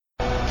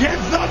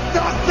Give them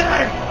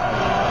nothing,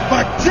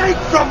 but take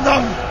from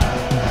them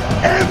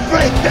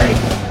everything.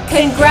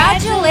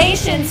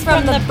 Congratulations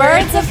from the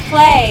Birds of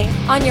Play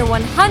on your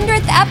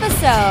 100th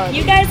episode.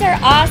 You guys are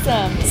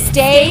awesome.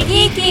 Stay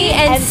geeky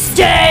and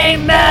stay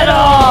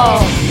metal.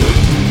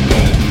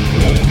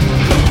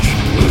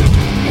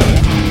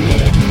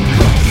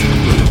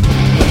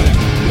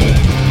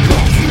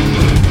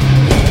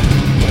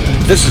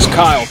 This is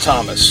Kyle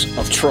Thomas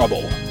of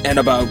Trouble and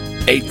about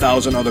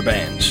 8,000 other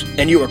bands,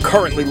 and you are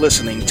currently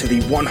listening to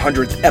the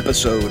 100th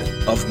episode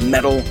of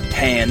Metal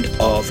Hand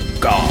of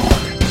God.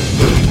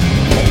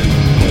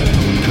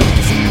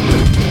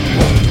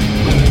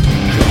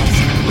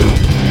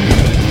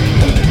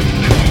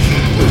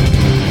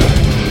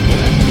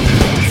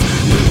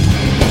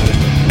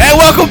 And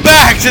welcome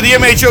back to the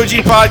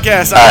MHOG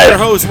podcast. I'm your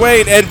host,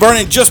 Wade, and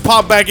Vernon just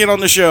popped back in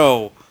on the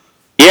show.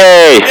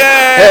 Yay! Yay!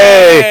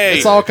 Hey!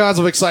 It's all kinds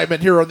of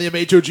excitement here on the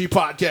MHOG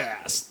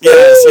podcast.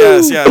 Yes.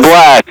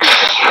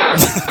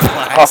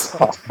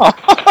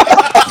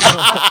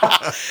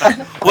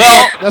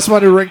 Well, that's my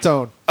new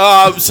ringtone.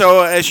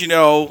 So as you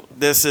know,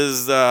 this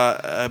is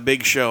a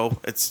big show.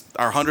 It's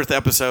our 100th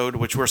episode,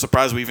 which we're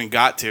surprised we even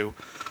got to.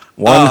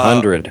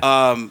 100. It's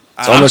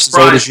almost as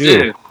old as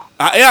you.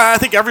 I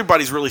think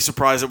everybody's really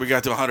surprised that we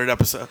got to 100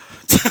 episodes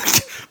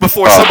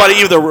before somebody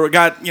either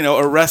got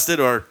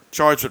arrested or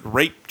charged with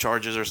rape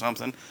charges or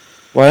something.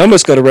 Well, I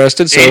almost got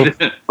arrested, so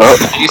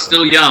he's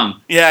still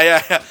young.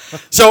 Yeah.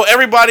 So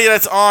everybody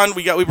that's on,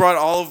 we brought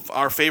all of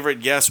our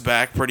favorite guests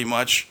back, pretty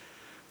much.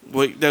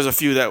 There's a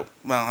few that,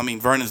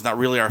 Vernon's not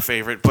really our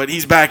favorite, but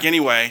he's back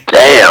anyway.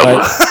 Damn.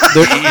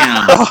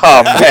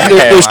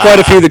 There's quite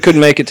a few that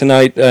couldn't make it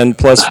tonight, and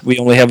plus we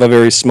only have a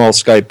very small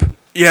Skype.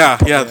 Yeah.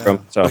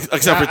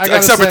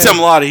 Except for Tim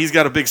Lottie, he's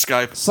got a big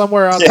Skype.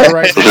 Somewhere out there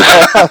right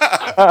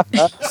now.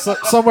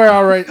 Somewhere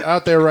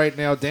out there right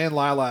now, Dan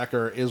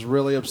Lilacker is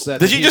really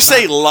upset. Did you just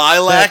say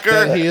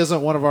Lilacker? That he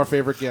isn't one of our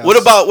favorite guests. What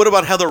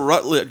about Heather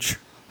Rutledge?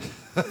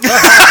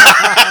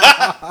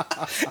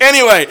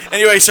 Anyway,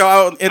 so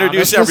I'll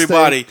introduce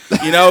everybody.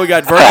 We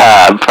got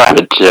Vernon.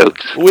 Private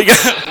jokes. We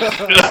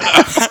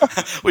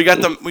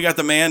got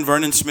the man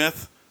Vernon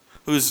Smith,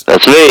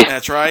 that's me.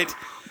 That's right.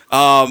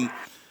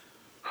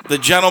 The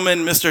gentleman,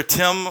 Mr.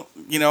 Tim.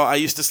 I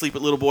used to sleep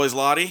at Little Boy's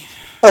Lottie.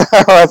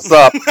 What's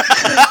up?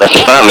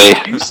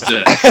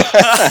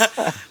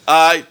 That's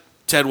funny.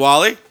 Ted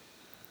Wally.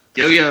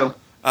 Yo.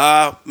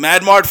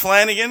 Mad Mart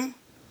Flanagan.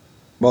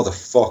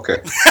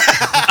 Motherfucker.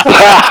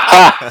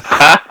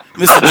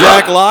 Mr.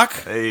 Jack Locke.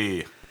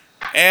 Hey.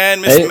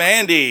 And Miss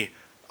Mandy,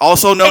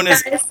 also known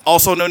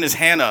as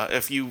Hannah,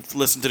 if you've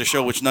listened to the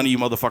show, which none of you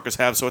motherfuckers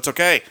have, so it's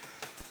okay.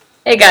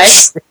 Hey,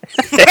 guys.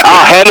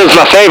 Hannah's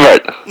my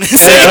favorite.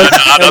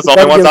 That's the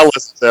only ones I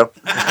listen to.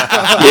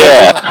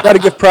 Yeah. Got to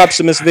give props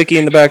to Miss Vicky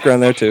in the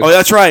background there, too. Oh,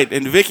 that's right.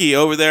 And Vicky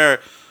over there,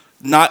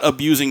 not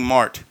abusing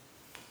Mart.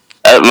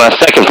 My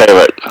second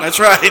favorite. That's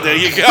right. There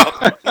you go.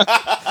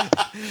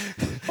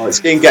 It's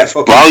going to get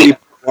fucking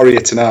Warrior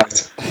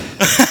tonight.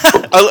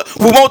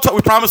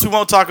 We promise we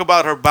won't talk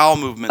about her bowel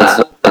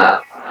movements.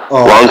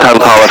 Long time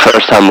caller,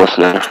 first time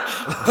listener.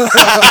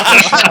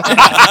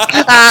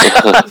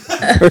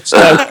 First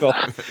time call.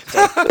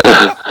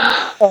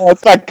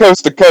 It's not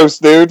coast to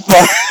coast, dude.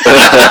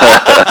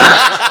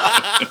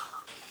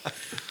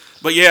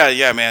 But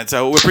yeah, man.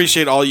 So we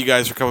appreciate all you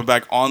guys for coming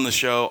back on the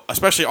show,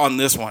 especially on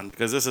this one,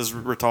 because this is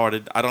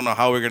retarded. I don't know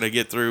how we're going to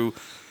get through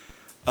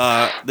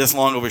this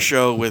long of a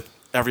show with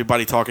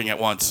everybody talking at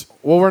once.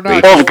 Well, we're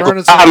not.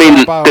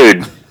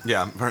 Dude.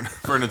 Yeah,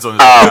 Vernon's on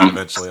his way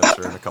eventually, I'm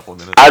sure, in a couple of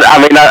minutes.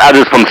 I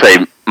just want to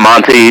say,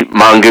 Monty,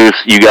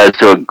 Mongoose, you guys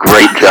do a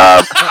great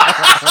job of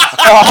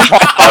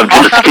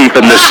just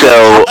keeping the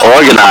show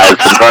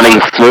organized and running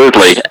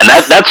smoothly. And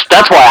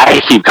that's why I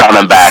keep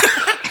coming back.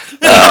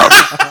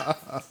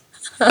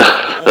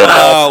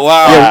 Oh,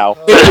 wow.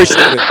 Yeah,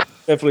 appreciate it.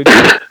 Definitely do.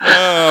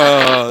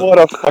 What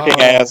a fucking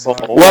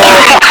asshole.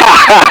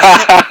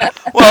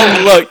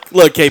 Well,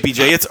 look,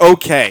 KPJ, it's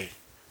okay.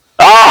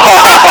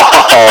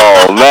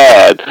 Oh,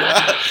 man.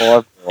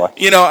 Poor boy.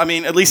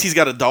 At least he's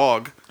got a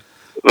dog.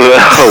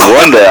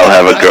 One day I'll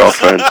have a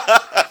girlfriend.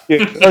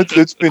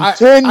 It's been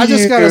 10 years. I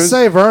just got to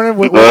say, Vernon,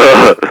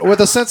 with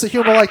a sense of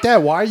humor like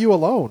that, why are you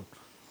alone?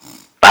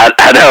 I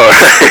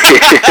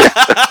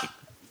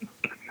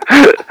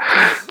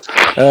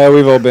know.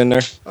 We've all been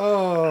there.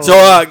 Oh.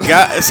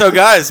 So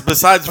guys,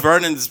 besides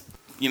Vernon's,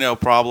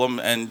 problem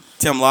and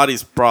Tim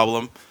Lottie's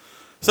problem,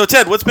 so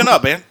Ted, what's been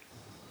up, man?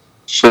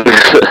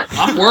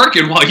 I'm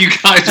working while you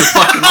guys are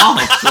fucking off.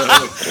 So.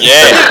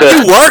 Yeah.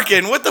 You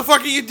working? What the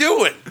fuck are you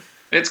doing?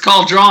 It's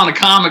called drawing a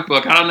comic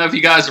book. I don't know if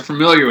you guys are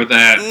familiar with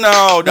that.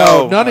 No.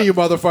 None of you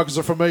motherfuckers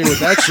are familiar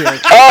with that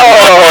shit.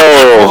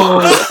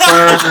 Oh!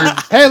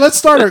 Hey, let's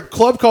start a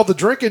club called the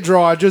Drink and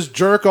Draw. I just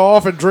jerk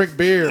off and drink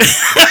beer.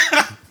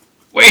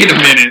 Wait a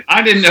minute.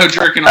 I didn't know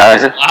jerking off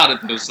was allowed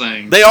at those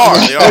things. They are.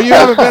 Oh, you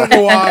haven't been in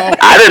a while.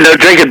 I didn't know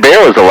drinking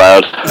beer was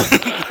allowed.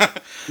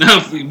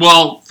 No,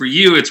 well, for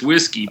you it's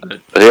whiskey,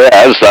 but... Yeah,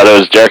 I just thought it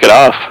was jerking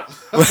off.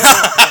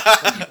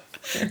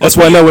 That's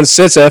why no one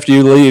sits after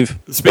you leave.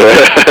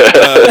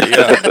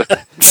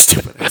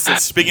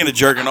 Speaking of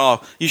jerking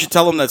off, you should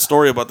tell them that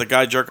story about the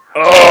guy jerking.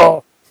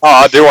 Oh,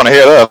 I do want to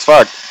hear that.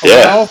 Fuck.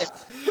 Yeah.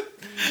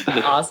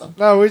 Awesome.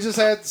 No, we just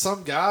had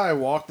some guy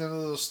walked into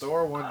the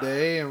store one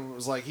day and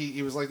was like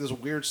he was like this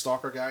weird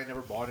stalker guy,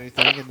 never bought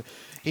anything, and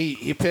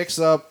he picks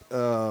up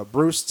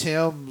Bruce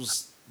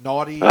Timm's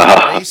Naughty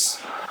Race,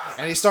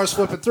 and he starts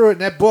flipping through it.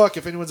 And that book,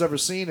 if anyone's ever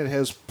seen it,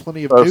 has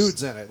plenty of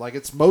nudes in it. Like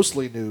it's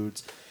mostly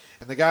nudes.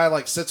 And the guy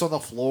like sits on the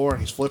floor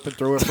and he's flipping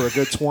through it for a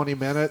good 20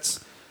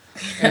 minutes,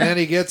 and then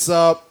he gets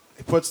up,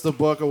 he puts the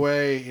book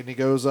away, and he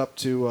goes up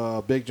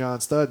to Big John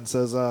Studd and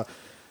says,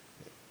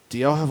 "Do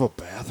y'all have a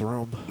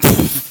bathroom?"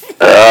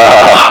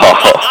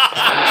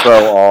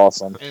 So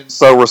awesome.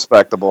 So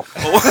respectable.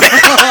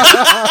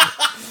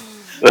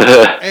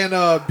 And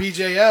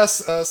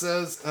BJS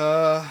says,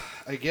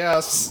 "I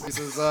guess." He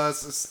says,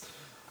 "It's just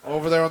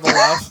over there on the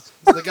left."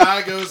 So the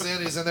guy goes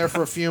in. He's in there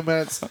for a few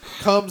minutes.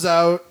 Comes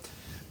out.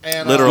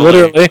 And,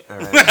 literally.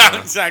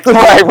 Exactly.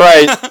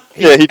 Right.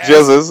 Yeah, he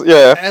jizzes.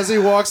 Yeah. As he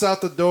walks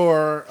out the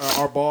door,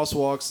 our boss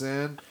walks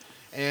in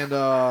and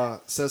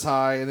says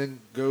hi, and then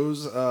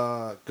goes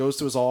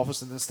to his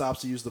office, and then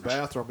stops to use the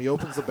bathroom. He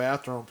opens the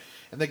bathroom,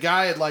 and the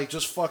guy had like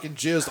just fucking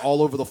jizzed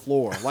all over the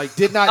floor. Like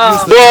did not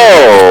use the.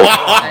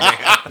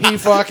 He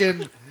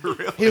fucking.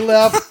 He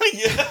left.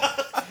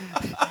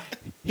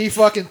 He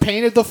fucking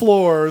painted the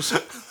floors.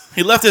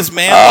 He left his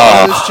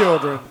man with his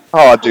children.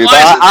 Oh, dude,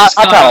 I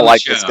kind of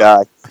like this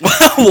guy.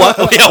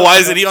 What? Yeah, why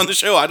isn't he on the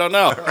show? I don't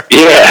know.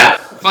 Yeah.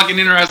 Fucking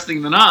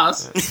interesting than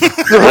us. Dude,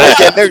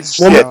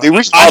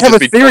 I have a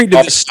theory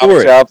to this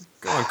story. Go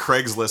on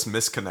Craigslist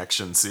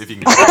misconnection, see if you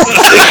can.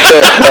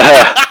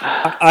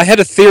 I had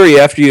a theory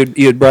after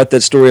you had brought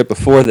that story up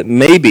before that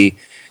maybe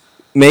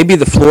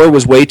the floor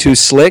was way too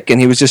slick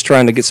and he was just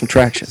trying to get some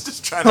traction.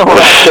 Somebody's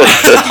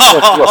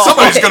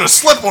gonna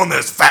slip on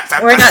this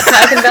fat. We're not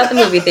talking about the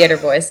movie theater,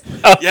 boys.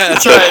 Yeah,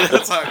 that's right.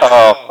 That's like,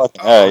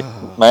 hey,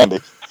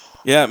 Mandy.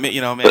 Yeah, man.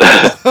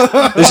 There's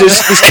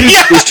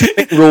two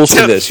big rules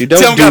to this. You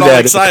don't do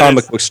that at the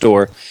comic book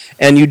store,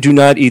 and you do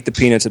not eat the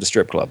peanuts at a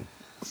strip club.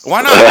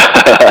 Why not?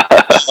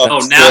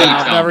 I've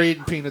never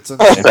eaten peanuts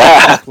in a strip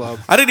club.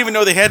 I didn't even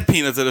know they had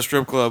peanuts at a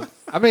strip club.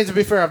 I mean, to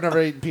be fair, I've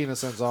never eaten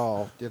peanuts since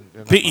all. You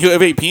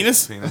ever ate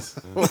penis? Peanuts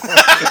at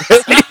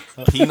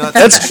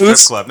a strip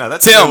club. No,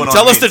 that's Tim.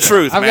 Tell us the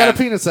truth. I've man. got a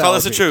peanut Tell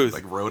us the allergy. truth.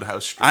 Like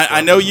Roadhouse strip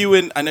I know you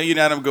and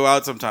Adam go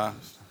out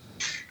sometimes.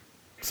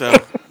 So,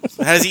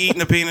 has he eaten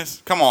a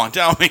penis? Come on,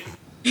 tell me.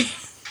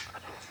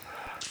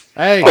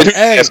 Hey, I'm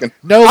asking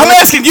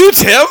you,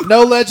 Tim.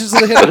 No Legends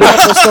of the Hidden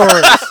Temple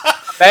stories.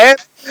 Man,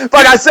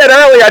 like I said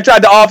earlier, I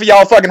tried to offer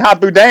y'all fucking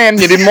hot boudin.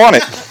 You didn't want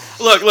it.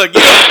 Look,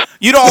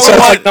 you the only Sounds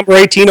one. like number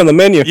 18 on the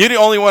menu. You're the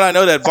only one I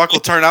know that Buck will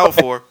turn out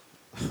for.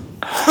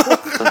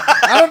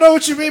 I don't know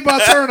what you mean by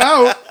turn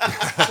out.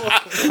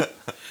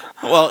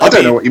 Well, I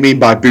don't know what you mean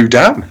by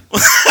boudin.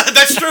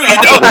 That's true. You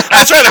know,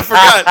 that's right. I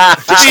forgot.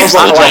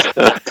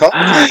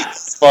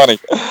 It's funny.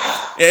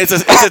 Yeah, it's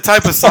a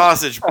type of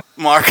sausage,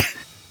 Mark.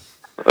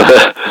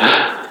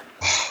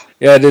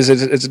 Yeah, it is.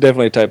 It's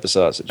definitely a type of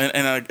sausage.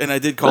 And I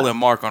did call him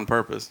Mark on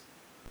purpose.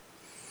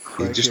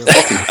 Just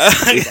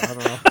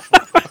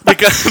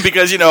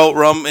because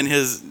Rum and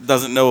his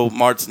doesn't know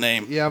Mart's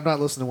name. Yeah, I'm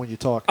not listening when you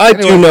talk. I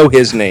do know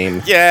his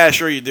name. Yeah,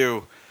 sure you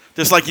do.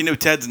 Just like you knew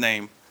Ted's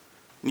name.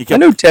 I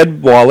knew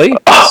Ted Wally.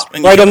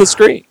 Right on the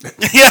screen.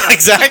 Yeah,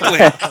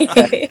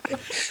 exactly.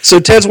 So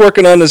Ted's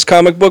working on his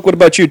comic book. What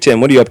about you, Tim?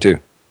 What are you up to?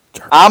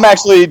 I'm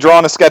actually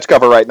drawing a sketch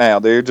cover right now,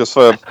 dude, just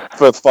for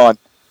fun.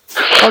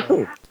 Oh,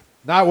 cool.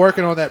 Not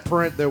working on that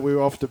print that we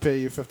offered to pay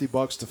you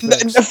 $50 to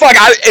fix. Fuck!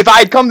 If I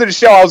had come to the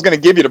show, I was going to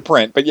give you the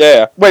print. But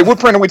yeah, wait, what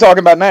print are we talking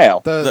about now?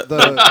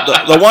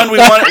 The one we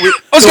wanted.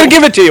 I was going to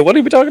give it to you. What are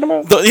you talking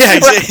about? Yeah,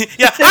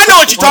 I know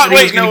what you're talking.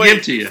 Wait, no,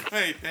 give to you.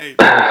 Hey.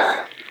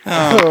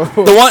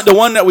 The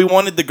one that we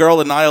wanted the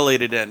girl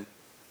annihilated in.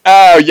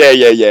 Oh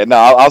yeah. No,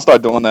 I'll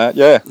start doing that.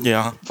 Yeah.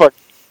 Yeah. Fuck.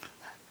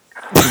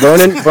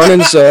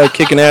 Vernon's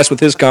kicking ass with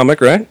his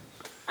comic, right?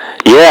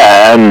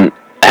 Yeah,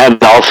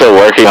 and also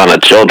working on a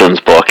children's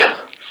book.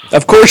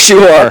 Of course you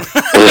are.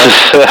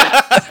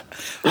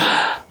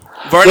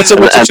 What's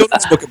a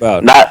children's book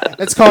about? Not how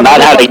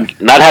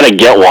to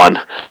get one.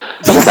 Not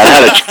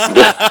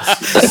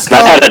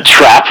how to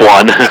trap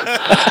one.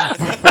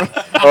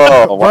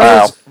 Oh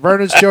wow!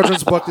 Vernon's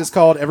children's book is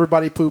called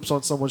 "Everybody Poops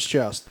on Someone's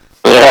Chest."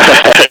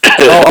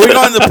 Are we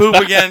going to poop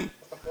again?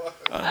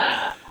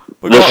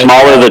 The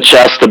smaller the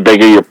chest, the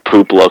bigger your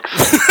poop looks.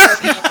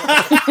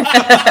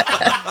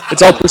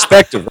 It's all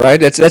perspective, right?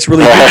 That's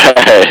really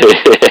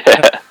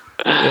good.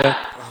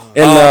 Yeah.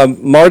 And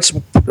Mart's,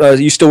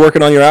 you still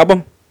working on your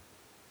album?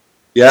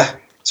 Yeah,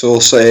 it's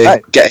also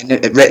getting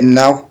it written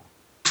now.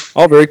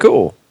 Oh, very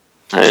cool.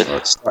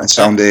 It's starting to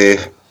sound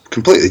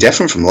completely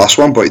different from the last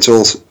one, but it's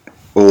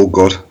all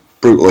good.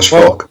 Brutal as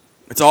fuck.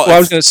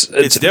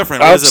 It's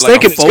different. I was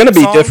thinking it's going to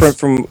be different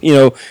from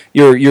your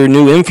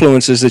new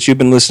influences that you've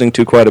been listening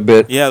to quite a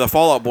bit. Yeah, the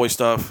Fall Out Boy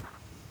stuff.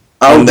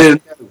 Oh,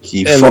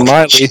 You And fucking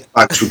Miley.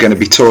 shitbags, we're going to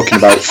be talking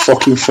about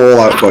fucking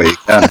Fallout Boy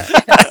again.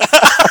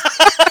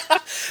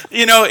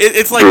 You know,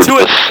 it's like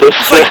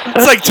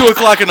it's like 2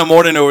 o'clock in the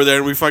morning over there,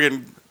 and we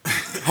fucking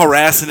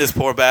harassing this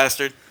poor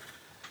bastard.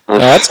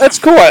 That's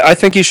cool. I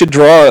think you should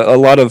draw a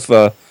lot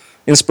of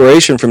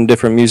inspiration from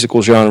different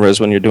musical genres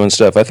when you're doing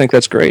stuff. I think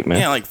that's great, man.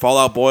 Yeah, like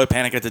Fallout Boy,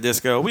 Panic at the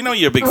Disco. We know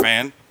you're a big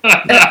fan.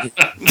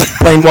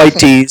 Plain white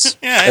tees.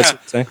 Yeah, That's yeah.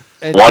 what I'm saying.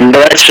 One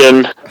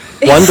Direction.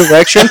 One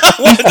Direction.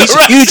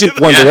 He's huge at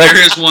One Yeah, Direction.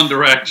 there is One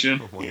Direction.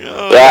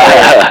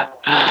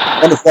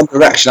 One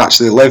Direction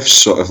actually lives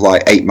sort of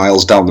like 8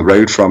 miles down the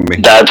road from me.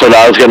 That's what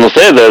I was gonna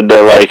say. They're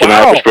like an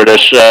Irish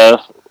British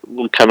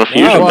kind of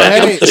fusion Well,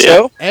 band. hey,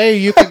 So, yeah. hey,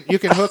 you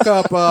can hook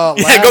up Yeah,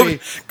 Laddie.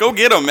 go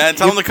get him, man.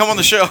 Tell him to come on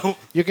the show.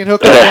 You can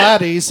hook up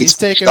Laddie. He's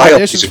taking style.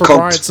 auditions He's a for cunt.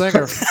 Bryan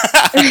Singer.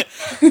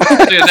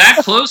 Dude, that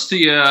close to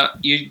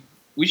you,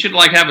 we should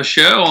like have a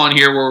show on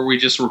here where we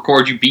just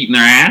record you beating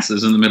their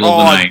asses in the middle of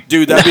the night.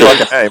 Dude, that'd be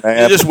like, Hey, you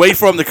man. just wait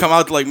for them to come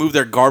out to like move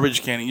their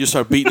garbage can, and you just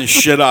start beating the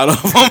shit out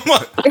of them.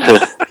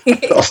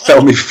 That'll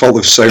fill me full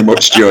of so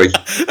much joy.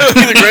 That'd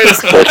be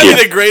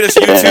the greatest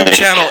YouTube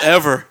channel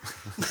ever.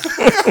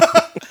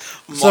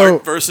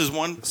 Mark versus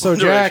One. So One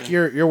Jack,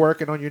 Direction. you're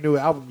working on your new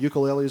album,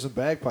 Ukuleles and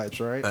Bagpipes,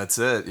 right? That's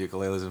it.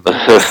 Ukuleles and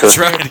That's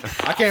right.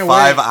 I can't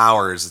 5 wait.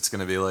 hours. It's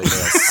gonna be like a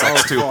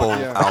sextuple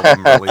yeah.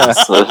 album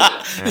release.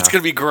 Yeah. It's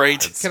gonna be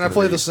great. It's Can I gonna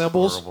play be the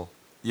cymbals? horrible.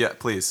 Yeah,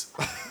 please.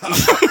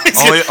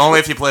 only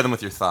if you play them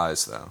with your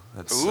thighs, though.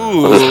 That's,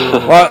 Ooh.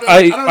 Well,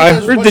 I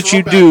heard that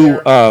you do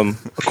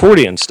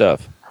accordion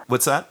stuff.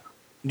 What's that?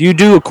 You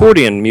do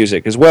accordion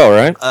music as well,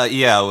 right?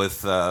 Yeah,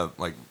 with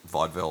like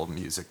vaudeville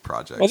music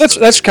projects. Well,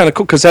 that's kind of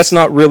cool because that's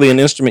not really an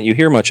instrument you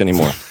hear much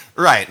anymore.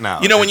 Right. No.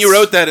 You know, when you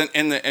it's- wrote that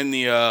in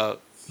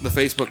the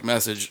Facebook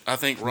message, I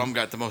think Rum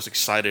got the most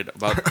excited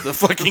about the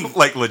fucking.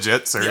 like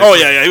legit, seriously. Oh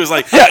yeah, he was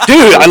like, Yeah,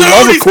 dude, I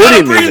love he's gotta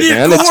accordion bring music,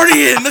 the man.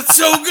 accordion. That's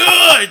so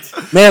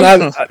good.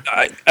 Man,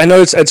 I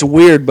know it's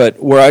weird,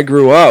 but where I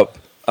grew up,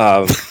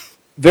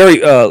 very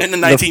In the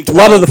 1912. a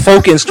lot of the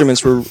folk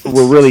instruments were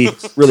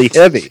really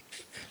heavy.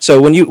 So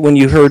when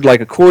you heard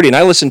like accordion,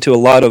 I listened to a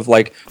lot of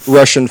like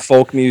Russian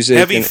folk music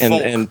Heavy and,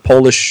 folk. and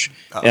Polish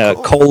cool.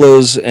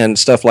 colas and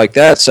stuff like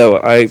that. So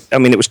I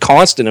mean it was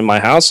constant in my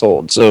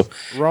household. So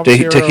Rum's to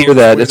hero hear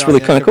that, is it's really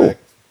kind of cool.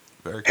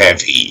 Very cool.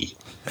 Heavy.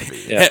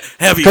 Yeah.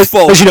 Heavy Because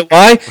folk. you know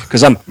why?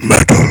 Because I'm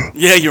metal.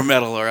 Yeah, you're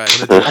metal. All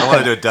right. I want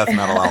to do a death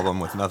metal album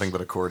with nothing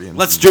but accordion.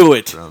 Let's do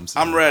it. Drums.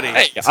 I'm ready.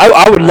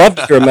 I would love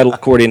to hear a metal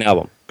accordion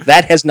album.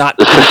 That has not.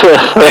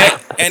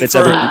 And It's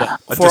ever been done.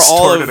 A for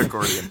all distorted of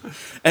accordion.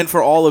 and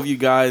for all of you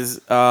guys,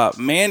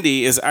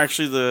 Mandy is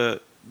actually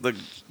the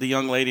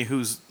young lady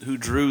who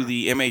drew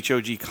the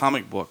MHOG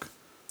comic book.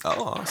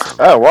 Oh, awesome.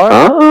 Oh, what?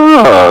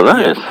 Oh,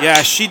 nice.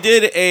 Yeah, she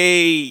did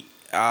a.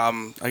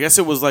 I guess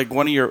it was like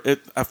one of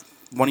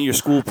your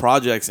school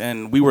projects,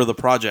 and we were the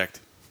project.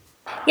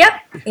 Yep.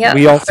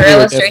 We all For three are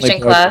illustration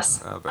definitely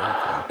class. Oh, very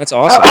cool. That's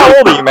awesome. How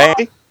old are you, man?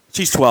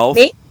 She's 12.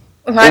 Me?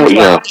 I'm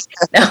Yeah.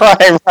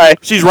 12. right.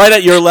 She's right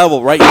at your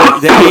level, right?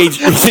 That age.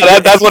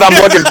 That's what I'm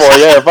looking for.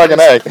 Yeah, fucking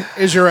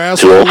A. Is your Too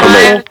asshole old for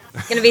me. I'm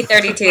gonna be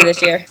 32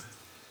 this year.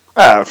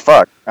 Oh,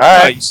 fuck. All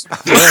right. Nice.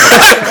 He's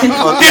like,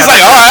 all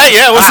right,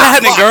 yeah, what's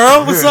happening,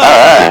 girl? What's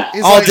up?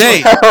 He's All like,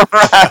 day.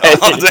 Right.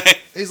 All day.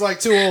 He's like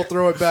too old.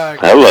 Throw it back.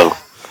 Hello.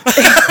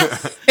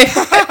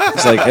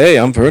 It's like, hey,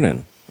 I'm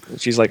Vernon.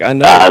 She's like, I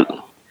know.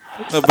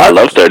 I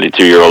love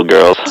 32-year-old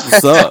girls.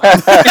 What's up?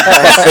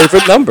 My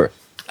favorite number.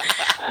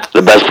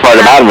 The best part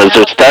about them is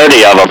there's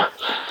 30 of them.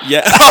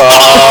 Yeah.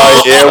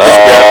 Oh, yeah.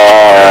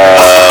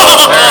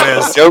 There it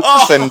is.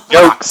 Jokes and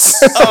jokes.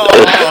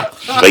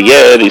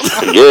 Spaghetti,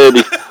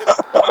 spaghetti.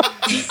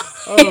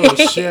 Oh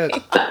shit.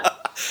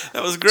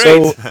 That was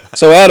great.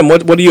 So Adam,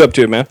 what are you up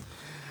to, man?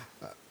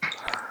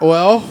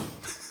 Well,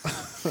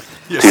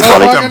 Yeah, I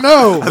don't fucking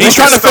know. He's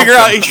trying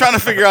to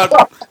figure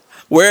out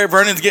where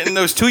Vernon's getting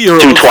those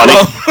 2-year-olds 220.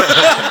 from.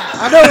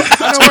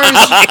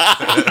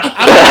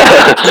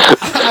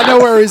 I know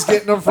where he's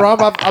getting them from.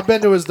 I've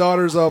been to his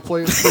daughter's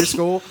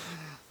preschool.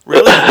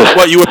 Really?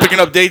 What, you were picking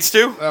up dates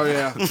too? Oh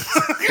yeah.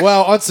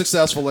 Well,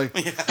 unsuccessfully.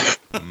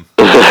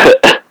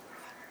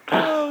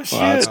 Oh shit.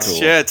 that's cool.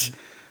 Shit.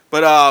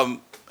 But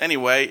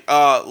anyway,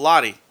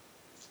 Lottie,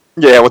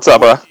 Yeah, what's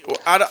up, bro?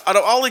 out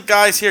of all the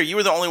guys here, you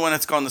were the only one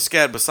that's gone to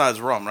SCAD besides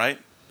Rum, right?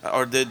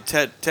 Or did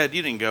Ted? Ted,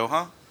 you didn't go,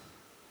 huh?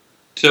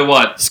 To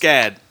what?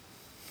 SCAD.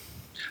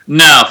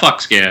 No, fuck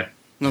Scad.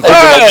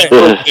 Hey,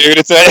 dude,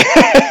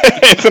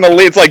 it's an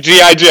elite. It's like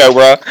G.I. Joe,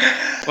 bro.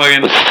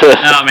 Fucking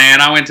no, man.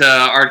 I went to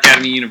Art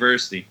Academy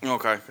University.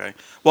 Okay.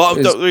 Well,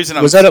 the reason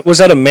I'm Was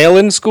that a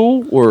mail-in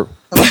school or?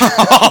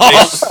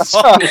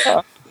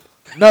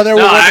 No, there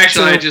No, were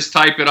actually, I just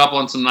type it up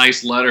on some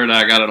nice letter that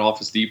I got at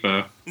Office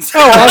Depot. Oh,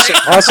 awesome!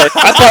 I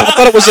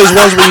thought it was those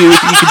ones where you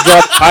could draw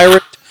the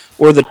pirate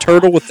or the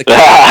turtle with the.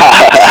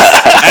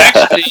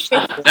 Actually,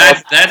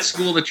 that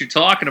school that you're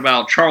talking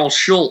about, Charles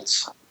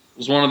Schultz,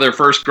 was one of their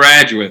first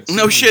graduates.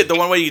 no shit. The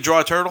one where you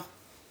draw a turtle.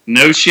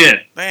 No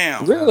shit.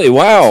 Damn. Really?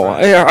 Wow.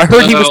 I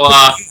heard he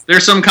was.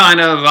 There's some kind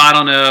of, I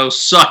don't know,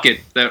 suck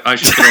it that I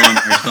should throw in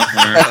there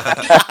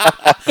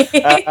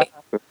somewhere.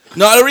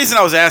 No, the reason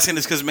I was asking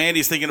is because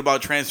Mandy's thinking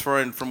about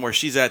transferring from where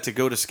she's at to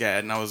go to SCAD,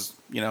 and I was,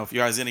 if you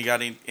guys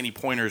got any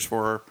pointers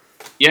for her.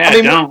 Yeah,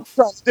 I mean, what are you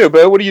trying to do,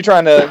 but what are you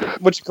trying to?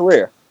 What's your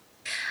career?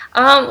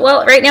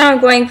 Well, right now I'm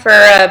going for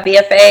a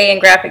BFA in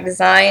graphic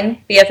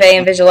design, BFA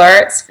in visual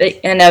arts,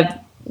 and a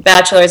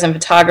bachelor's in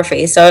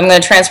photography. So I'm going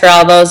to transfer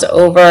all those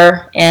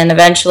over and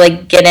eventually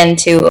get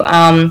into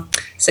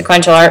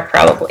sequential art,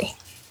 probably.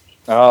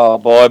 Oh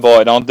boy,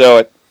 don't do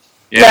it.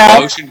 Yeah,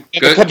 motion.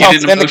 Get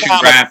into motion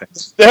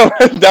graphics.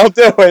 Don't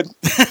do it.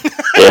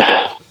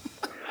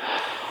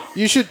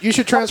 You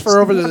should transfer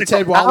over to the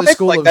Ted Wiley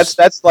School. Like of...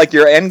 that's like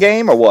your end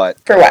game or what?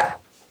 For what?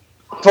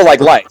 For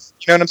like life.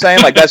 You know what I'm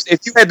saying? Like that's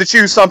if you had to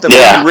choose something,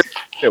 what you really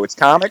do? It's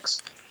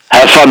comics.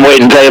 Have fun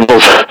waiting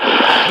tables.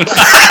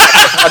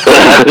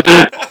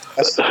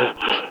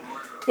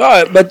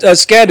 But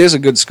SCAD is a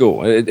good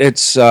school. It's.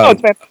 It's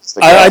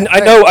fantastic.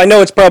 I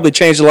know it's probably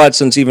changed a lot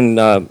since even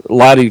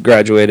Lottie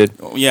graduated.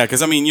 Yeah,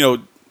 because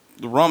the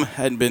Rum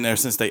hadn't been there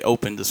since they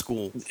opened the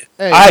school.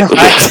 Hey, he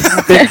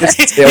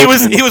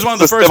was one of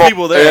the first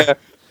people there.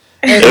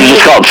 It was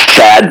just called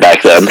SAD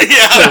back then.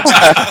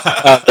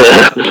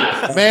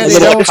 Man,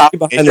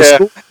 behind the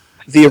school,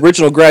 the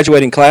original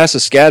graduating class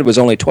of SCAD was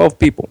only 12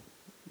 people.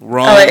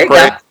 Rum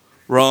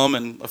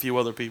and a few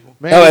other people.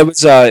 Man. No,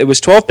 it was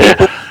 12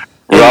 people.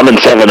 Rum and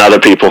 7 other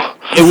people.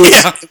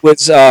 It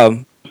was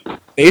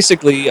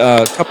basically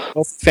a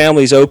couple of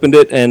families opened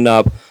it, and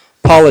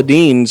Paula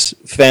Dean's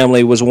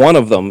family was one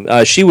of them.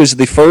 She was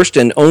the first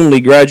and only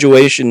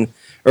graduate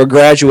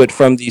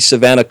from the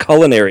Savannah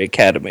Culinary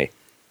Academy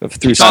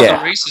through She taught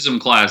SCAD. the racism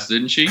class,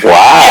 didn't she?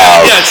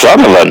 Wow, son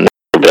of a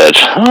bitch.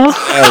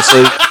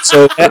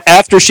 So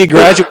after she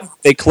graduated,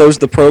 they closed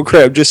the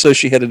program just so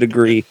she had a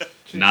degree.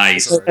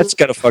 Nice. So that's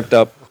kind of fucked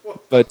up.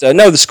 But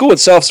no, the school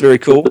itself is very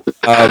cool.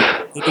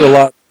 They do a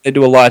lot. They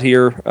do a lot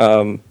here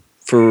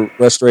for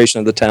restoration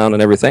of the town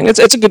and everything. It's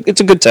a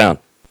good town.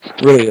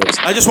 It really is.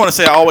 I just want to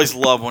say I always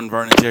love when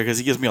Vernon's here because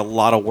he gives me a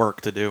lot of work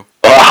to do.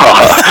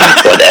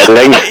 What,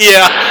 editing?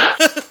 Yeah.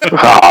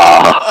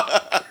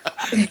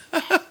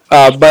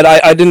 But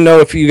I didn't know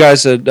if you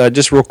guys had,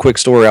 just real quick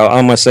story,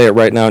 I'm going to say it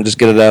right now and just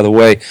get it out of the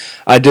way.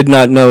 I did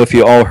not know if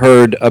you all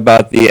heard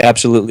about the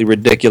absolutely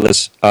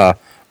ridiculous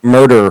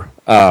murder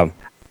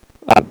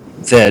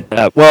it's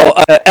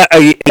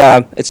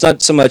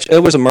not so much, it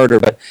was a murder,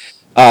 but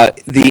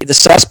the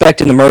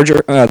suspect in the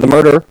murder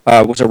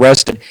was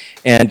arrested,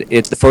 and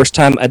it's the first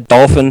time a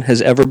dolphin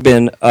has ever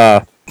been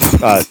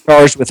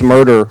charged with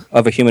murder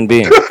of a human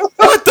being.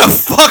 What the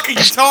fuck are you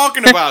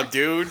talking about,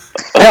 dude?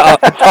 Yeah,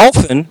 a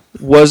dolphin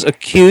was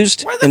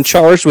accused and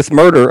charged with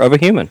murder of a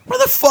human. Where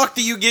the fuck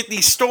do you get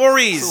these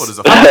stories? What is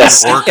a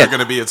fucking orca going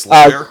to be its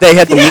lawyer? They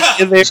had the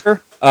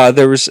media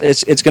there.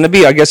 It's going to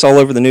be, I guess, all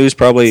over the news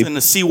probably. It's in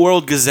the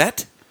SeaWorld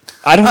Gazette?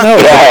 I don't know.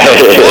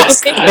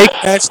 Make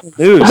national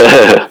news.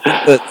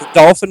 The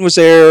dolphin was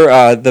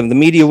there. The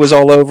media was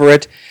all over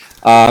it.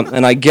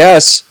 And I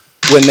guess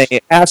when they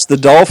asked the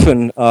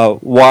dolphin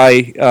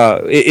why,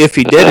 if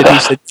he did it, he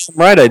said, "I'm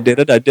right, I did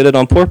it. I did it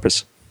on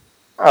purpose."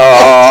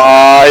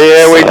 Oh,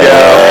 here we go.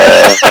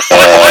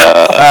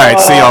 All right,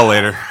 see y'all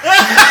later.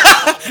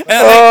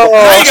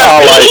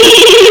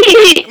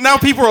 Now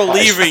people are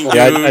leaving, dude.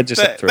 Yeah, I just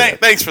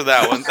thanks for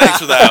that one. Thanks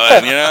for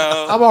that one,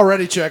 I'm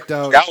already checked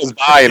out. I was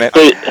buying it.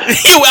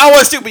 I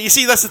was too, but you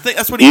see, that's the thing.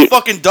 That's what he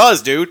fucking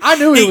does, dude. I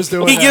knew he was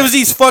doing He that. gives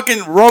these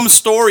fucking rum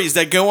stories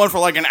that go on for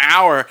like an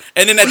hour,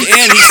 and then at the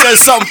end he says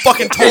something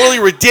fucking totally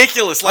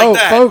ridiculous like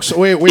that. Folks,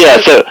 we Yeah,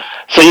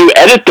 so you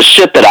edit the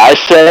shit that I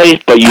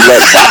say, but you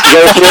let that go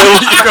through?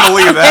 You're going to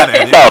leave that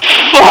in. The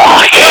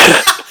fuck?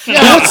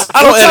 I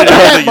don't edit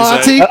anything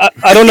you say.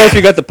 I don't know if you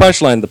got the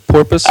punchline, the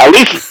porpoise. At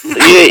least,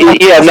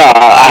 yeah, no,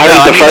 I heard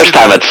it the first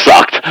time, it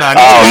sucked. No, I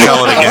need to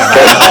tell it again.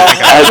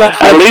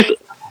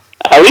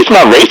 At least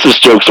my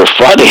racist jokes are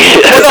funny.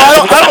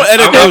 I don't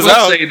edit I those will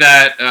out. say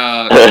that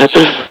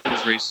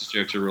his racist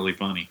jokes are really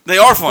funny. They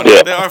are funny.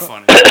 Yeah. They are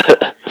funny.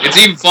 It's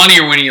even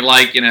funnier when he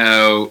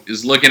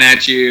is looking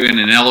at you in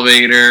an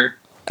elevator.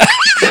 And,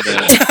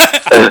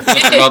 a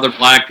bunch of other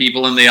black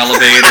people in the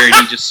elevator, and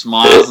he just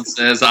smiles and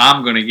says,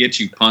 "I'm going to get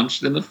you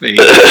punched in the face."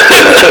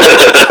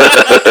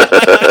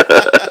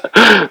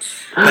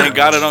 Thank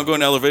God I don't go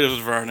in elevators with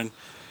Vernon.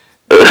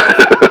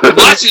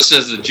 That's just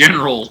as a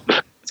general.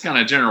 It's kind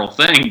of a general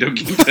thing. Don't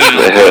get into an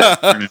elevator,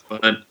 Vernon,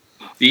 but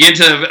if you get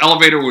into an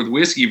elevator with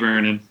whiskey,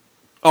 Vernon.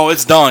 Oh,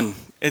 it's done.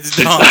 It's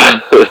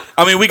done.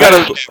 I mean, we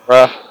got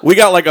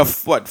like a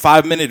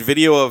 5-minute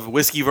video of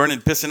Whiskey Vernon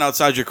pissing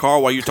outside your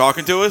car while you're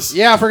talking to us.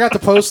 Yeah, I forgot to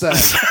post that.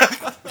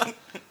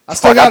 I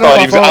still got it on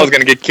my phone. I was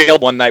going to get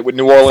killed one night with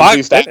New Orleans,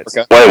 East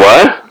Africa. Wait,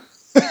 what?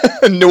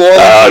 New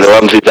Orleans. New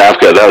Orleans, East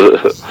Africa. That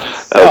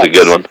was a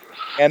good one.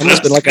 And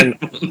It's been like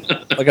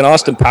an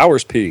Austin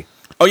Powers pee.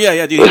 Oh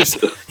yeah, dude.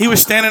 He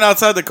was standing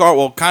outside the car.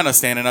 Well, kind of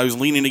standing. I was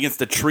leaning against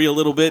the tree a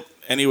little bit,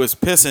 and he was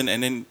pissing.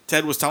 And then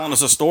Ted was telling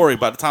us a story.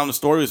 By the time the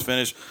story was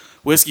finished,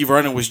 Whiskey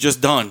Vernon was just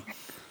done.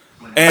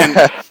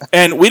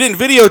 And we didn't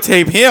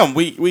videotape him.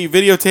 We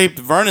videotaped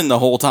Vernon the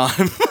whole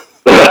time.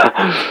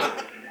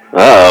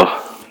 Oh.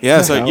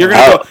 Yeah, so you're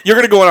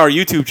gonna go on our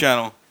YouTube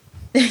channel.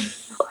 Wait,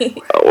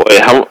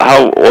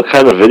 what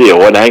kind of video?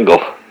 What angle?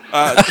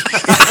 Well,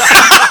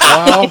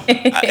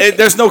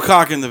 There's no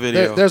cock in the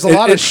video. there's a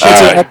lot of shit.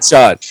 It's an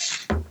upshot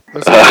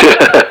Is there for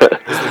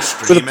the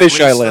stream at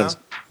fisheye least, lens.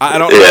 I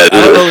don't Yeah,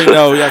 really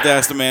know. You have to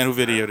ask the man who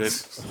videoed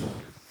it.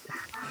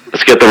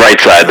 Let's get the right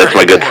side. That's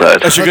my good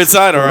side. That's your good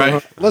side, all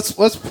right. Let's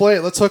play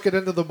it. Let's hook it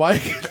into the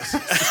mic.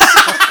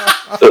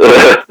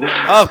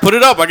 Oh, put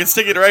it up. I can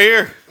stick it right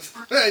here.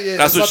 Yeah,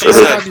 That's what not she the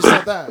first said. time you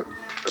said that.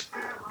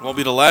 Won't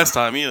be the last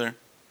time either.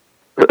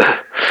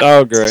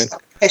 Oh, great.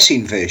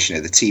 Pissing version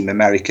of the Team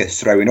America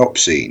throwing up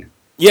scene.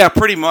 Yeah,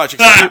 pretty much.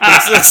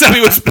 Except he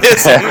was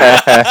pissing.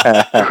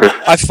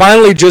 I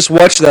finally just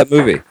watched that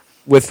movie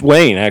with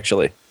Wayne,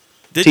 actually.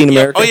 Teen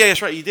America. Oh, yeah,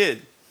 that's right. You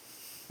did.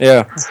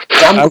 Yeah.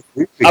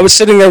 I was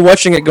sitting there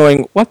watching it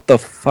going, what the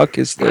fuck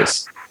is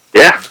this?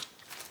 Yeah.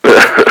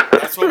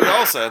 That's what we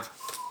all said.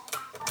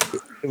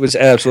 It was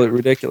absolutely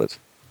ridiculous.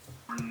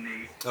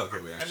 Okay,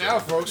 we And actually. now,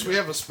 folks, we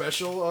have a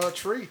special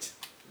treat.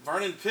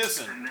 Vernon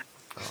pissing.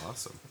 Oh,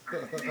 awesome.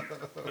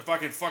 If I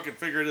can fucking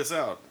figure this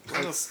out.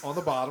 It's on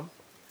the bottom.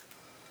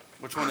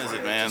 Which one is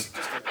it, man?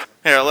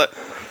 Here,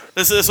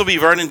 this will be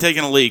Vernon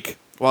taking a leak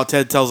while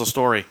Ted tells a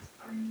story.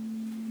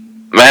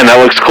 Man,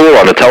 that looks cool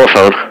on the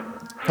telephone.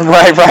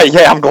 Right.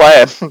 Yeah, I'm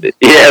glad.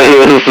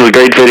 Yeah, this is a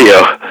great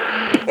video.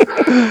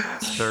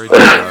 Very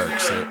dark.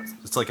 So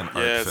it's like an art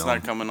Yeah, it's film.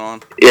 not coming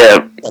on.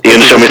 Yeah, you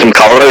gonna show me some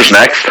colors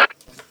next?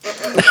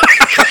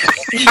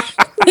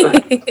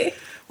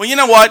 Well, you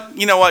know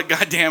what?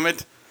 God damn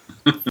it!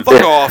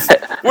 Fuck off.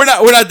 We're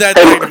not that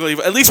technically.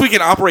 At least we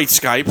can operate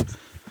Skype.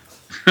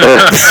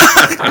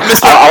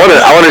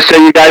 I want to show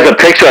you guys a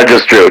picture I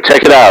just drew.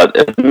 Check it out.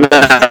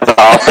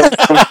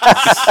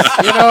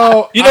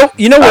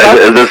 You know what?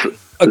 Is this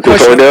A what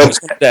question we're I doing?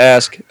 just wanted to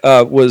ask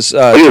was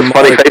Look at to this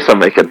funny Mark. face I'm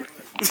making.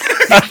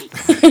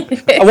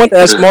 I wanted to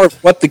ask Mark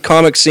what the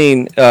comic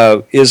scene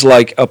is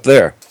like up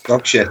there.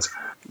 Dog shit.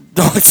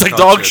 It's like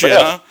dog shit,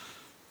 huh?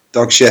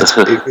 Dog shit. It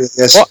really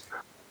is.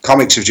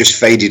 Comics have just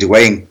faded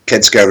away and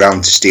kids go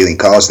around stealing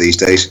cars these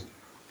days.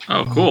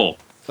 Oh, cool.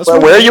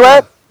 Where are you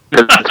at?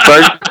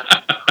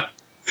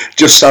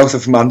 Just south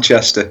of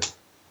Manchester.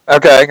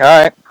 Okay,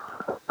 all right.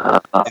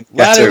 Lottie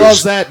Ghettos.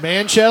 loves that.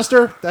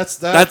 Manchester? That's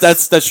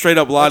That's straight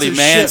up Lottie his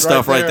man shit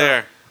stuff right right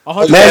there.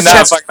 100%.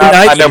 Manchester I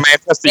know United,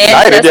 Manchester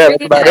United. Yeah,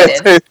 that's about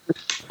it.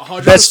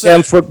 100%. best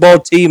damn football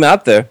team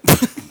out there.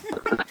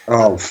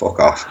 Oh, fuck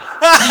off.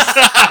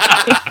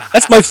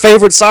 That's my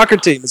favorite soccer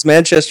team. Is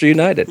Manchester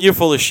United. You're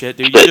full of shit,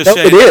 dude. You just No,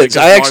 said it is. because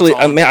I actually,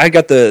 Mark's on. I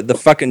got the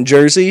fucking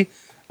jersey.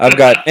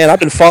 I've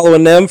been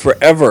following them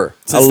forever.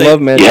 Since I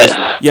love Manchester.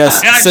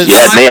 Yes. Yes. Since,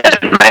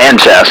 Yeah,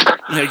 Manchester.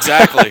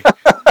 Exactly.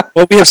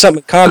 Well, we have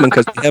something in common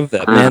because we have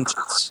that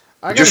Manchester.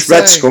 I gotta Just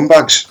red say,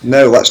 scumbags.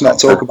 No, let's not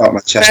talk about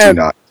Manchester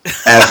United.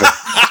 Ever.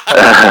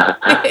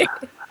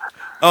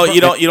 Oh,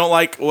 you don't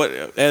like what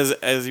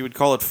as you would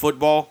call it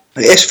football?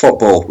 It is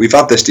football. We've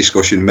had this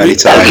discussion many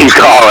As times. you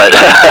call it.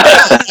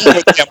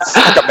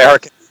 Fuck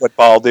American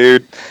football,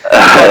 dude.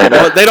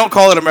 Well, they don't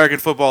call it American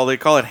football. They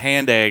call it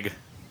hand egg.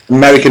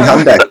 American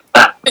handbag.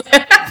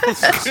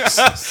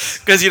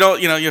 Because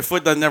your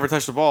foot doesn't never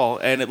touch the ball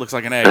and it looks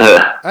like an egg.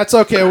 that's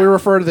okay. We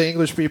refer to the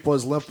English people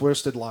as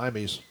limp-wristed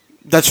limeys.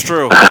 That's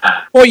true.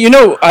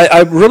 Well,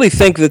 I really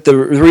think that the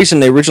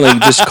reason they originally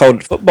just called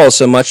it football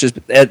so much is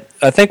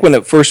I think when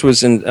it first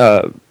was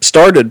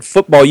started,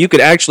 football, you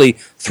could actually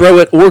throw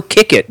it or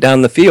kick it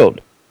down the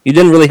field. You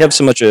didn't really have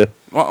so much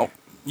Well,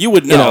 you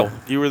would know.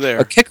 You were there.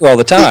 a kicker all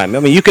the time. I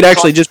mean, you could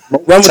actually just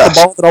run with the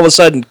ball and all of a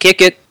sudden kick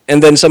it,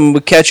 and then someone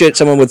would catch it,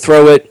 someone would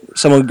throw it,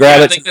 someone would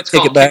grab I it, think that's kick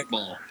it called back.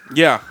 kickball.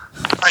 Yeah.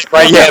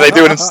 Right, yeah, they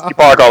do it in City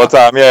Park all the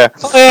time, yeah.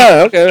 Oh,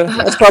 yeah, okay.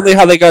 That's probably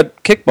how they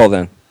got kickball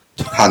then.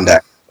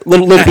 Handbag.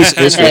 Little piece of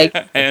history.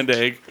 Hand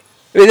egg.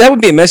 I mean, that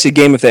would be a messy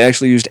game if they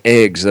actually used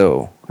eggs,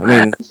 though. I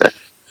mean,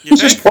 You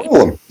Just think?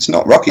 boil them. It's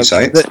not rocket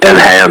science. And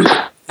hands.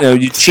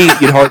 you cheat,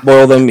 you'd hard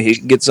boil them, you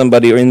get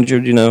somebody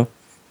injured,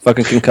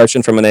 fucking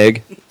concussion from an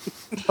egg.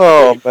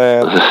 Oh,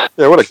 man.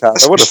 Yeah, what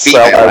a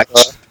sell.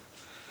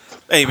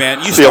 Hey man,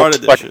 you Steal started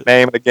the this fucking shit.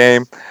 name of the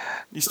game.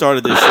 You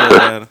started this shit,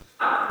 man.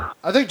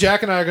 I think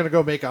Jack and I are gonna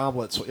go make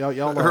omelets. Y'all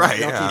know. Right,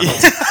 y'all yeah.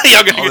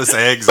 keep Y'all All this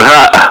eggs.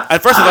 At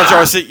first,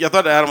 I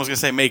thought Adam was gonna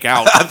say make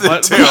out,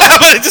 but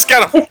it just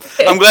kind of.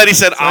 I'm glad he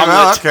said Oh,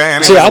 omelet. okay.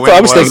 See, I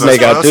was thinking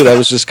make out, us. too. That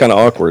was just kind of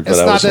awkward. It's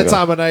but I not was that thinking-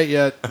 time of night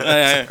yet.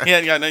 He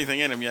hadn't got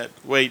anything in him yet.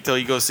 Wait till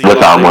you go see. With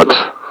Lottie.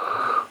 omelets.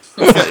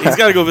 He's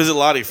got to go visit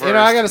Lottie first. You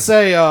know, I gotta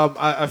say,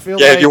 I feel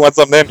Yeah, like you want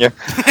something, didn't you?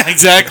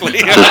 Exactly.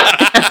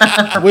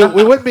 we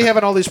wouldn't be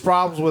having all these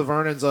problems with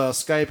Vernon's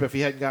Skype if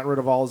he hadn't gotten rid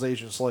of all his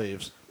Asian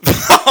slaves.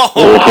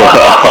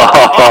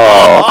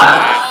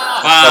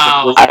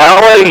 Wow. I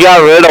already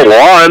got rid of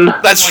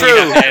one. That's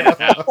true.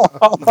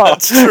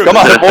 That's true. Come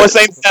on, the voice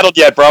ain't settled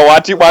yet, bro.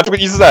 Watch what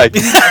you say.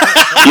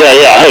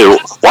 Yeah. Hey,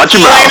 watch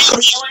your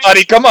mouth.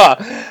 Buddy, come on.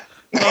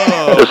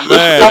 Oh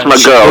man, That's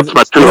my girl. It's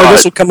my true This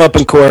heart. will come up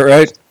in court,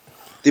 right?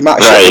 The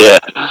amount of Right,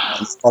 shit yeah.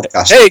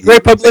 podcast. Hey,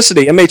 great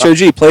publicity.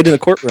 MHOG played in the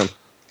courtroom.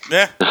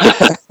 yeah.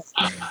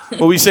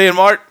 What were you saying,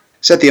 Mark?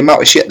 Said the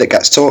amount of shit that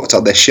gets talked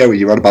on this show,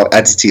 you're on about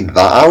editing that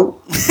out.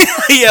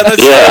 Yeah,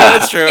 that's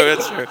Yeah. true.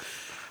 That's true.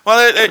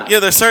 Well,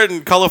 there's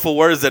certain colorful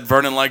words that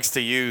Vernon likes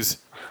to use.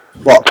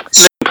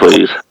 What?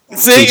 Please.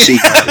 See, PC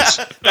guys.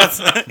 that's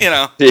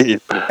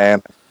Jeez,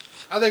 man.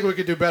 I think we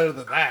could do better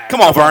than that.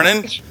 Come on,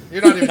 Vernon.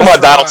 You're not even Come on,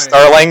 Donald trying.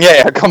 Sterling.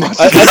 Yeah, come on.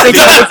 I think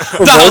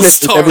for Donald Vernon is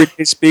Storm.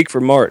 everyday speak for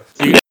Mart.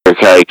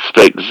 Okay,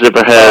 expect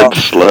Zipperhead,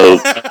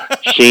 Slope,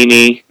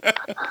 Sheeny.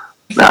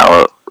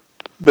 Now,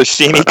 The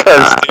Sheeny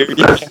curse, dude.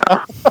 You know?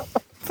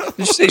 Did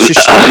you say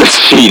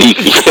sashimi? Sheeny.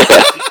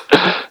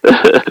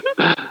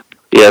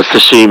 Yeah,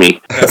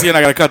 sashimi. Yeah, so you're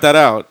not gonna cut that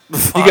out.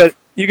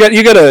 You got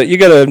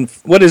a.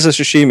 What is a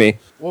sashimi?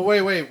 Well,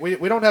 wait.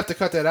 We don't have to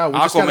cut that out.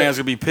 Aquaman's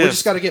gonna be We just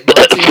pissed. got to get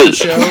Monty on the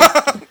show.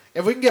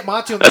 If we can get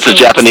Monty on the That's show, a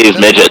Japanese that's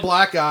midget. a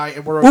black guy,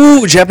 and we're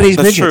Ooh, Japanese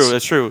That's midgets. true.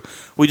 That's true.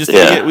 We just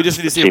Yeah. need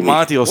to see if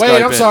Monty will Wait,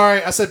 Skype I'm in.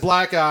 sorry. I said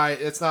black guy.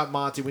 It's not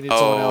Monty. We need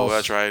someone Oh, else.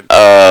 that's right.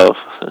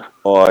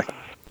 Boy.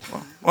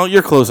 Well,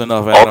 you're close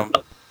enough, Adam.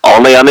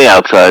 Only on the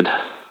outside.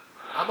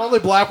 I'm only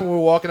black when we're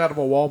walking out of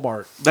a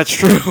Walmart. That's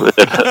true. Did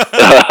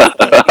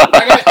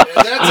I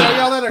tell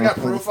y'all that I got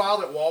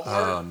profiled at Walmart?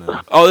 Oh no.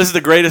 Oh, this is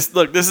the greatest.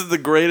 Look, this is the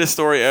greatest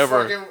story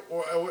ever. Fucking,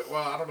 well,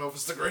 I don't know if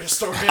it's the greatest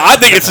story. I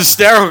think it's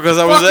hysterical because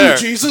I was Fuck there. you,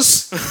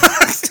 Jesus.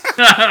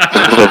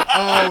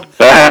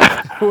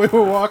 We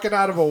were walking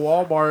out of a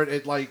Walmart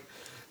at like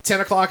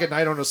 10 o'clock at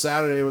night on a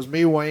Saturday. It was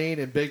me, Wayne,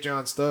 and Big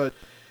John Stud.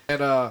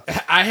 And I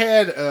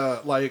had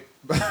I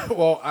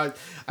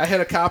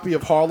had a copy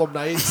of Harlem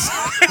Nights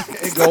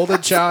and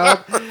Golden Child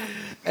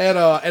and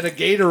a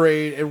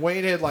Gatorade, and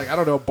Wayne had like, I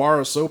don't know, a bar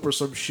of soap or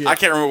some shit. I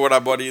can't remember what I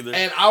bought either.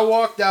 And I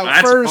walked out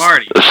That's first. a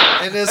party.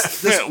 And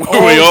this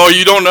Oh,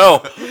 you don't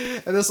know.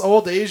 and this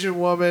old Asian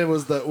woman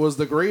was the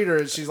greeter,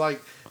 and she's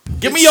like,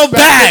 Give me your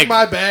inspecting bag.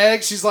 my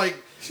bag. She's like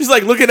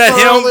looking at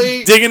thoroughly-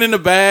 him, digging in the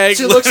bag.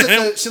 She looks at looking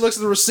at him.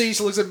 the receipt.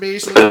 She looks at me.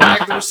 She looks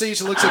back at the receipt.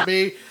 She looks at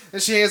me, and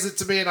she hands it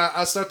to me. And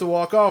I start to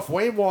walk off.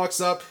 Wayne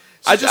walks up.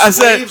 She just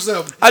waves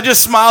him. I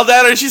just smiled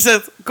at her and she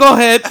said, "Go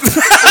ahead."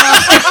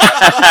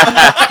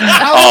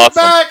 I looked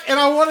back and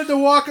I wanted to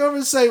walk over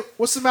and say,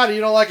 "What's the matter? You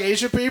don't like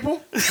Asian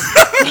people?"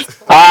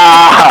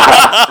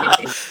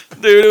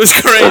 Dude, it was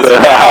crazy.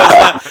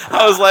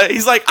 I was like,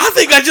 he's like, "I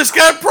think I just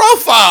got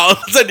profiled."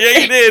 I said, "Yeah,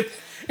 you did."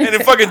 And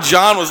then fucking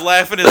John was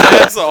laughing his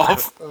ass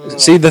off.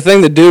 See, the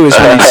thing to do is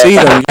when you see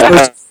them, you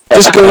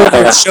just go over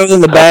and show them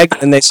the bag,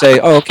 and they say,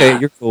 "Oh, okay,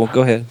 you're cool.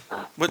 Go ahead."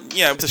 But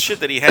yeah, it's the shit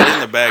that he had in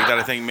the bag that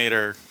I think made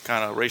her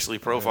kind of racially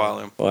profile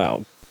him.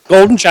 Wow,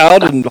 Golden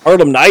Child and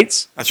Harlem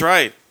Nights. That's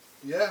right.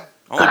 Yeah.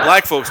 Only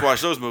black folks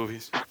watch those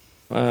movies.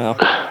 Wow.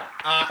 I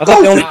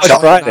thought they only watched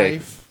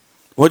Friday.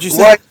 What'd you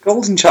say? Why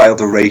Golden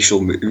Child a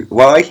racial movie?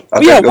 Why? I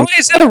Yeah, don't know. why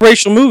is that a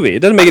racial movie? It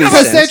doesn't make any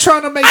Because they're sense.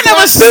 trying to make. I never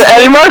black- said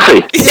Eddie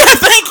Murphy. Yeah,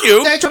 thank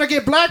you. They're trying to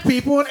get black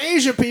people and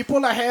Asian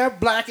people to have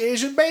black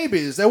Asian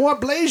babies. They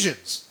want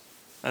Blasians.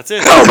 That's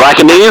it. Oh, Black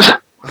and Knees?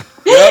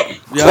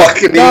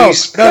 Fucking No,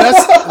 knees.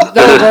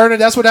 no, Vernon.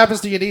 That's what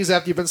happens to your knees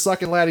after you've been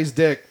sucking Laddie's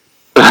dick.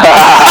 Good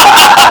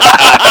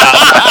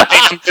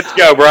to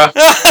go, bro.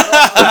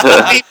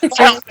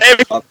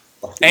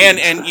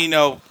 And you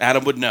know,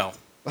 Adam would know.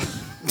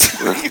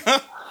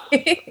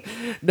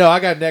 No, I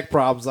got neck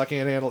problems. I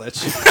can't handle that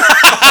shit.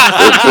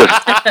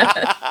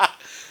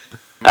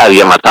 I had to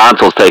get my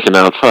tonsils taken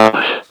out. Fuck.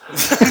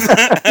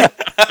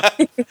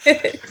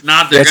 If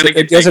not, they're Yes, gonna it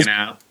get taken doesn't-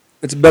 out.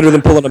 It's better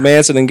than pulling a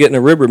Manson and getting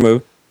a rib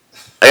removed.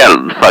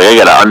 I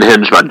gotta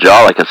unhinge my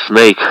jaw like a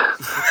snake.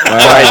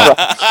 Right,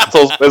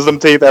 tonsils, wisdom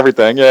teeth,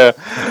 everything. Yeah.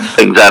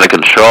 Things out of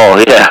control.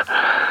 Yeah.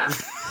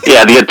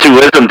 Yeah, to get 2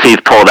 wisdom teeth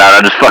pulled out,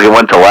 I just fucking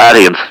went to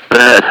Laddie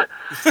instead.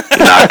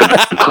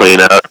 Knocked them clean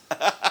out.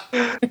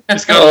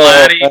 Just go to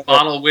Laddie,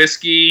 bottle of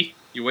whiskey.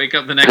 You wake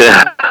up the next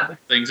morning,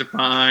 things are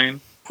fine.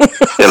 Get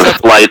a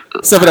slight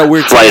Except for that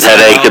weird taste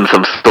headache now. and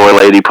some store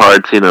lady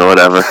parts,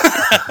 whatever.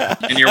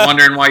 And you're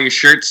wondering why your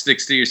shirt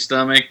sticks to your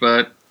stomach,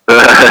 but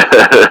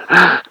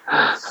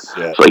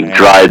It's like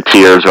dried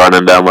tears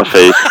running down my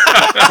face.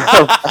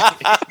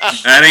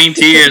 that ain't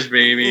tears,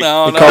 baby.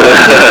 No.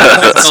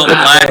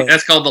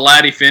 That's called the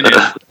Laddie finish.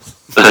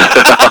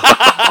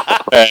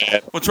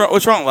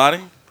 What's wrong,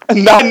 Lottie?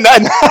 Nothing.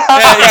 Yeah,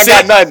 I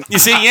got nothing. You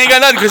see, you ain't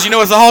got nothing because you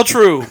know it's all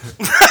true.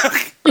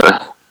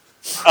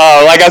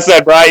 Oh, like I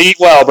said, bro, I eat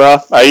well, bro.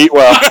 I eat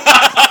well.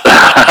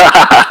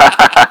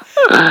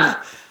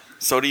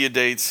 So do your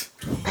dates.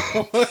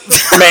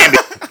 Mandy.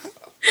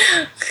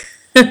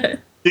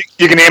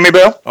 You can hear me,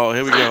 Bill? Oh,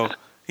 here we go.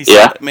 He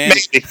Yeah. said, man,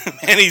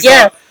 Mandy. he's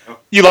Yeah.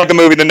 You love the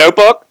movie The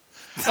Notebook?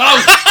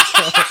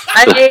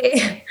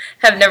 I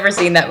have never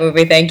seen that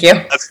movie. Thank you.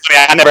 That's funny.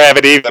 I never have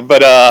it either,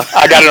 but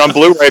I got it on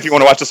Blu-ray if you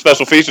want to watch the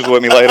special features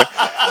with me later.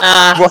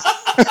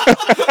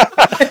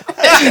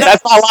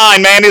 That's my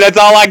line, Mandy. That's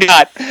all I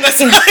got. No,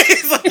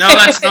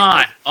 that's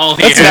not. All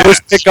he That's the has.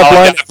 worst pickup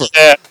line ever.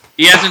 Yeah.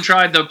 He hasn't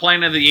tried the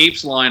Planet of the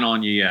Apes line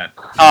on you yet.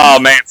 Oh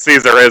man,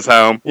 Caesar is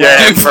home.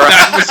 Yeah, Dude,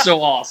 that was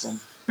so awesome.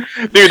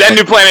 dude, that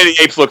new Planet of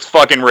the Apes looks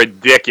fucking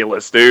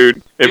ridiculous,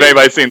 dude. If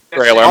anybody's seen the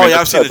trailer, Oh, yeah,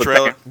 I've seen the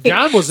trailer.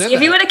 John was in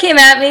If it. you would have came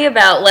at me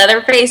about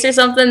Leatherface or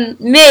something,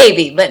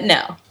 maybe, but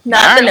no,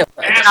 not the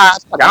Notebook. I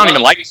don't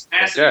even like it.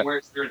 Yeah. Where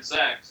it's during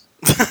sex.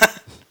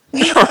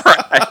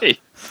 Right.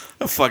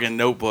 A fucking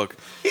Notebook.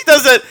 He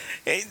does that.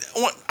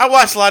 I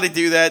watched Lottie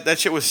do that. That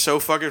shit was so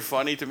fucking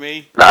funny to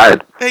me.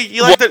 Hey,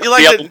 you like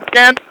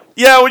the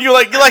yeah, when you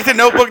like the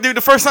Notebook, dude.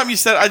 The first time you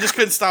said it, I just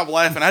couldn't stop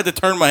laughing. I had to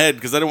turn my head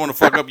because I didn't want to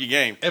fuck up your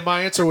game. And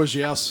my answer was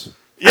yes.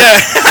 Yeah.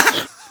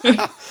 I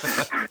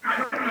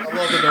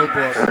love the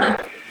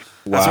Notebook.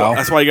 Wow.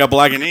 That's why you got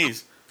black and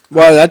knees.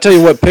 Well, I tell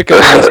you what, pickup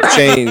lines have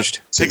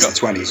changed. Since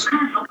the 20s.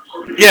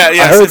 Yeah,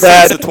 I heard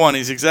that. Since the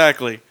 20s,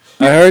 exactly.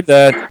 I heard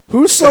that.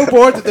 Who's so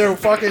bored that they're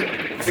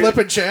fucking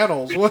flipping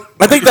channels? What?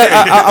 I think that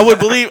I would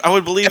believe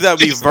that would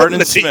be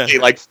Vernon Smith.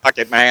 Like, fuck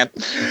it, man.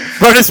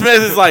 Vernon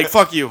Smith is like,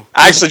 fuck you.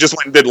 I actually just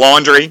went and did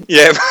laundry.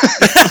 Yeah.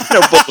 No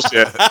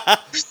bullshit.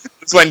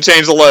 Just went and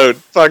changed the load.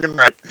 Fucking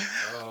right.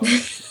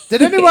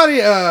 Did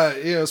anybody,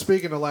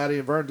 speaking of Laddie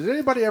and Vern, did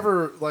anybody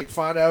ever like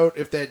find out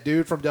if that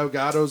dude from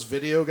Delgado's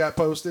video got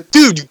posted?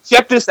 Dude, you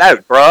check this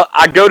out, bro.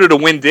 I go to the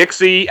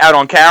Winn-Dixie out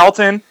on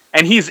Carrollton,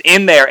 and he's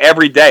in there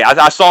every day.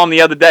 I saw him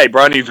the other day,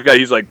 bro, and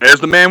he's like, there's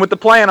the man with the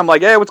plan. I'm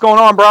like, hey, what's going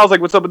on, bro? I was like,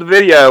 what's up with the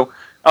video?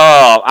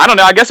 I don't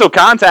know. I guess he'll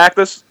contact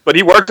us, but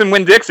he worked in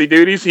Winn-Dixie,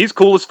 dude. He's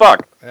cool as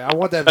fuck. Yeah, I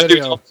want that That dude's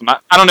video. awesome.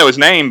 I don't know his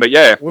name, but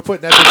yeah. We're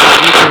putting that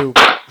on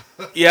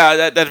YouTube.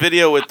 Yeah, that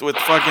video with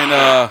fucking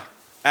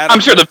Adam.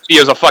 I'm sure the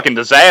video's a fucking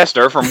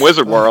disaster from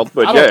Wizard World,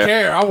 but I yeah. don't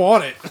care. I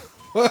want it.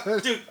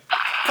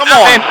 Come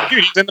on. Man,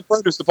 dude, he's in the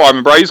produce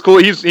department, bro. He's cool.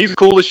 He's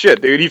cool as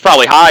shit, dude. He's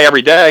probably high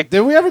every day.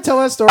 Did we ever tell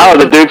that story? Oh,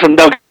 the dude from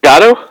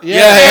Delgado?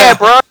 Yeah,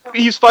 bro.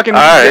 He's fucking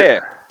yeah.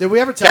 Did we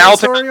ever tell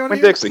Carrollton, that story on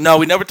here? Winn-Dixie. No,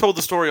 we never told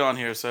the story on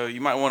here, so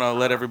you might want to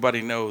let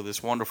everybody know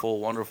this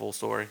wonderful, wonderful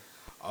story.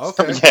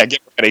 Okay. Yeah,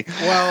 get ready.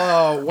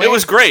 Well, Wayne, It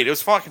was great. It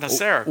was fucking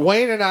hysterical.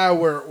 Wayne and I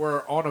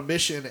were on a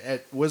mission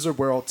at Wizard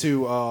World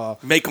to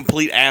Make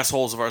complete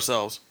assholes of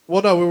ourselves.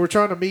 well, no, we were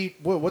trying to meet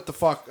what the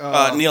fuck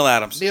Neil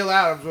Adams. Neil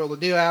Adams. Well,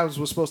 Neil Adams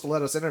was supposed to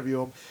let us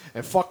interview him,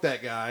 and fuck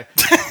that guy.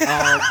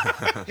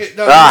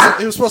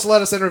 He was supposed to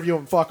let us interview him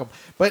and fuck him,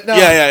 but no.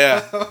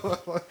 Yeah.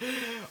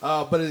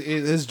 But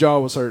his jaw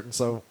was hurting,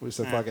 so we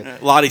said fuck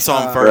it. Lottie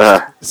saw him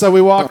first. So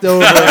we walked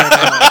over, and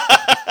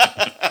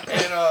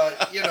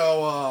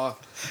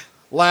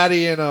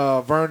Laddie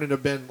and Vernon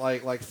have been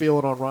like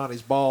feeling on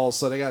Ronnie's balls,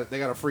 so they got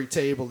a free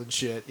table and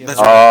shit. You know? That's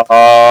right.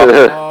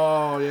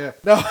 Oh yeah.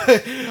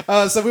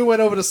 No. So we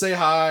went over to say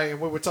hi,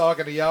 and we were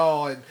talking to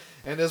y'all,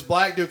 and this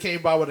black dude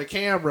came by with a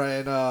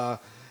camera,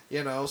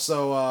 and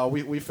so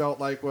we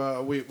felt like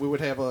we would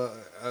have a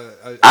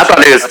I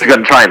thought he was going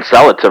to try and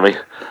sell it to me.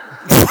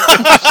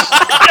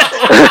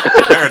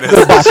 There it is.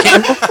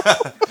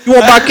 You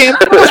want my camera?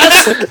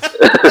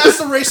 That's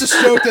the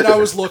racist joke that I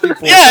was looking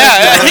for.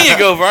 Yeah. Here you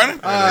go, Vernon.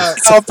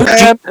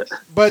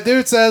 But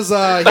dude says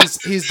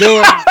he's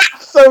doing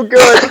So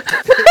good.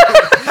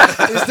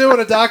 he's doing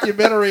a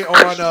documentary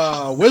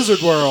on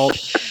Wizard World,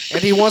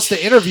 and he wants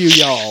to interview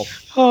y'all.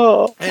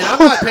 And I'm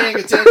not paying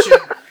attention,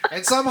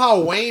 and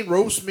somehow Wayne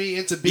roasts me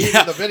into being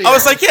in the video. I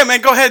was like, yeah,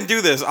 man, go ahead and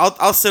do this.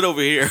 I'll sit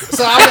over here.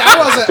 So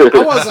I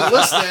wasn't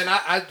listening.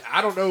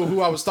 I don't know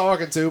who I was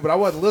talking to, but I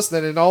wasn't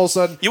listening, and all of a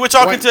sudden You were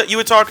talking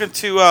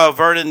to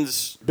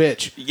Vernon's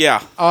bitch.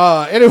 Yeah.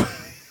 Anyway.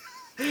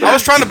 I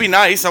was trying to be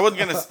nice. I wasn't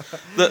gonna,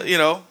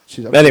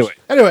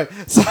 Anyway,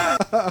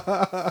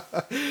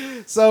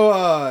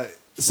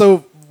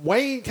 so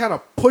Wayne kind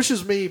of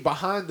pushes me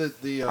behind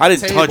the I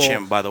didn't table touch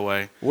him, by the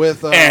way.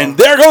 With and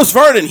there goes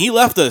Vernon. He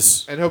left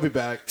us, and he'll be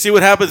back. See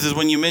what happens is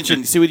when you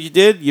mention. See what you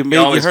did? You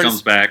always hurt comes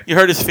his, back. You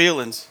hurt his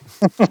feelings.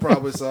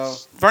 Probably so.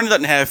 Vernon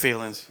doesn't have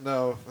feelings.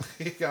 No,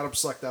 he got him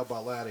sucked out by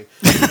Laddie.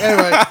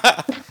 Anyway,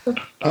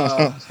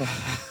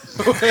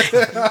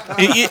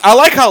 I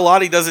like how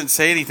Lottie doesn't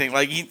say anything.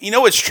 Like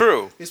it's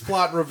true. He's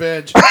plotting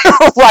revenge.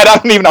 Right, I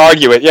don't even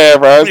argue it. Yeah,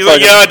 bro. He's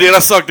like, yeah, I did. I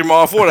sucked him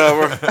off.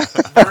 Whatever.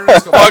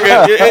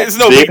 It's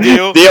no big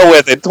deal. Deal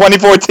with it.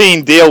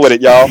 2014. Deal with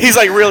it, y'all. He's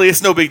like, really?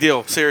 It's no big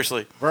deal.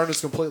 Seriously.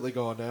 Vernon's completely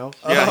gone now.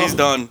 Yeah, he's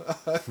done.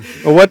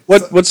 Well,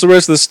 what's the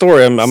rest of the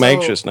story? I'm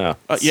anxious now.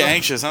 You're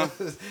anxious, huh?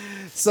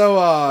 So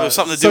was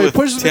something to do so he with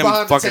pushes me Tim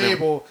behind the fucking him.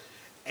 table,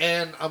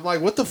 and I'm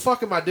like, "What the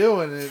fuck am I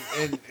doing?"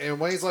 And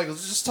Wayne's like,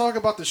 "Let's just talk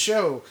about the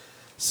show."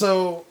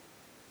 So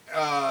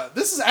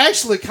this is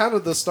actually kind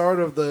of the start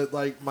of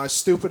my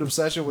stupid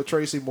obsession with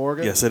Tracy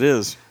Morgan. Yes, it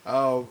is.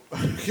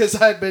 Because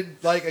I'd been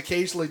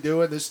occasionally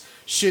doing this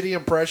shitty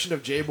impression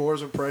of Jay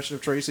Moore's impression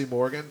of Tracy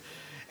Morgan,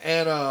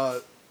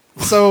 and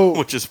so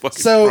which is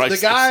fucking so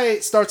priceless. the guy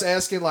starts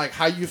asking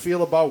how you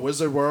feel about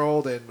Wizard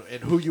World and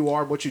who you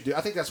are and what you do. I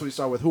think that's what he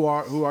started with. Who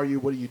are you?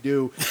 What do you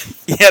do?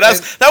 Yeah,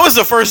 that was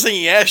the first thing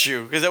he asked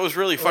you because that was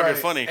really fucking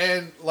funny.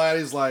 And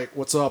Laddie's like,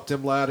 "What's up,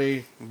 Tim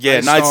Laddie?"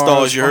 Yeah, Night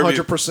Stars. You heard me.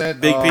 100%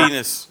 Big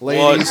penis.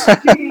 ladies.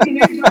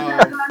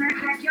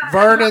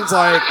 Vernon's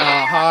like,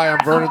 "Hi,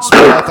 I'm Vernon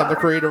Smith. I'm the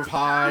creator of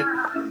Hyde."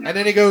 And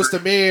then he goes to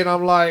me, and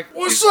I'm like,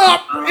 "What's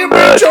up,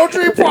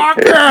 MHOG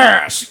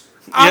podcast?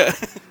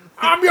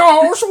 I'm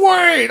your host,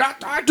 Wade.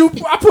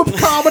 I put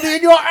comedy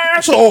in your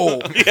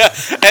asshole." Yeah,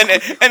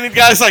 and the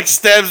guy's like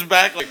stabs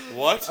back, like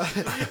what?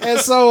 And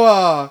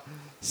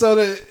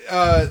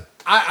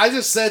I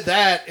just said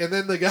that, and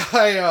then the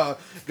guy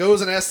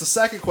goes and asks the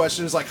second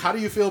question. He's like, "How do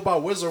you feel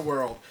about Wizard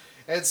World?"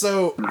 And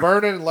so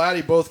Vernon and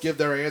Laddie both give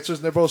their answers,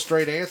 and they're both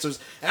straight answers.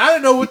 And I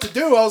didn't know what to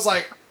do. I was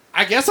like,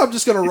 I guess I'm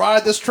just going to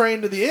ride this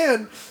train to the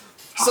end.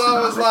 So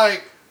I was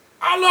like,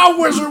 I love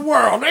Wizard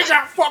World. They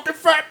got fucking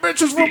fat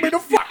bitches for me to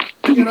fuck.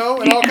 You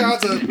know, and all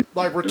kinds of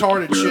like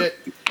retarded shit.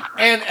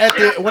 And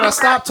when I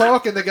stopped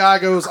talking, the guy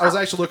goes, I was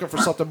actually looking for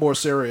something more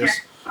serious.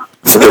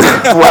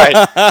 Right.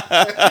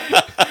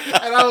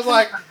 And I was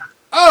like,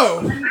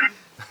 oh,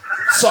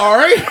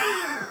 sorry.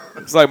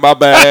 It's like, my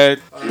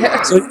bad.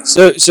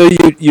 So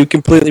you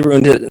completely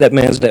ruined that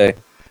man's day.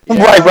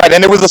 Yeah. Right,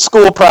 and it was a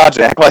school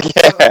project. Like,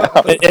 yeah.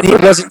 And he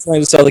wasn't trying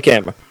to sell the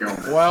camera.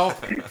 Well,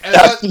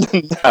 no,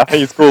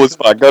 he's cool as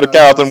fuck. Go to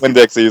Carlton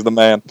Winn-Dixie. He's the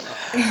man.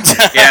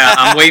 Yeah,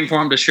 I'm waiting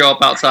for him to show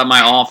up outside my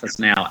office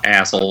now,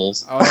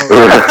 assholes. That's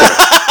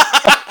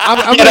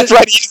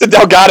right. He's the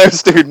Delgado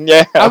student.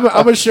 Yeah. I'm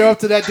gonna show up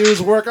to that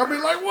dude's work. I'll be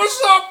like,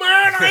 "What's up,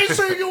 man? I ain't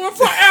seen you in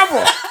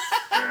forever."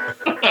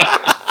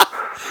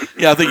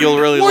 Yeah, I think you'll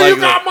really well, like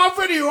you got my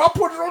video. I'll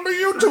put it on the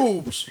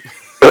YouTubes.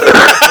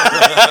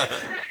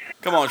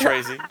 Come on,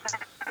 Tracy.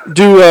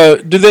 Do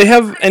they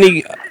have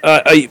any?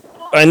 I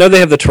know they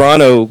have the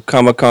Toronto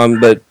Comic Con,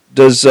 but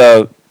does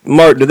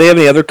Mark? Do they have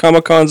any other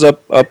Comic Cons up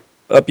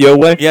your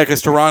way? Yeah,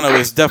 because Toronto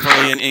is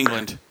definitely in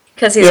England.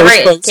 Because he's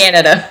right in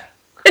Canada.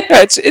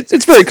 Yeah,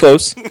 it's very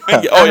close.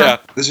 Oh yeah.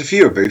 There's a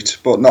few about,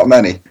 but not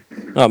many.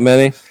 Not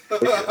many.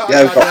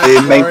 Yeah, we've got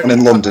the main one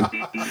in London.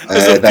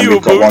 Then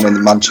we've got one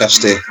in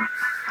Manchester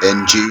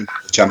in June,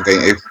 which I'm going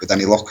to with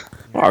any luck.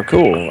 Oh,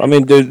 cool. I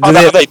mean, do Are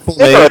they have they cool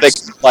or are they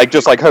names? like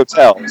just like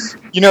hotels?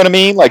 You know what I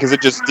mean? Like, is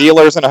it just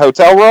dealers in a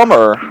hotel room,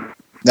 or?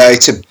 No,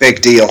 it's a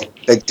big deal.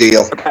 Big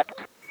deal.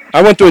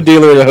 I went to a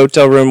dealer at a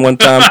hotel room one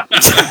time. I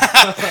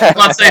was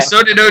about to say,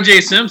 so did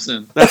O.J.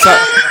 Simpson. That's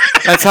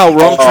how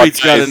rum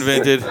treats got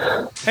invented.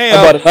 Hey,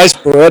 I bought a nice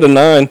Beretta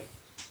 9.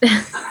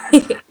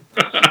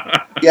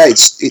 Yeah,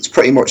 it's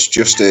pretty much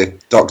just a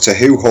Doctor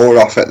Who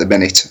whore off at the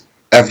minute.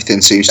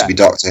 Everything seems to be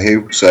Doctor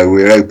Who, so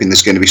we're hoping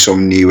there's going to be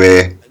some new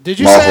Did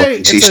you Marvel say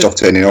and DC stuff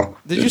turning up.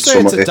 Did you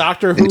say it's a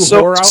Doctor Who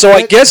horror outfit? So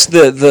I guess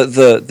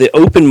the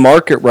open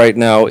market right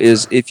now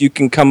is if you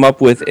can come up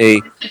with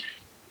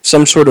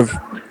some sort of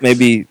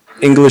maybe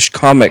English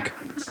comic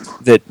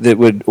that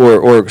would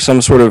or some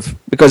sort of,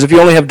 because if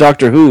you only have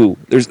Doctor Who,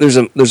 there's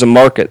a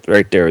market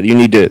right there. You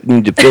need to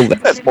fill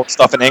that. There's more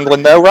stuff in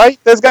England though, right?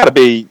 There's got to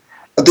be.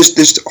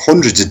 There's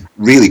hundreds of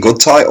really good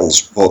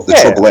titles, but the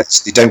trouble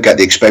is they don't get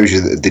the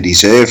exposure that they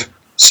deserve.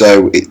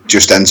 So it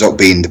just ends up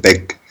being the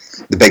big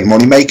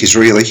money makers,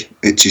 really.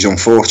 Which is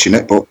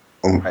unfortunate, but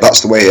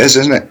that's the way it is,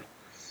 isn't it?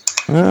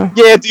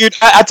 Yeah, dude.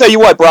 I tell you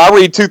what, bro. I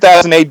read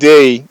 2000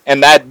 AD,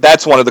 and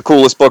that's one of the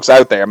coolest books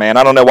out there, man.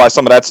 I don't know why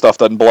some of that stuff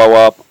doesn't blow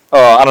up.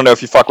 I don't know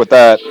if you fuck with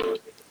that.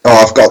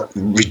 Oh, I've got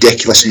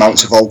ridiculous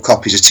amounts of old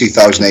copies of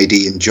 2000 AD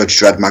and Judge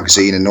Dredd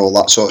magazine and all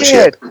that sort of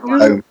shit.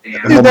 Dude,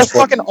 that's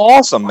fucking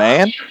awesome,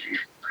 man.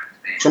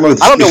 I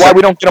don't know why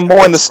we don't get them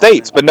more in the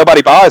States, but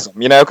nobody buys them,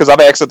 because I've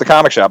asked at the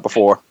comic shop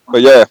before.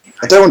 But yeah.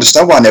 I don't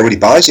understand why nobody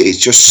buys it. It's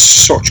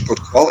just such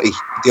good quality.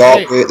 The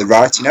artwork, the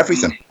writing,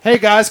 everything. Hey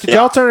guys, could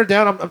y'all turn it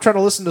down? I'm trying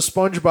to listen to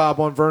SpongeBob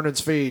on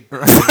Vernon's feed.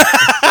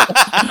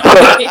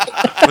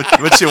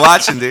 What you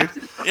watching, dude?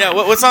 Yeah,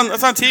 what's on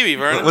TV,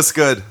 Vernon? What's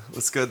good?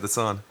 What's good that's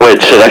on?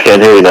 Wait, shit, I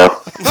can't hear you now.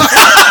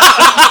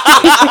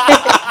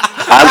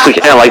 I honestly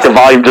can't, like the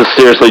volume just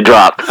seriously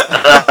dropped.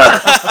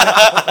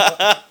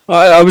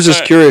 I was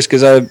just curious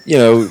because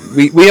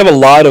we have a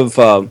lot of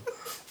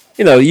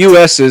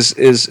U.S.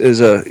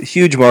 is a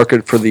huge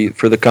market for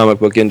the comic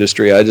book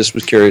industry. I just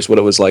was curious what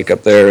it was like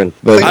up there,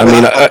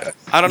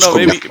 I don't know.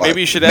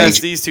 Maybe you should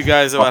ask these two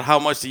guys about how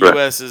much the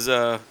U.S. is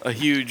a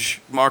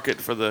huge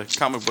market for the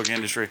comic book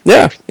industry.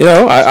 Yeah,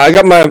 I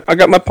got my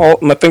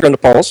finger on the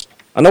pulse.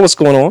 I know what's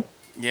going on.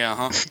 Yeah,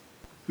 huh?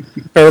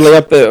 Apparently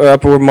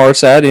up where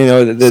Mark's at,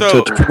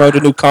 to promote a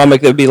new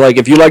comic, that'd be like,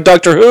 if you like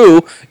Doctor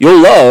Who,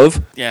 you'll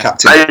love. Yeah.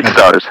 Night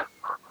Stars.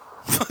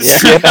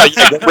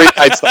 Great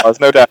Night Stars,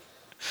 no doubt.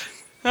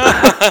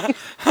 I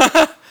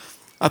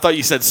thought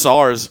you said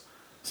SARS.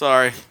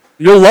 Sorry.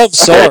 You'll love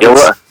SARS.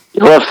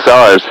 You love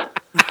SARS.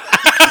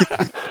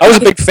 I was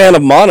a big fan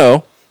of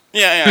Mono.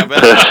 Yeah,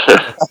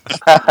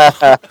 I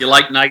bet. You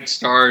like Night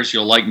Stars,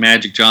 you'll like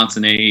Magic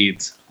Johnson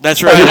AIDS.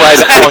 That's right.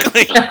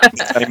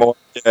 Right. Anymore.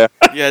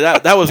 Yeah,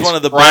 that was one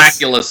of the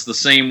miraculous the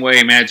same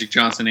way Magic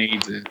Johnson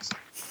AIDS is.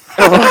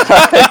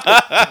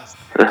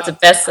 It's a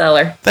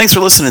bestseller. Thanks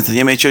for listening to the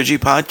MHOG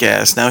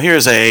podcast. Now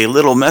here's a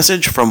little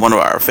message from one of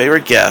our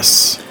favorite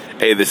guests.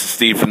 Hey, this is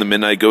Steve from the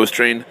Midnight Ghost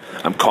Train.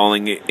 I'm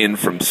calling in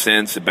from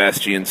San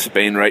Sebastian,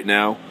 Spain right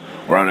now.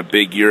 We're on a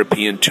big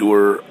European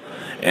tour,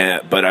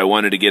 but I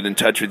wanted to get in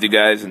touch with you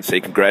guys and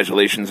say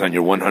congratulations on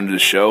your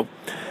 100th show.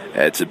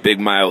 It's a big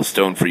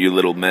milestone for you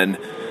little men.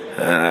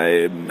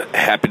 I'm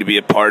happy to be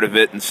a part of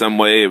it in some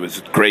way. It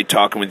was great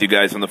talking with you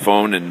guys on the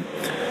phone and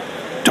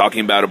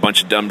talking about a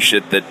bunch of dumb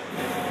shit that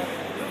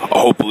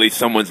hopefully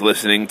someone's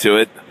listening to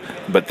it.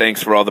 But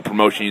thanks for all the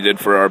promotion you did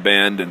for our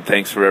band, and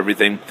thanks for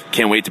everything.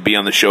 Can't wait to be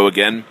on the show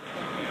again.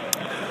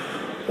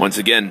 Once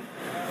again,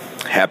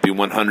 happy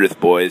 100th,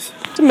 boys.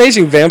 It's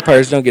amazing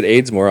vampires don't get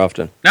AIDS more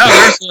often. No,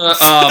 there's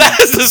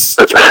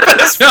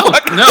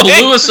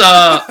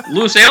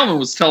Lewis Ailman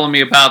was telling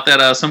me about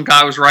that. Some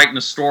guy was writing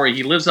a story.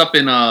 He lives up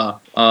in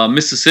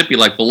Mississippi,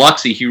 like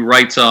Biloxi. He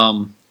writes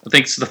I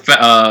think it's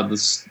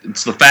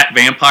the Fat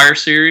Vampire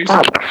series.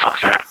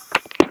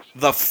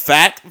 The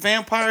Fat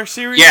Vampire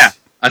series? Yeah,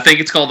 I think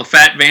it's called the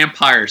Fat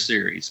Vampire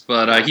series.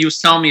 But he was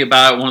telling me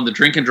about one of the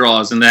drinking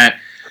draws, and that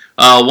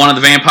one of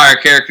the vampire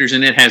characters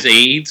in it has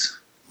AIDS.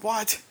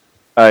 What?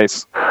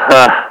 Nice.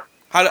 How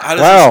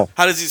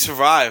does he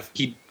survive?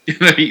 I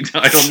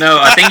don't know.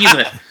 I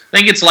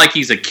think it's like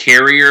he's a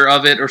carrier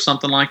of it or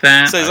something like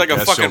that. So he's like a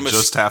fucking You'll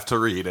just have to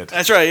read it.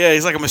 That's right. Yeah,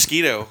 he's like a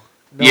mosquito.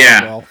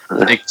 Yeah,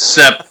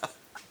 except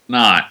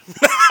not.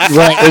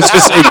 Right. It's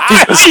just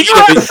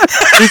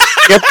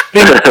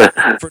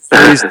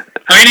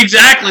I mean,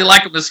 exactly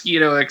like a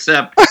mosquito,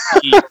 except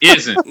he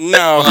isn't.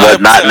 No,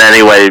 But not in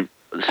any way,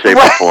 shape,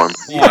 or form.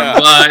 Yeah,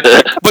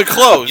 but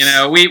close. You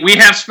know, we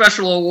have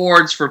special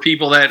awards for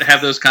people that have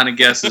those kind of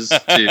guesses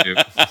too.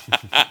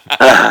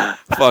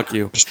 Fuck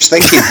you. Just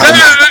thinking,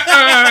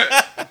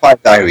 Vampire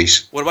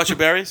Diaries. What about your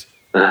berries?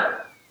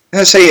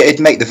 I say it'd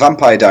make the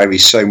Vampire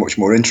Diaries so much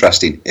more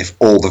interesting if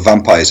all the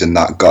vampires in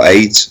that got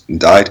AIDS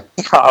and died.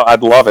 Oh,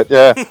 I'd love it.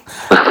 Yeah.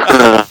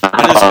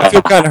 I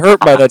feel kind of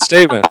hurt by that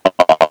statement.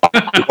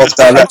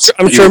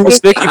 I'm sure Miss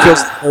Vicky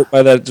feels hurt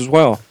by that as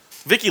well.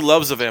 Vicky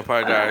loves the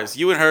Vampire Diaries.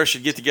 You and her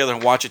should get together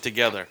and watch it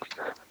together.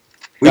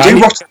 We do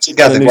watch it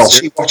together. Well,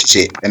 she watches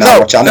it, and I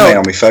watch anime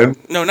on my phone.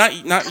 No,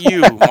 not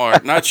you,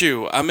 Mark. Not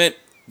you. I meant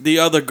the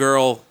other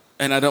girl,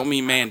 and I don't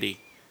mean Mandy.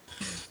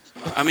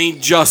 I mean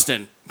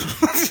Justin.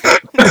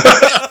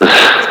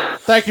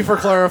 Thank you for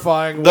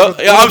clarifying.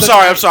 I'm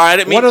sorry. I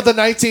didn't mean. One of the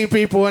 19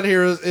 people in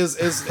here is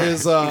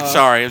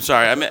Sorry.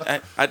 I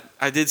meant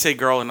I did say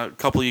girl, and a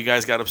couple of you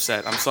guys got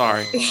upset. I'm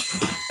sorry.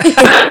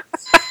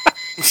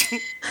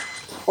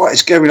 What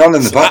is going on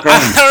in the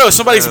background? I don't know.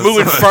 Somebody's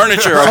moving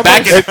furniture or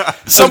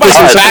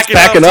somebody's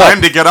backing up.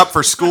 Time to get up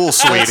for school,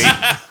 sweetie.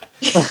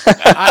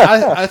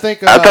 I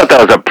think. I thought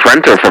that was a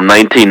printer from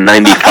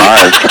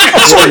 1995.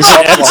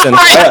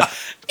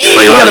 Give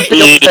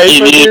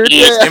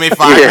me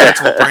 5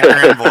 minutes, we'll print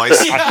your invoice.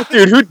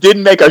 Dude, who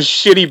didn't make a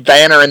shitty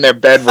banner in their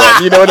bedroom?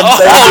 You know what I'm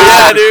saying?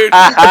 Yeah, dude.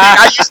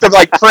 I used to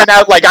print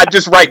out, I'd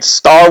just write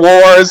Star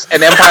Wars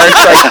and Empire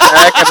Strikes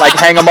Back and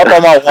hang them up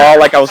on my wall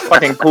like I was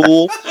fucking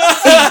cool.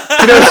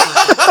 You know?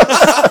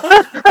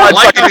 I'd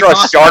fucking draw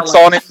sharks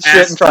on it and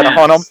shit and try to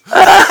hunt them.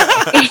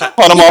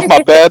 Hunt them off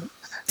my bed.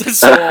 That's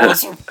so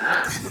awesome.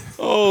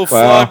 Oh,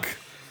 wow. fuck.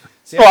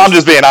 Well, I'm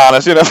just being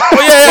honest, you know.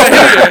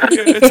 Yeah.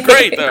 It's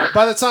great, though.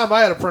 By the time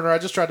I had a printer, I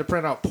just tried to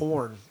print out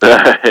porn.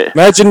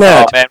 Imagine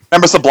that. Oh, man.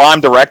 Remember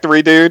Sublime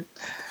Directory, dude?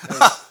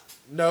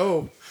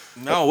 No.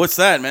 No, what's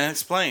that, man?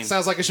 Explain.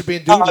 Sounds like it should be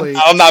in Doodly.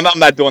 I'm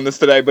not doing this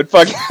today, but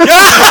fuck.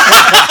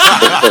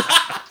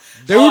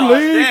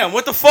 Doodly. Damn,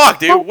 what the fuck,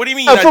 dude? What do you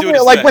mean you're not doing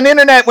this Like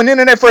today? when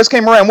internet first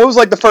came around, what was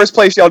the first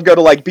place y'all would go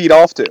to beat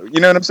off to?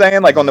 You know what I'm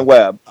saying? On the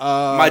web.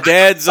 My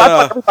dad's I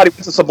thought everybody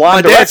went to Sublime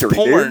my dad's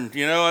Directory, porn. dude.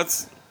 You know,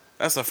 that's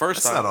the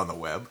first That's time. not on the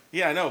web.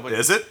 Yeah, I know, but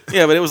Is it?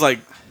 Yeah, but it was but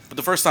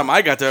the first time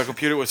I got to a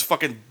computer was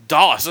fucking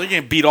DOS, so you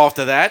can't beat off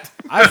to that.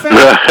 I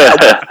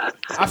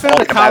found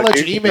a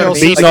college email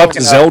Beating off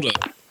to Zelda.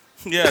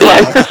 Yeah.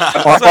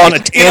 On a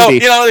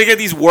Tandy. You know, they get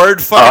these word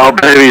Oh,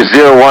 fucking. baby,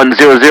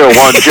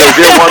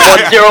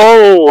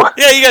 01001001110.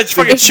 Yeah, you got to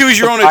fucking choose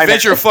your own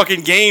adventure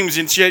fucking games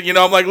and shit. You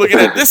know, I'm looking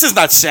at this is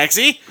not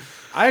sexy.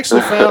 I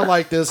actually found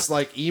this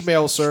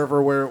email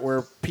server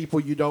where people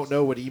you don't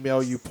know would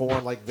email you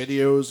porn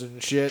videos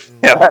and shit. And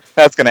Yeah,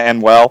 that's gonna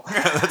end well.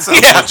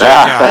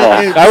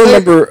 I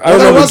remember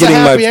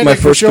getting my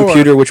first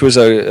computer, which was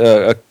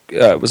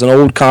was an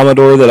old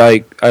Commodore that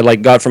I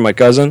got from my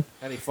cousin.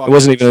 It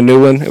wasn't even a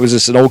new one. It was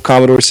just an old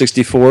Commodore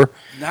 64.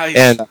 Nice.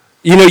 And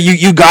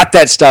you got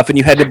that stuff, and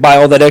you had to buy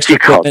all that extra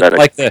equipment,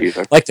 like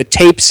the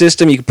tape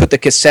system. You could put the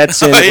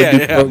cassettes in, and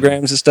do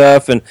programs and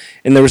stuff, and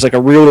there was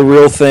a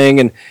reel-to-reel thing,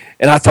 and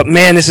I thought,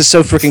 man, this is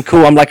so freaking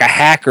cool. I'm like a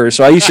hacker,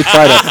 so I used to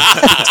try to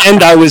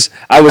pretend I was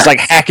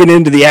hacking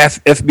into the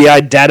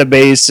FBI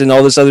database and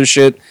all this other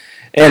shit,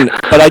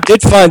 but I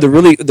did find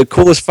the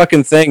coolest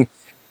fucking thing,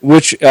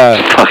 which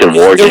fucking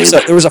war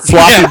there was a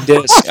floppy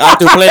disk. I have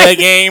to play that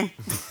game.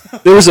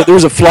 There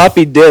was a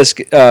floppy disk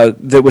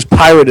that was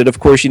pirated. Of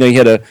course, you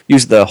had to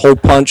use the hole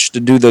punch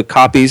to do the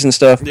copies and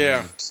stuff.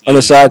 Yeah. On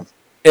the side,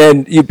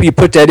 and you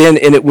put that in,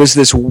 and it was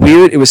this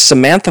weird. It was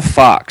Samantha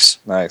Fox.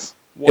 Nice.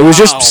 It was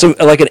just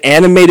an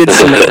animated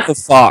Samantha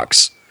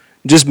Fox,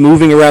 just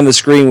moving around the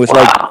screen with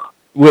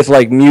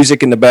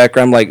music in the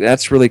background.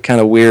 That's really kind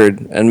of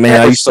weird. And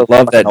man, I used to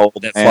love that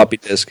floppy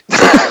disk.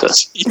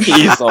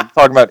 Jeez, I'm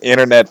talking about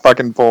internet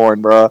fucking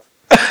porn, bro.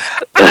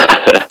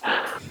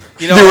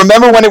 You Do you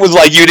remember when it was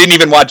like you didn't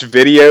even watch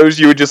videos?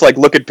 You would just like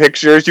look at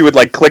pictures. You would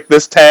like click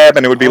this tab,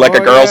 and it would be like a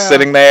girl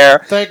sitting there,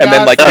 Thank and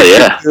then God like for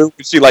picture two,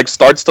 she like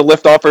starts to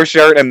lift off her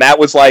shirt, and that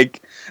was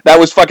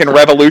fucking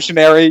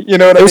revolutionary. You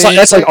know what I mean?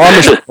 That's like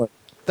Amish.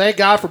 Thank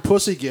God for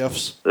pussy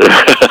gifts.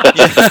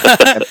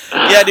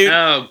 Yeah, dude.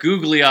 No,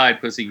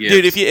 googly-eyed pussy gifts.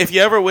 Dude, if you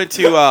ever went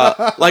to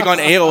like on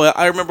AOL,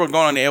 I remember going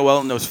on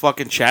AOL in those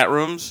fucking chat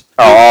rooms.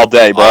 Oh, all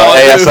day, bro.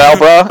 ASL,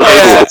 bro.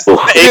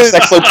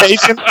 Sex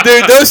location.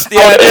 Dude, those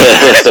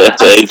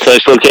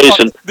sex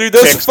location. Dude,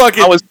 those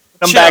fucking I was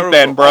them chat back rooms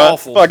then, are bro.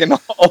 awful. Fucking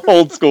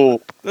old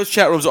school. Those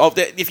chat rooms are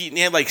awful. If you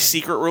had like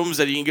secret rooms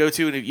that you can go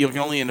to and you can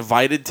only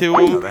invited to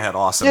Yeah, them. they had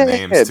awesome Yeah,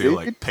 names too, dude.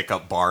 like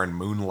Pickup Bar and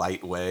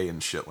Moonlight Way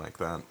and shit like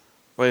that.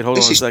 Wait, hold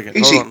on a second.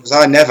 Easy, Hold on. 'cause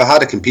I never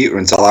had a computer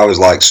until I was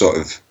like sort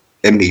of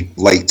in my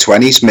late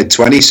 20s, mid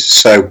 20s.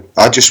 So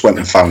I just went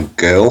and found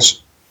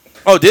girls.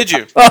 Oh, did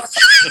you?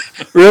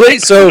 Really?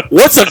 So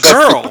What's a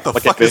girl? What the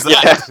fuck is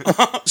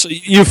that? So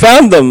you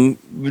found them?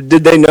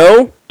 Did they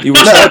know? You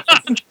were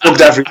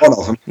Loved every one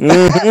of them.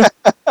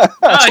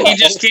 Oh, he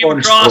just came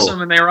across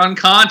them and they were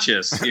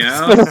unconscious, you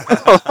know?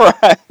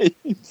 Right.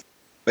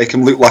 Make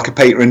them look like a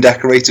painter and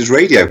decorator's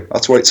radio.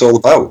 That's what it's all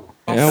about.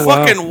 Yeah,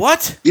 wow. Fucking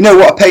what? You know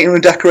what a painter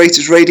and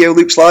decorator's radio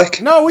looks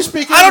like? No, we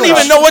speak I don't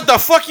English. even know what the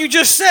fuck you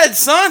just said,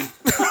 son.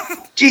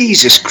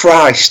 Jesus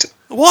Christ.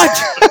 What?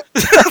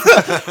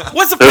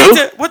 What's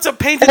a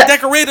painted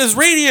decorator's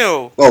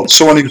radio? Well,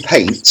 someone who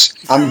paints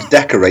and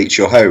decorates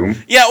your home.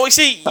 Yeah, well,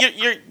 see,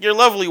 your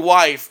lovely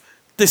wife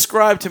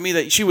described to me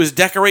that she was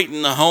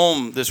decorating the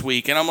home this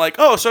week, and I'm like,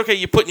 oh, it's okay,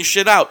 you're putting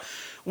shit out.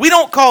 We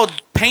don't call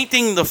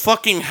painting the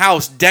fucking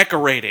house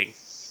decorating.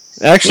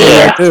 Actually,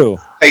 I do.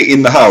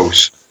 Painting the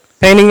house.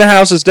 Painting the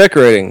house is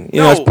decorating.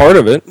 You know, that's part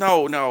of it.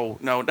 No. No,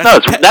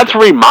 that's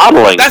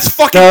remodeling. That's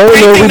fucking No,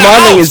 painting the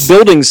remodeling house. is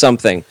building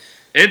something.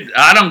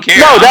 I don't care.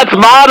 No, that's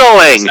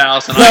modeling. No,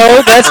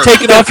 that's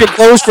taking off your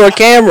clothes for a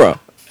camera.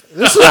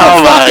 This is Oh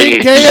the my.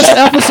 fucking gayest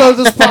episode of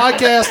this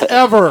podcast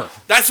ever.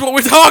 That's what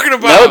we're talking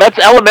about. No, that's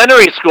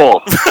elementary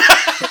school.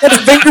 That's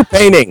finger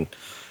painting.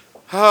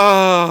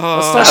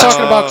 Let's start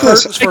talking about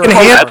curtains for a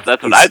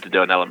That's what I had to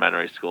do in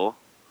elementary school.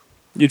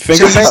 You'd So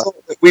finger I paint?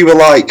 thought that we were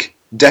like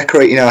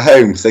decorating our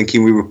home,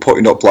 thinking we were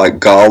putting up like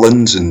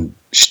garlands and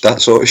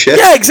that sort of shit.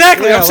 Yeah,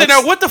 exactly. Yeah, I'm saying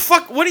now, what the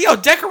fuck? What are y'all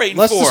decorating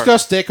Let's for?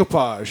 discuss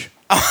decoupage.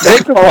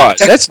 Decoupage.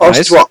 That's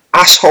nice. what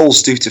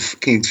assholes do to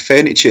fucking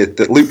furniture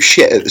that looks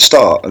shit at the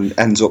start and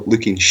ends up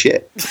looking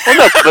shit. Well,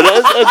 no, but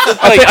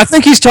it's I, like I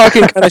think he's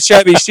talking kind of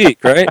shabby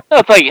chic, right? no,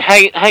 it's like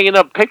hanging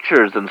up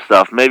pictures and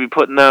stuff. Maybe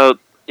putting out,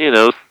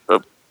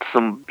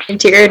 some.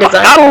 Interior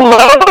design. I don't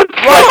know.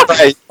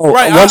 Right. Oh,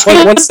 Right, one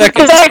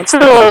second.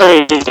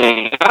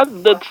 Decorating. What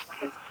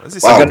does he Wow.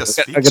 sound I like a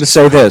speech? gotta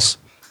say this.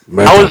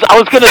 I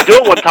was gonna do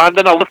it one time,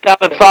 then I looked out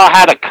and saw I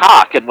had a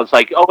cock and was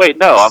like, oh wait,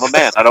 no, I'm a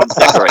man. I don't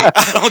decorate.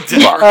 I don't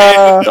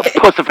decorate. The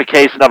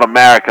pussification of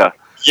America.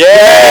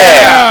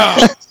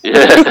 Yeah.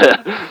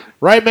 Yeah.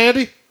 Right,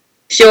 Mandy?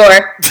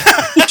 Sure.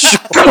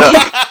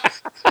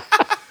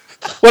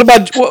 What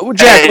about Jack? What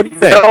do you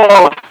think?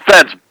 No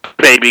offense,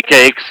 baby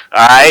cakes.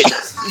 All right.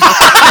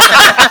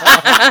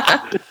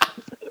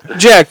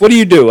 Jack, what do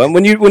you do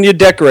when you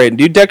decorate?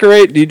 Do you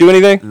decorate? Do you do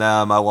anything?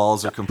 Nah, my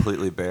walls are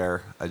completely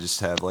bare. I just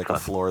have like a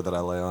floor that I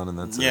lay on, and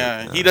that's it.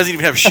 Yeah, he doesn't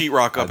even have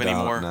sheetrock up I don't,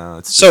 anymore. No,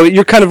 it's So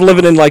you're kind of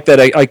living in like that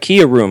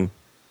IKEA room.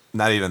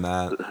 not even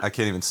that. I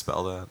can't even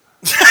spell that.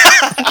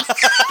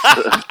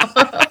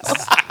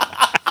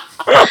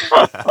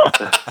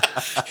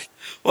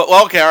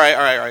 Well, okay, all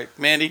right.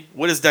 Mandy,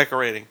 what is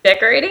decorating?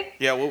 Decorating?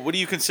 Yeah, what do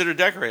you consider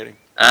decorating?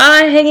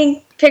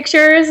 Hanging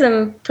pictures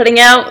and putting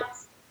out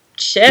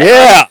shit.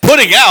 Yeah.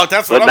 Putting out,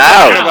 that's what But I'm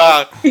now- talking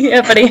about.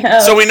 Yeah, putting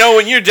out. So we know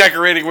when you're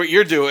decorating what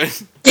you're doing.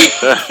 This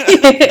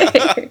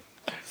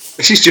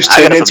is just I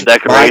turned got into some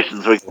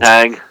decorations we can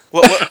hang.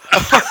 What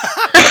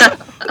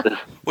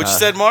you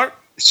said, Mark?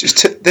 It's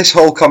just this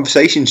whole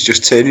conversation's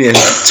just turning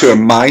into a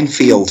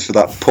minefield for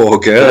that poor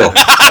girl.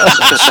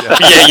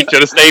 Yeah, you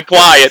should have stayed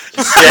quiet.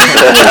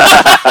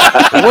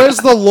 Where's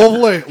the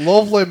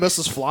lovely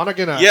Mrs.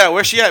 Flanagan at? Yeah,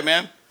 where's she at,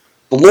 man?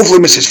 The lovely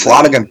Mrs.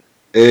 Flanagan.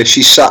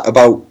 She sat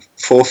about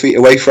 4 feet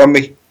away from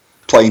me,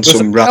 playing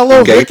some Hello,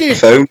 random game on Vicky. the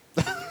phone.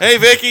 Hey,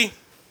 Vicky.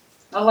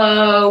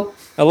 Hello.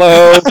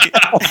 Hello.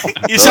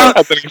 You sound.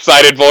 That's an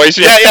excited voice.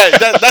 Yeah.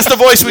 That's the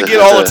voice we get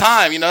all the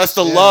time. You know, that's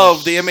the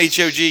love the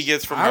MHOG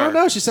gets from her. I don't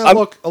know. She sounds a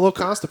little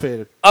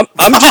constipated. I'm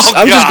just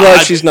God.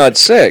 glad she's not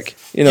sick.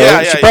 You know,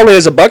 Yeah, she yeah. probably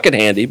has a bucket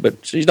handy,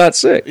 but she's not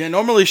sick. Yeah,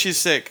 normally she's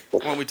sick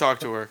when we talk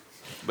to her.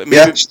 But maybe.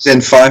 Yeah, she's in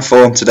fine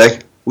form today,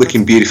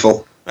 looking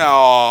beautiful.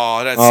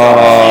 Oh, that's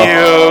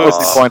Pussy so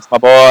cute. points, my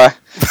boy.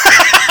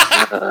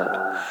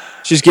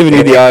 She's giving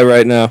you the eye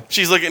right now.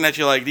 She's looking at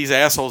you like these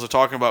assholes are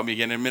talking about me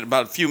again. In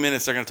about a few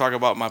minutes, they're going to talk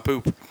about my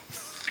poop.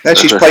 Now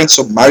she's playing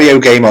some Mario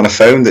game on her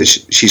phone that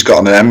she's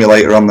got an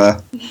emulator on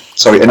there.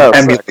 Sorry, an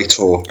emulator.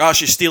 Oh,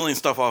 she's stealing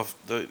stuff off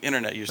the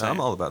internet. You're saying?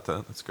 I'm all about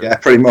that. That's great. Yeah,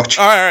 pretty much.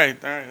 All right,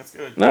 that's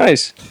good.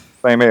 Nice.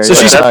 Same here. So yeah.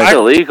 she's That's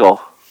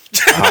illegal.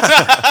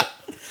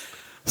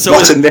 So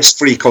Not in this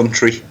free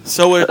country.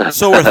 So are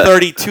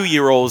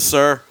 32-year-olds,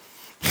 sir.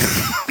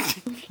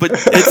 But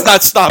it's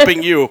not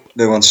stopping you.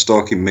 No one's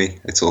stalking me.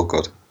 It's all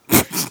good.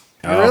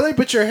 Really?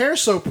 But your hair's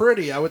so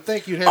pretty. I would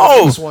think you'd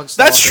have this one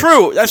stalking. That's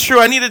true. That's true.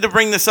 I needed to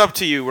bring this up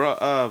to you,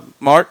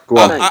 Mark. Go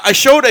on. I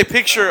showed a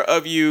picture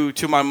of you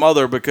to my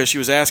mother because she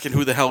was asking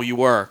who the hell you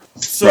were.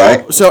 So,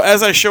 Right. So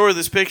as I show her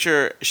this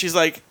picture, she's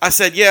like, I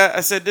said,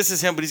 this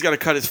is him, but he's got to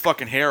cut his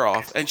fucking hair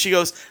off. And she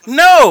goes,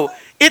 no,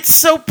 it's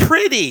so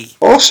pretty.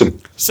 Awesome.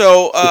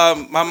 So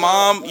my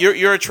mom,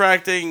 you're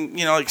attracting,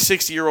 like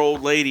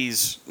 60-year-old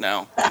ladies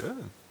now.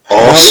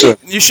 Awesome.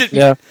 You should.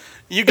 Yeah.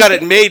 You got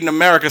it made in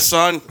America,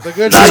 son. The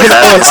good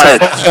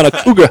On a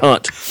cougar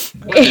hunt.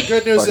 The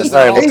good news is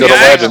Hey, that let's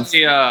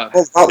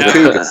go to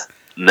Legends.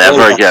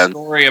 Never again.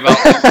 Story about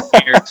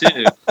hair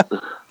too.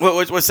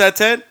 What's that,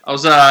 Ted? I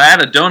was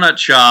at a donut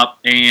shop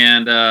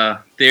and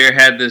there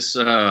had this,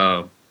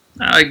 I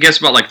guess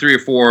about like 3 or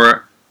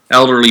 4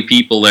 elderly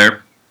people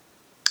there.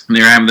 And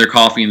they were having their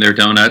coffee and their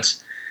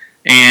donuts.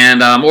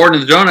 And I'm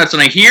ordering the donuts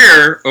and I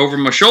hear over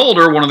my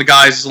shoulder one of the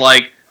guys is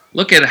like,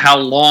 look at how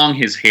long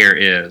his hair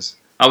is.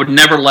 I would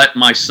never let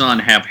my son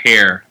have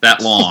hair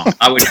that long.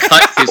 I would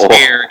cut his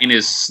hair in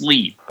his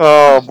sleep.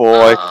 Oh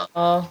boy.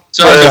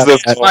 So I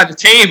was by the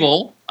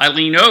table. I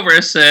leaned over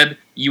and said,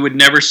 "You would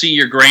never see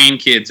your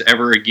grandkids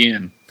ever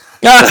again."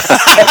 That's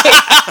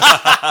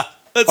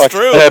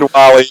true. Ted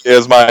Wiley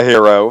is my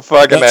hero.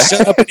 Fucking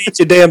Shut up and eat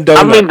your damn donut.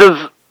 I mean,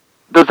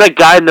 does that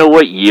guy know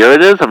what year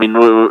it is? I mean,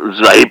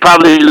 he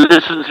probably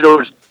listens to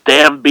those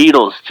damn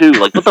Beatles too.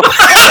 Like, what the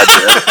fuck?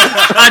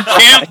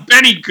 Goddamn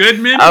Benny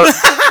Goodman.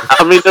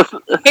 I mean, this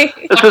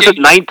is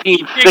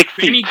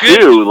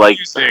 1962. Like,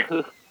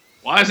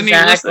 why isn't he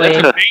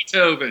listening to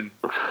Beethoven?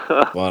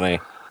 Funny.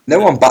 No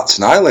one bats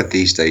an eyelid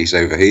these days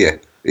over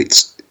here.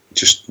 It's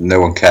just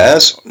no one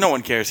cares. No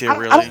one cares here,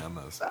 really.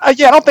 I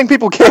don't think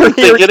people care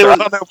here. I don't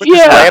know what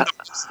this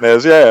randomness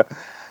is. Yeah.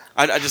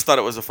 I just thought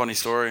it was a funny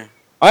story.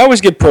 I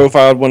always get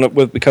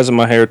profiled because of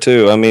my hair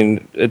too. I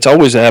mean, it's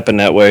always happened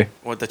that way.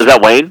 Is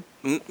that Wayne?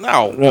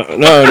 No. No.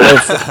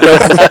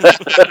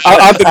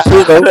 I've been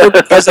pulled over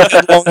because I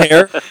had long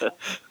hair.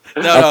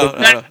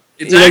 No.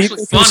 It's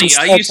actually funny.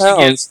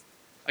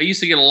 I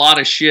used to get a lot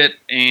of shit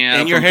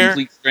In your from hair?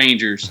 complete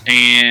strangers.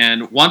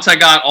 And once I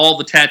got all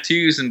the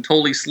tattoos and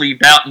totally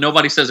sleeved out,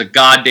 nobody says a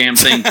goddamn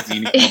thing to me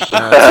anymore. It's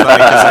funny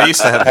because I used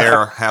to have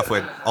hair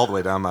all the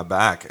way down my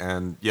back,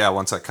 and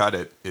once I cut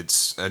it,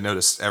 I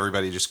noticed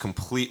everybody just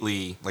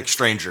completely, like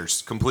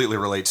strangers, completely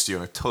relates to you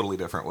in a totally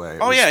different way.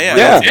 Oh, yeah.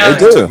 It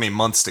took me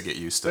months to get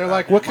used to. They're that.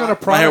 like, what kind of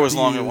product? My hair was do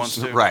you long at use? once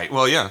too. Right.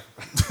 Well, yeah,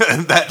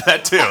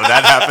 that too.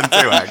 That happened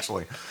too,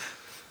 actually.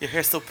 Your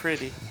hair's so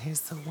pretty.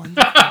 Here's the one.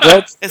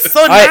 Well, It's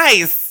so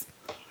nice.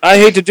 I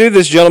hate to do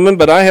this, gentlemen,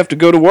 but I have to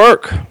go to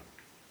work.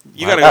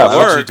 You gotta go to Why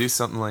would you work. do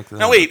something like that?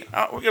 Now wait,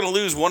 we're gonna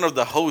lose one of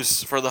the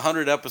hosts for the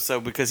 100th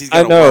episode because he's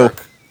I gotta know.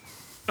 work.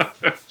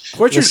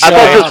 Quit your I thought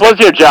job. this was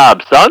your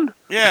job, son.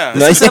 Yeah.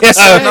 This is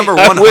episode number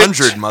I 100, wish.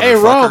 motherfucker. Hey,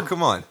 Ron.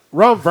 Come on.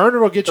 Ron Verner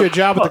will get you a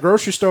job at the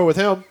grocery store with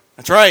him.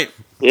 That's right.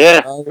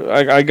 Yeah.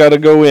 I got to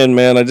go in,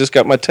 man. I just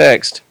got my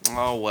text.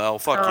 Oh well,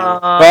 fuck you.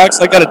 Fox,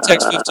 I got a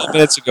text 15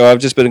 minutes ago. I've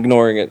just been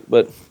ignoring it,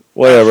 but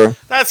whatever.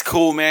 That's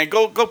cool, man.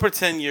 Go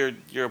pretend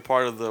you're a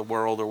part of the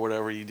world or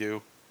whatever you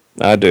do.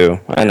 I do.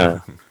 I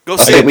know. Go I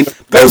think we save.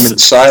 need a moment of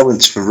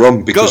silence for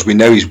Rum because we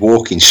know he's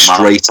walking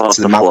straight Off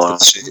into the the mouth floor.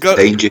 of certain Go-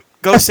 danger.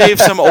 Go save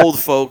some old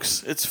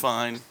folks. It's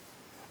fine.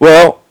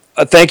 Well,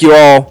 thank you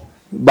all,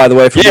 by the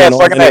way, for being on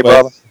fucking hey, anyway.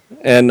 brother.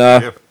 And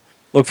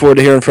look forward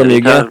to hearing from you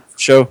again. Anytime.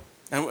 Show.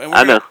 And we're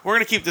I know.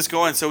 gonna keep this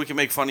going so we can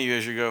make fun of you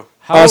as you go.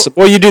 Awesome.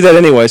 Well, you do that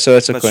anyway, so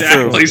that's okay. That's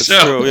true. Exactly That's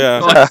so. true,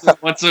 yeah.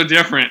 What's so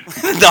different?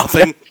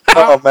 Nothing.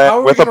 Oh, man. How are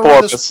we With a gonna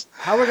run this- porpoise.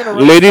 How are we gonna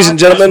run Ladies this and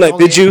gentlemen, podcast I with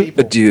only bid you 8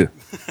 people? adieu.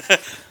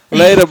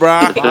 Later,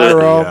 bro. Bye,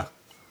 Ron.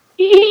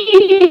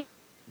 Yeah.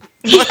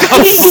 Did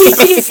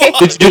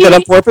you do that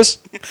on purpose?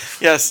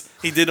 Yes,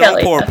 he did it Hell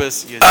on yeah.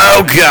 purpose. Yes.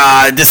 Oh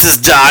God, this is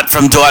Dot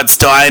from Dot's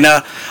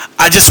Diner.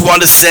 I just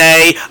want to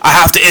say I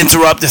have to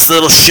interrupt this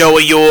little show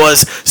of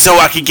yours so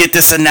I can get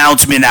this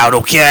announcement out,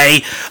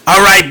 okay?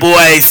 All right,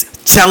 boys,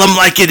 tell them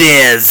like it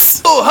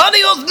is. Oh,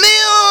 adios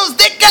míos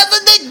de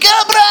casa de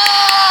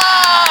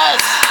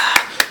cabras!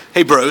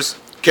 Hey bros,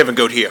 Kevin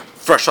Goat here,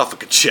 fresh off of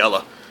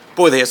Coachella.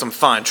 Boy, they have some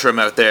fine trim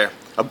out there.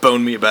 I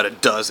boned me about a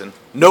dozen.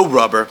 No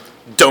rubber,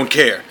 don't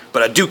care.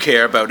 But I do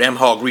care about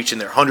M-Hog reaching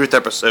their 100th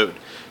episode.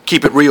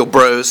 Keep it real,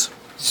 bros.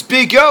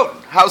 Speak Goat,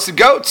 House of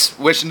Goats,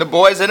 wishing the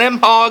boys at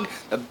M-Hog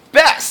the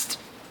best.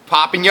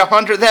 Popping your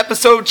 100th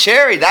episode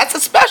cherry, that's a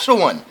special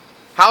one.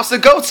 House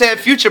of Goats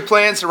had future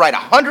plans to write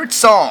 100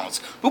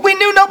 songs, but we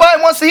knew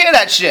nobody wants to hear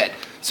that shit.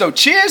 So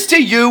cheers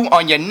to you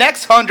on your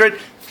next 100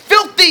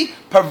 filthy,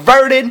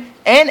 perverted,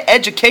 and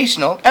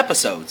educational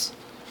episodes.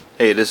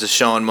 Hey, this is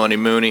Sean Money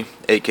Mooney,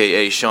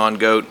 a.k.a. Sean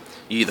Goat.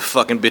 You either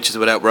fucking bitches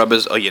without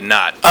rubbers or you're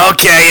not.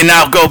 Okay, and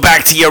now go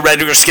back to your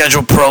regular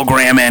scheduled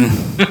programming.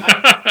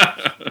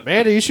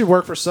 Mandy, you should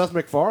work for Seth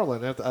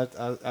MacFarlane.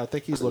 I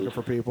think he's looking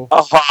for people.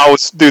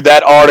 Dude,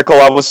 that article,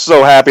 I was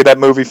so happy. That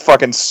movie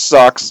fucking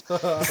sucks.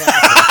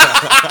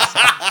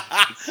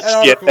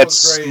 Shit, that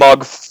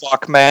smug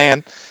fuck,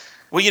 man.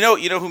 Well, you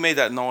know who made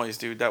that noise,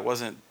 dude? That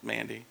wasn't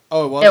Mandy.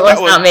 Oh, it was. It was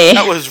not me.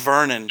 That was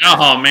Vernon.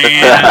 Oh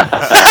man.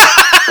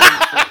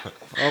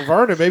 Oh,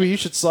 Vernon, maybe you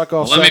should suck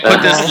off. Let me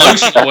put this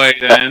lotion away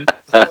then.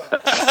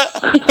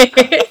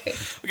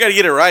 We got to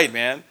get it right,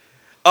 man.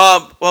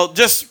 Well,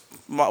 just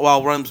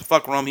while Rum,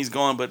 he's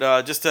gone.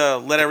 But just to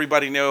let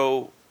everybody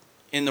know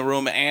in the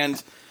room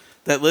and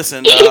that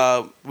listen,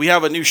 we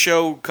have a new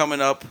show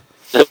coming up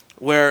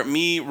where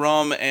me,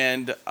 Rum,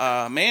 and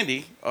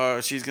Mandy,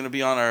 she's going to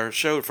be on our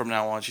show from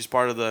now on. She's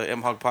part of the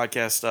M-Hog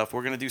podcast stuff.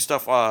 We're going to do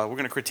stuff. We're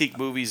going to critique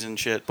movies and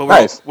shit. But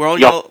we're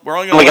only going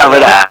to got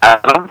rid of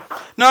Adam.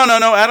 No.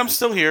 Adam's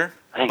still here.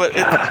 But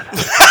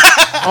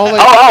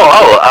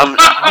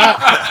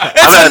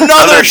It's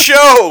another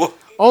show.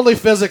 Only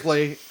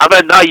physically. I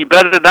bet no, you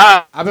better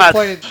not. I've been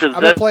playing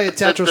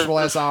Tetris for the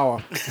last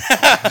hour.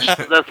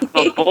 That's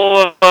my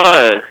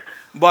boy.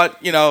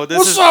 But this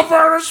What's is up,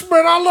 Vernon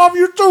Smith? I love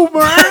you too,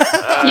 man.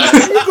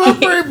 You good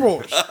people.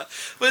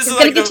 This is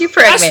gonna get you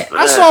pregnant.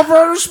 I saw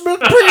Vernon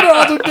Smith pee the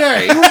other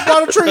day. He was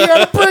by the tree. He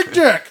had a pig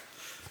dick.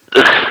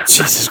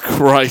 Jesus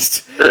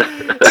Christ.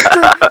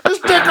 His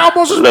dick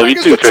almost as Love big you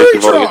as too, the tree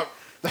Tracy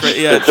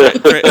Morgan.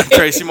 trunk.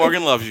 Tracy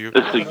Morgan loves you.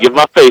 Get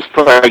my face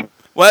pregnant.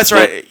 Well, that's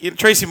right.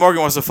 Tracy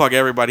Morgan wants to fuck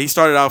everybody. He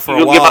started out for a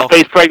You while. get my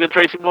face pregnant,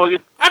 Tracy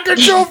Morgan? I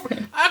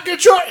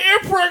get your ear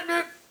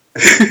pregnant.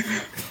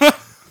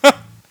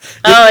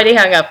 Oh, and he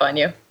hung up on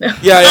you.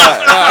 Yeah.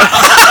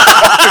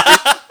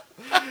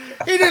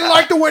 He didn't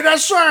like the way that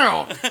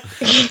sound.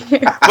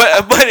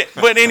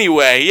 But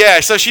anyway, yeah.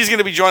 So she's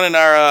gonna be joining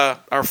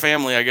our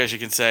family, I guess you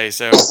can say.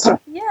 So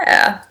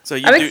Yeah. So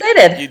I'm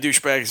excited. You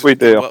douchebags, Sweet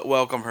deal.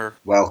 Welcome her.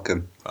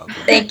 Welcome.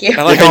 Thank you.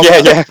 I like how,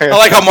 Yeah. I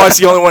like how Mark's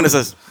the only one that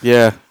says,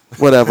 "Yeah,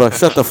 whatever.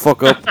 Shut the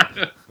fuck up."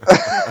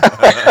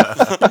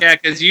 Yeah,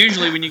 because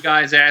usually when you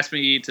guys ask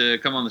me to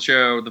come on the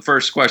show, the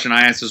first question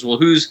I ask is, well,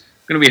 who's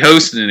going to be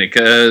hosting it?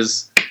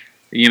 Because,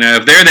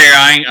 if they're there,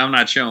 I'm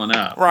not showing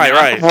up. Right.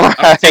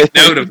 I'll take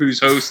note of who's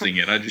hosting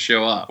it. I just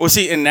show up. Well,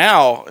 see, and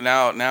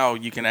now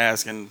you can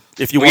ask, and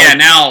if you Well, want, yeah,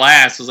 now I'll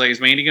ask. I was like, is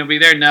Mandy going to be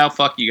there? No,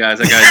 fuck you guys.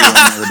 I got to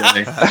do it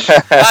another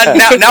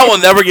day. now we'll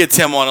never get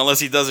Tim on unless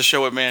he does a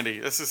show with Mandy.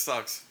 This just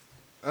sucks.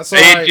 That's all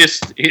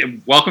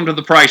right. Welcome to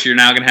the price you're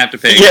now going to have to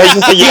pay.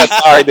 Yeah,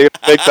 sorry, dude.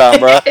 Big time,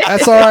 bro.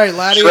 That's all right,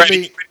 Laddie and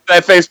me.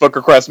 That Facebook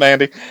request,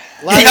 Mandy.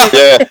 Laddie,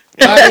 Yeah.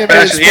 Laddie and me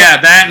is-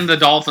 Yeah, that and the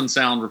dolphin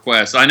sound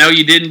request. I know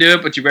you didn't do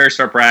it, but you better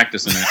start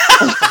practicing it.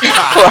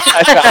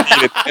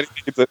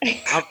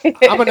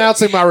 I'm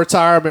announcing my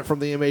retirement from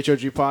the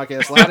MHOG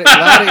podcast.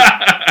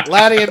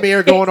 Laddie and me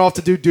are going off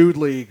to do Dude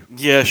League.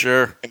 Yeah,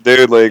 sure.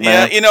 Dude League,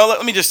 man. Yeah,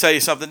 let me just tell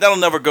you something. That'll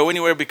never go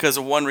anywhere because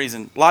of one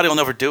reason. Lottie will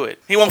never do it.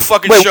 He won't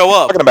fucking Wait, show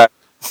what up. are you talking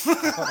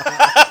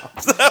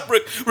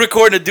about?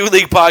 Recording a Dude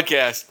League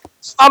podcast.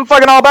 I'm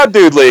fucking all about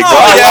Dude League, bro. Oh,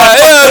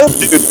 I love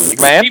Dude League,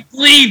 man. He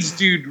bleeds,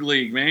 Dude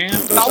League, man.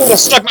 I would have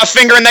stuck my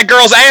finger in that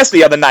girl's ass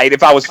the other night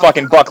if I was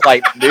fucking Buck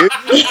Lightning, dude.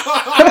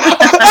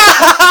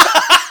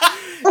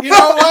 You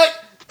know what?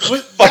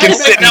 Fucking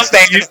sitting and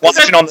standing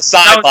watching on the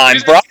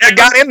sidelines, bro. I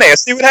got in there.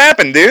 See what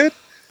happened, dude.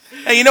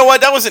 Hey, you know what?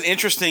 That was an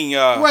interesting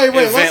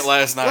event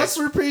last night. Let's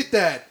repeat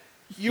that.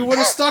 You would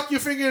have stuck your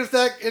finger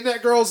in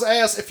that girl's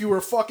ass if you were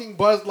fucking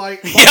Bud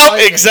Light. Yep,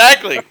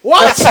 exactly.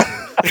 What?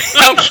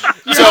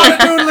 You're on a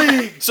Dude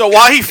League. So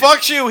while he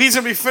fucks you, he's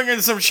gonna be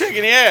fingering some chick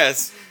in the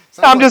ass.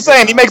 I'm just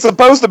saying, he makes a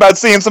post about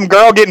seeing some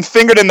girl getting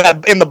fingered in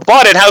the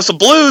butt at House of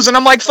Blues, and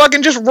I'm like,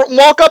 fucking just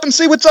walk up and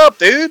see what's up,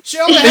 dude. She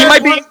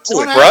might be into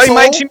it,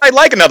 bro. She might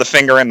like another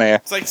finger in there.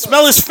 It's like,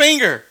 smell his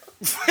finger.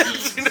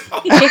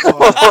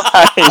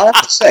 I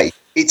have to say,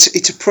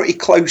 it's a pretty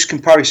close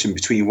comparison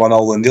between one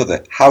hole and the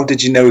other. How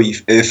did you know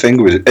his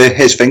finger was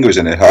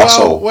in her Well,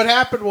 asshole? what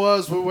happened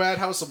was we were at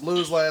House of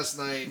Blues last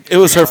night. It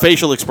was her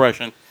facial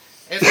expression.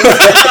 There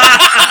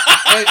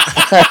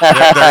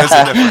is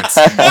a difference.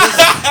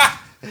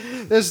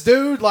 This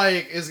dude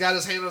has got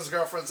his hand on his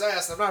girlfriend's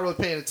ass. And I'm not really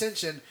paying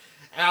attention,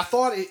 and I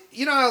thought,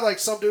 how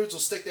some dudes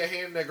will stick their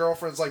hand in their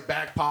girlfriend's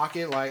back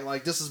pocket,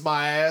 like this is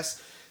my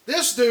ass.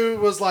 This dude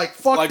was like,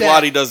 fuck like that.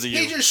 Lottie does to you.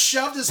 He just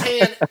shoved his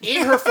hand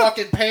in her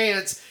fucking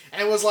pants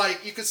and was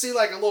like, you could see a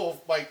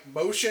little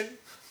motion,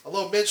 a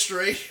little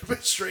menstruation.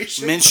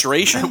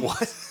 Menstruation? What?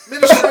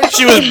 Menstruation.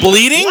 She was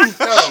bleeding?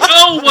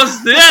 What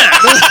was that?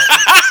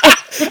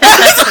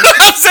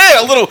 I'm saying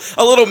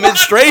a little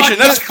menstruation.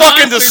 That's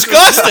fucking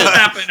disgusting.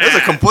 It's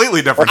a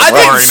completely different I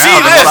story didn't see now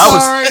than this. what I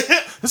was. Sorry.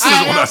 This is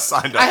what I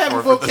signed up I have for.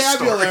 a for this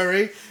story.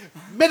 vocabulary.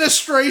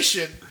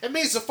 Ministration. It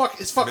means his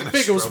fucking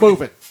finger was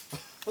moving.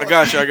 I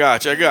got you.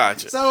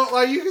 So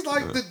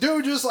the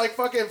dude just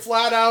fucking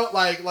flat out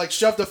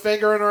shoved a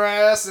finger in her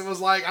ass and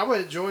was like, I'm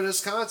gonna enjoy this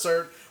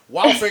concert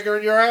while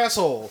fingering your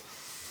asshole.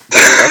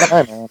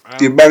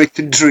 The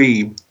American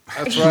dream.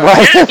 That's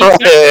right.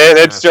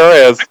 It sure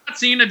is. I'm not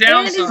seeing a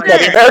downside. Yeah,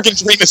 the American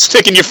dream is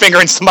sticking your finger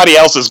in somebody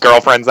else's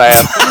girlfriend's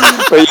ass.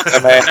 Yeah,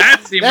 man.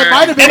 That's the That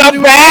might have been And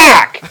I'm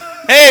back!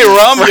 Hey,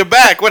 Rum, you're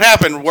back. What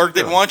happened? Work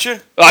didn't want you?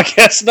 I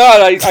guess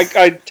not. I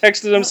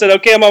texted them, said,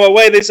 okay, I'm on my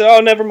way. They said, oh,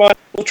 never mind.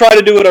 We'll try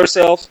to do it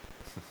ourselves.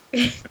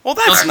 Well,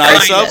 that's Let's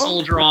nice try of to them.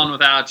 soldier on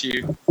without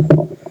you.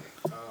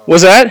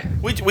 Was that?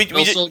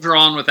 We'll soldier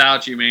on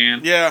without you,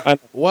 man. Yeah.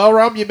 Well,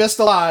 Rum, you missed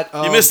a lot.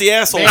 You missed the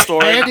asshole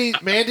story.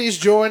 Mandy's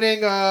joining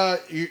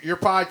your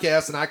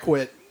podcast, and I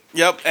quit.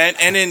 Yep,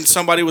 and then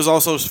somebody was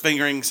also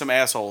fingering some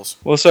assholes.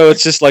 Well, so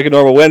it's just like a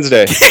normal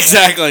Wednesday.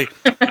 Exactly.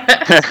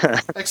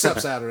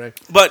 Except Saturday.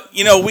 But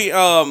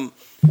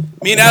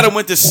me and Adam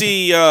went to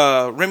see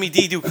Remy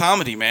D do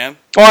comedy, man.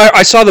 Oh,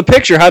 I saw the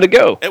picture. How'd it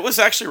go? It was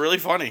actually really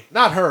funny.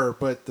 Not her,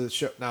 but the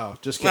show. No,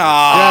 just kidding.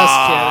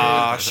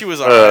 Nah, just she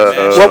was alright,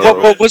 man.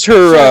 What was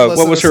her? She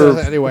What was her?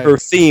 anyway. Her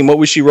theme? What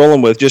was she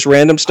rolling with? Just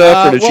random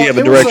stuff, or did she have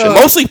a direction?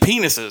 Mostly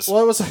penises.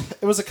 Well,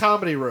 it was a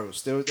comedy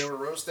roast. They were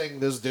roasting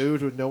this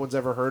dude who no one's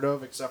ever heard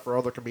of except for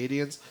other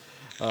comedians.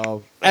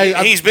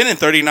 He's been in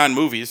 39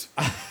 movies.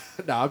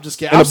 No, I'm just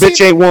kidding. And a bitch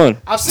ain't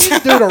one. I've seen the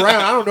dude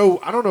around.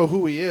 I don't know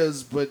who he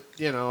is, but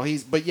he's Tony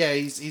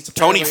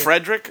apparently-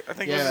 Frederick, I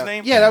think was his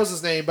name. Yeah, that was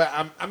his name. But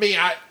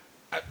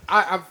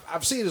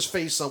I've seen his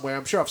face somewhere.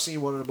 I'm sure I've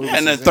seen one of the movies. Yeah,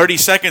 and in 30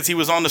 seconds he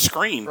was on the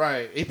screen.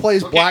 Right, he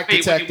plays black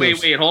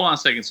detectives. Wait, hold on a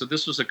second. So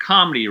this was a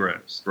comedy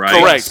roast,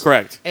 right?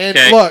 Correct. And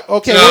look,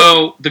 okay.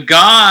 So the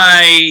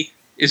guy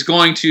is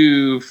going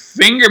to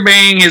finger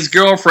bang his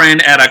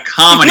girlfriend at a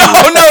comedy. No,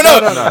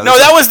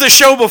 that was the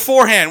show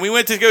beforehand. We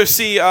went to go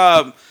see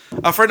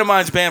a friend of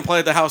mine's band play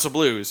at the House of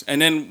Blues,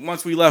 and then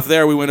once we left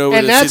there, we went over.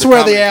 And to that's see where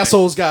comedy the thing.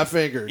 assholes got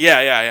fingered.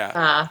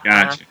 Yeah.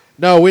 Gotcha.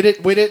 No, we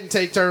didn't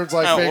take turns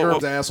like No, finger well,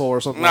 his asshole or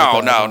something. No,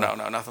 like that.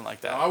 no, nothing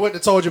like that. I wouldn't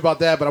have told you about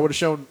that, but I would have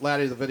shown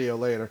Laddie the video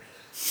later.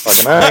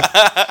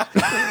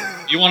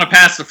 You want to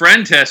pass the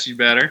friend test, you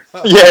better.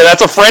 Yeah,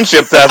 that's a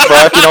friendship test, bro.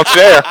 If you don't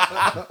share,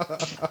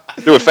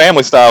 do it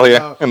family style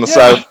here in the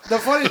South. The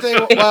funny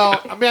thing,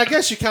 well, I mean, I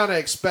guess you kind of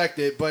expect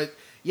it, but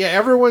yeah,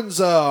 everyone's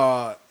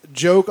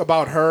joke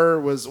about her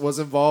was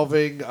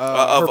involving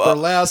her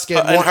burlesque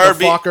and her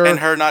the fucker. and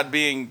her not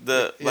being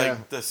the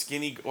the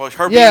skinny,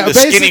 her Yeah, being the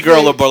skinny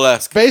girl of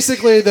burlesque.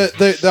 Basically,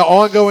 the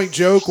ongoing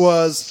joke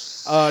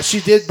was she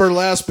did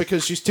burlesque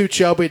because she's too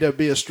chubby to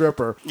be a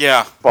stripper.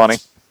 Yeah, funny.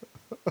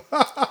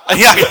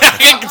 Yeah,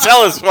 I can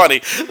tell it's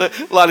funny.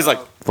 Lottie's like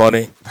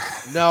funny.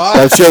 No,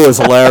 that show was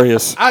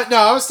hilarious. I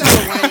was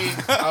telling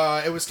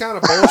Wayne, it was kind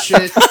of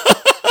bullshit.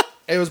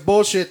 It was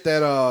bullshit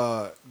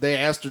that they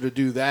asked her to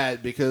do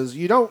that because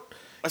you don't.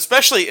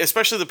 Especially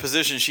the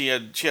position she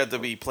had to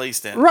be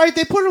placed in. Right,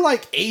 they put her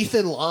like 8th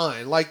in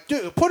line. Like,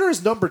 dude, put her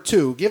as number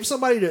 2. Give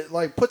somebody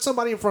to put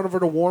somebody in front of her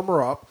to warm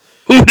her up.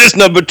 Who does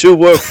number 2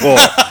 work for?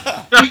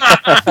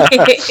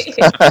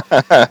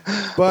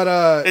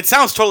 But it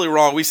sounds totally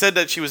wrong. We said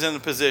that she was in the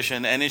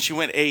position, and then she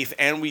went 8th,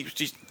 and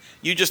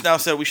you just now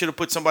said we should have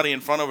put somebody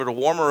in front of her to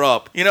warm her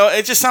up.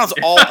 It just sounds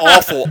all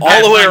awful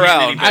all the way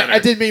around. I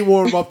didn't mean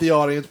warm up the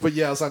audience, but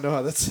yes, I know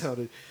how that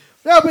sounded.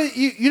 No, but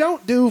you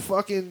don't do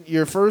fucking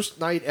your first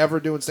night ever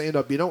doing stand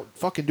up. You don't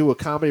fucking do a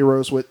comedy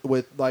roast with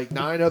like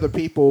 9 other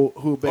people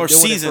who've been Or doing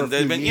seasoned. it for a They've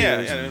few been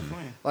years. yeah.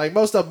 Like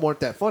most of them weren't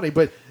that funny,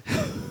 but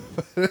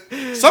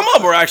Some of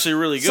them were actually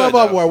really good. some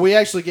of them were. We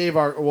actually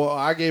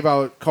I gave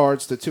out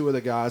cards to 2 of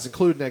the guys,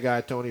 including that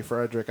guy Tony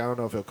Frederick. I don't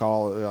know if he'll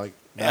call it like.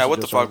 Yeah, what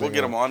the message us or fuck? We'll anything.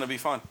 get them on. It'll be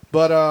fun.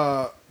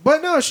 But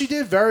no, she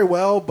did very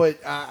well. But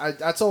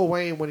I told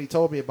Wayne when he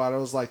told me about it, I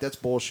was like, "That's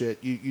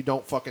bullshit. You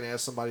don't fucking ask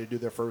somebody to do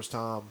their first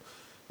time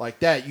like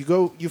that. You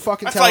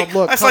fucking That's tell like them,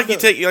 look. that's come like you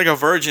to-" take like a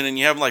virgin and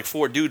you have like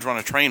 4 dudes run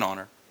a train on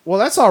her. Well,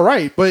 that's all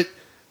right, but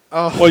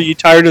Well, you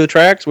tired of the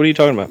tracks? What are you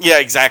talking about? Yeah,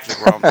 exactly,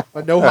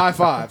 bro. no high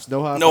fives.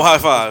 No high. No high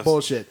fives. That's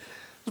bullshit.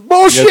 It's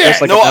bullshit. Yeah,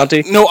 just like a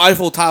bounty? No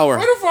Eiffel Tower.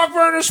 Where the fuck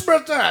Vernon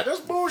Smith at? That's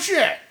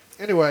bullshit.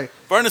 Anyway,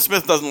 Vernon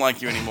Smith doesn't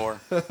like you anymore.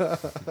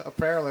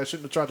 apparently I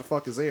shouldn't have tried to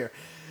fuck his ear.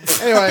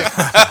 Anyway,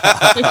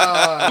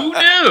 Who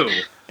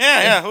knew?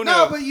 Yeah, who knew?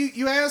 No, but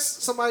you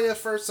ask somebody the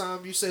first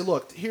time, you say,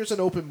 look, here's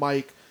an open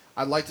mic.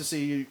 I'd like to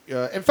see you.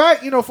 In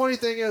fact, funny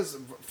thing is,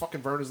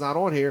 fucking Vernon's not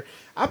on here.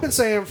 I've been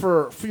saying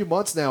for a few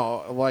months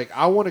now, like,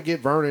 I want to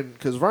get Vernon,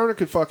 because Vernon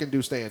could fucking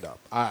do stand-up.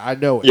 I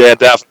know it. Yeah,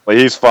 definitely.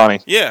 He's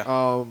funny. Yeah.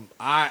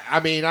 I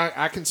mean,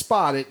 I can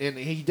spot it, and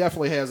he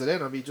definitely has it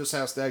in him. He just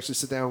has to actually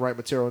sit down and write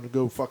material and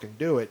go fucking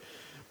do it.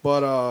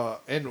 But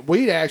and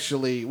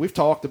we've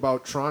talked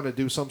about trying to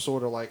do some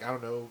sort of like, I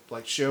don't know,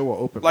 like show or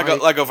open Like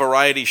mic. a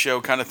variety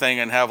show kind of thing,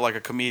 and have like a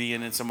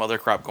comedian and some other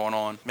crap going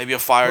on. Maybe a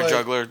fire But-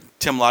 juggler.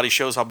 Tim Lottie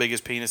shows how big his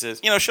penis is.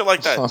 Shit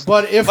like that.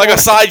 But if like a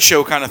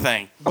sideshow kind of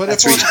thing. But if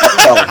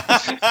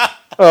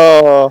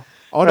Oh,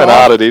 Oh, and no.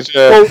 oddities.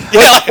 Yeah. Well,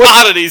 Yeah,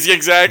 oddities,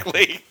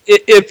 exactly.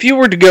 If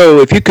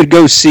you could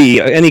go see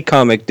any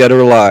comic, dead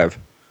or alive,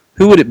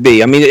 who would it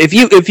be? I mean, if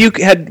you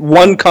had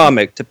one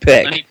comic to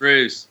pick, Lenny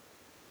Bruce.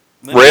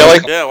 Really?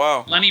 Yeah,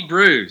 wow. Lenny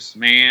Bruce,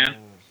 man.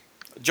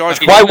 George.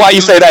 Why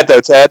you say that though,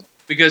 Ted?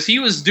 Because he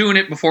was doing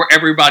it before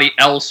everybody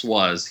else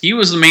was. He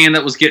was the man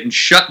that was getting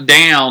shut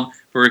down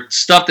for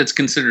stuff that's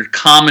considered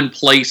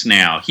commonplace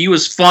now. He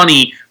was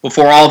funny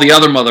before all the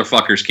other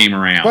motherfuckers came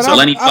around. But So I've-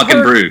 Lenny I've fucking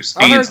heard- Bruce,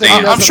 I've heard hands that he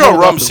down. doesn't I'm sure hold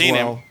Rum's up as seen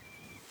well.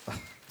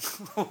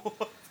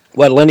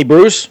 what, Lenny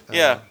Bruce?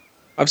 Yeah.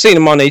 I've seen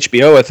him on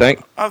HBO, I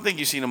think. I think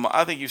you've seen him.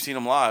 I think you've seen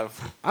him live.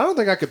 I don't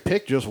think I could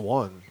pick just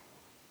one.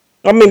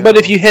 I mean, but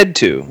if you had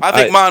to. I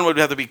think mine would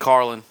have to be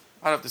Carlin.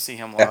 I'd have to see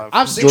him live.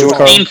 I've seen George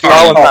Carlin.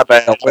 Carlin's not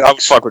bad. I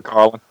would fuck with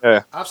Carlin.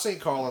 Yeah. I've seen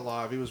Carlin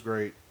live. He was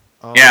great.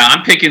 Yeah,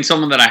 I'm picking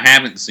someone that I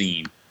haven't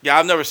seen. Yeah,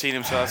 I've never seen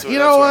him, so that's You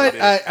know what?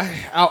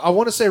 I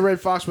want to say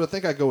Red Fox, but I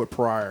think I'd go with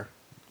Pryor.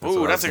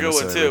 Ooh, that's a good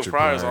one too.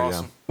 Pryor's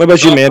awesome. What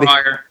about you, Mandy?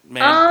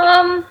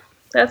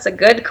 That's a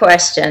good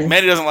question.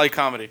 Mandy doesn't like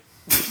comedy.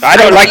 I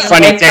don't like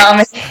funny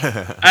things.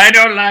 I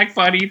don't like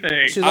funny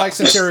things. She likes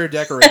interior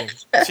decorating.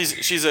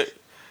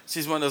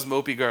 She's one of those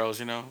mopey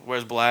girls, you know,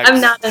 wears black. I'm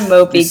not a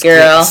mopey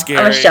girl.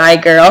 I'm a shy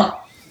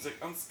girl. She's like,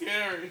 I'm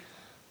scary.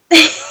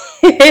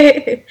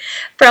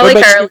 Probably What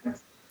about Carlin.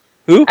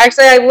 Who?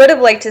 Actually, I would have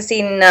liked to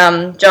seen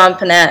John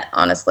Panette,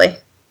 honestly.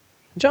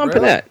 John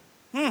Panette.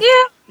 Yeah.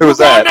 Who was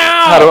that?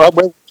 How do I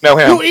know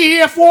him? You eat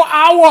here for an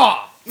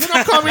hour. You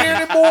don't come here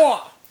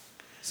anymore.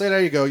 Say,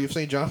 there you go. You've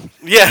seen John.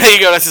 Yeah, there you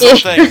go. That's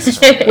his whole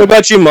thing. What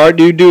about you, Mark?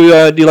 Do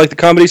you like the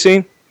comedy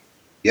scene?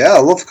 Yeah, I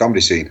love the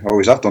comedy scene.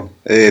 Always have done.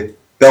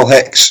 Bill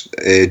Hicks,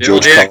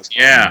 George Carlin.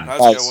 Yeah,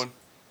 that's a good one.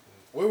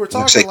 We were I'd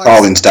talking say like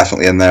Carlin's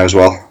definitely in there as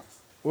well.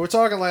 we were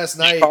talking last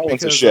night.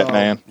 Carlin's a because, shit,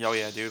 man. Oh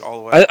yeah, dude, all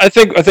the way. I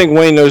think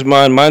Wayne knows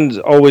mine. Mine's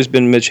always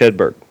been Mitch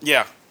Hedberg.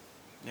 Yeah.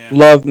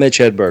 Love Mitch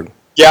Hedberg.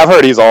 Yeah, I've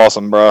heard he's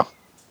awesome, bro.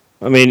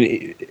 I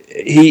mean,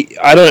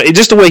 I don't know,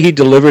 just the way he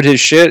delivered his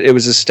shit, it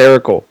was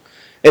hysterical.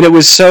 And it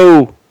was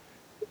so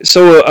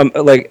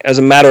like, as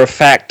a matter of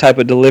fact type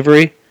of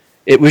delivery.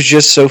 It was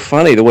just so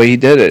funny the way he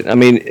did it. I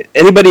mean,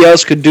 anybody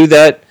else could do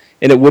that,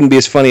 and it wouldn't be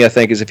as funny, I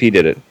think, as if he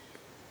did it.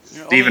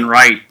 Stephen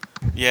Wright.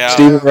 Yeah.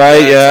 Stephen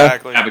Wright, yeah.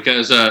 Exactly. Yeah,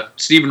 because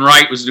Stephen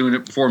Wright was doing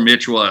it before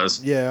Mitch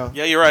was. Yeah.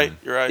 Yeah, you're right.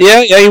 You're right.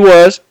 Yeah, he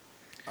was.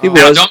 He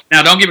was.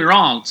 Now, don't get me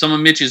wrong. Some of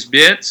Mitch's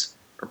bits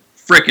are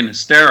freaking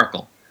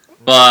hysterical,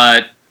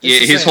 but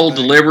his whole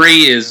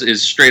delivery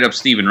is straight up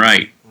Stephen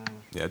Wright.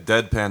 Yeah,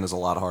 deadpan is a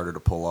lot harder to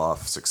pull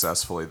off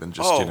successfully than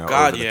just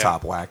over the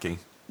top wacky.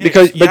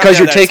 Because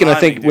you're taking, I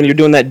think, when you're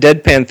doing that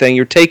deadpan thing,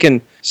 you're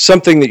taking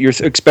something that you're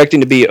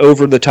expecting to be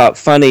over the top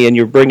funny, and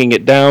you're bringing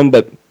it down.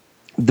 But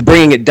the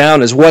bringing it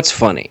down is what's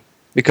funny,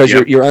 because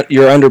you're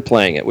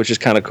underplaying it, which is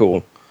kind of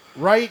cool.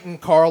 Wright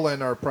and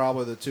Carlin are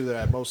probably the two that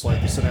I'd most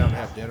like to sit down and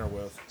have dinner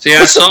with. See,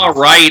 I saw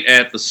Wright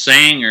at the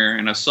Sanger,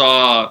 and I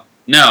saw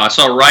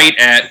Wright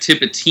at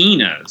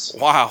Tipitina's.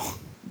 Wow.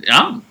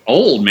 I'm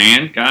old,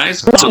 man,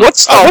 guys.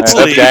 What's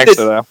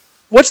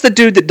the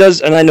dude that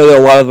does? And I know that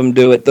a lot of them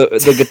do it.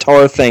 The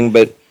guitar thing,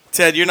 but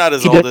Ted, you're not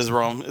as old as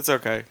Rome. It's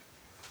okay.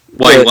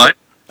 Wait, what?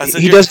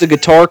 He does the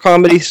guitar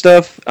comedy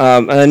stuff,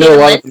 and I know a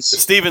lot of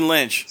Stephen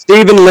Lynch.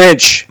 Stephen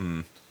Lynch.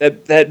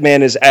 That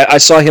man is. I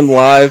saw him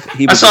live.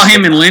 I saw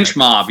him in Lynch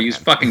Mob. He's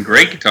a fucking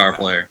great guitar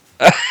player.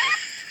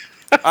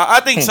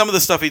 I think some of the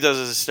stuff he does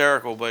is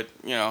hysterical, but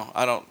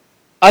I don't.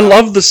 I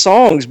love the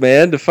songs,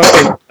 man. The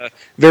fucking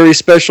Very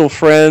Special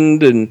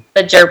Friend and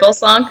the Gerbil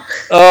song.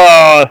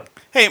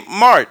 Hey,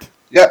 Mart.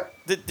 Yeah.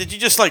 Did you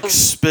just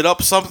spit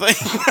up something?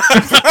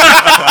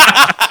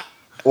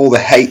 All the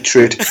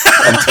hatred. Because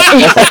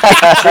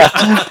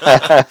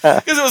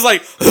it was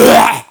like,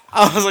 I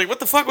was like, what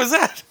the fuck was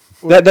that?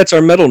 That's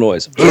our metal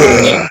noise.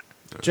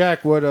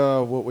 Jack, what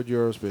would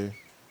yours be?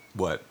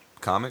 What?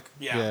 Comic?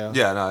 Yeah.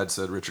 Yeah, no, I'd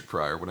said Richard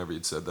Pryor whenever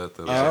you'd said that.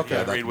 That was, okay.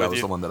 yeah, Agreed that with was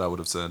you. the one that I would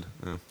have said.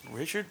 Yeah.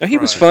 Richard? He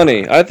was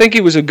funny. I think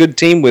he was a good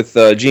team with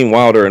Gene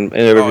Wilder and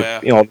all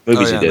the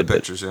movies he did. The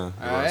pictures, yeah.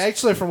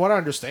 Actually, from what I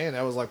understand,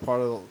 that was like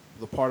part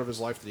of his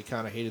life that he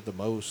kind of hated the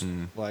most.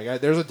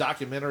 There's a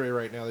documentary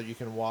right now that you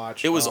can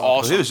watch. It was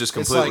awesome. He was just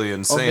completely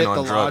insane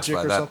on drugs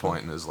by that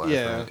point in his life.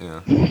 Yeah. Right?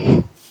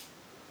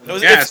 Yeah.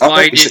 That's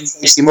why he didn't.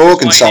 Tracy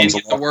Morgan sounds a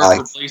get the lot word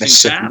like for Blazing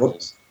Mississippi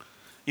Saddles.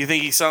 You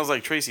think he sounds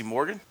like Tracy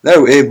Morgan?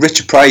 No,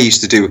 Richard Pryor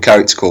used to do a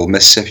character called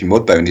Mississippi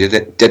Mudbone. He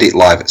did it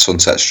live at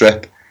Sunset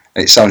Strip,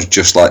 and it sounds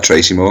just like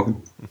Tracy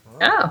Morgan.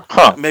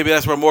 Oh. Maybe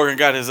that's where Morgan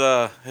got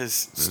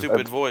his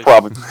stupid voice.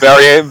 Probably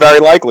very, very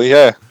likely.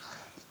 Yeah.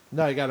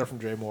 No, you got it from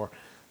Jay Moore.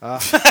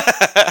 What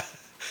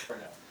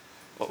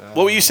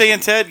were you saying,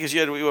 Ted? Because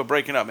we were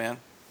breaking up, man.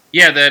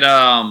 Yeah,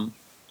 that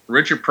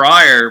Richard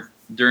Pryor,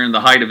 during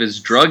the height of his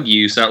drug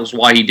use, that was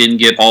why he didn't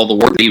get all the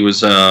work that he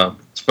was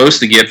supposed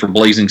to get for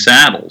Blazing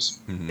Saddles.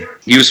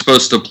 He was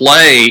supposed to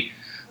play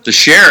the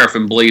sheriff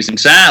in Blazing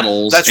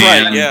Saddles. That's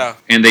right, yeah.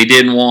 And they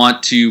didn't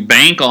want to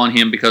bank on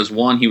him because,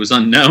 one, he was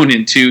unknown,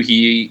 and two,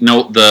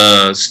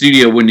 the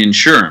studio wouldn't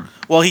insure him.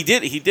 Well, he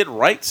did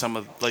write some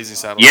of Blazing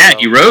Saddles. Yeah,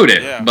 he wrote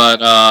it. Yeah. But,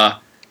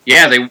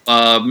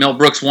 Mel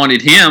Brooks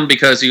wanted him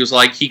because he was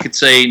like, he could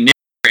say nigger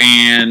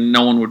and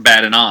no one would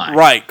bat an eye.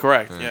 Right,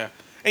 correct, yeah.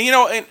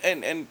 And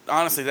and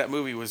honestly, that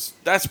movie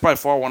that's by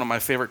far one of my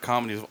favorite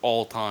comedies of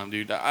all time,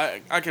 dude. I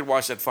could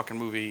watch that fucking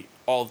movie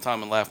all the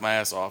time and laugh my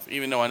ass off,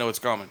 even though I know it's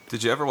coming.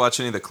 Did you ever watch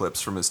any of the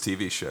clips from his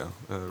TV show?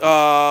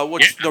 The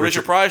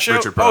Richard Pryor show?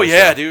 Richard Pryor Oh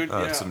yeah, show. dude.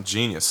 Yeah. Some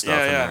genius stuff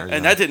Yeah, in yeah. there.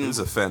 And that didn't. He's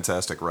a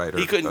fantastic writer.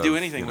 He couldn't do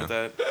anything with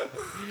that.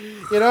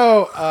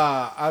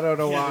 I don't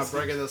know why I'm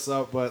bringing this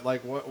up, but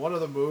like one of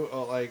the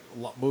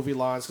movie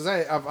lines, because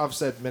I've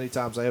said many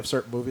times I have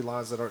certain movie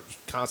lines that are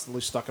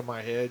constantly stuck in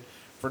my head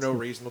for no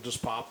reason. They'll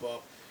just pop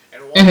up,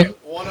 and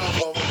one of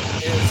them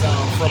is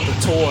from the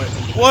toy.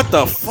 What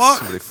the fuck?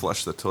 Somebody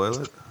flushed the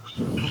toilet.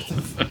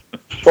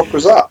 What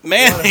was that?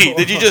 Manny,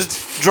 did you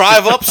just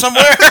drive up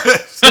somewhere?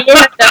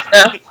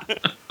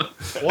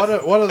 One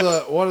of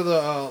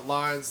the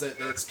lines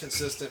that's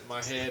consistent in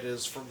my head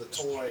is from the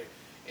toy,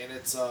 and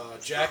it's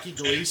Jackie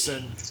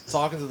Gleason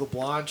talking to the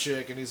blonde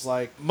chick, and he's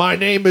like, "My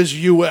name is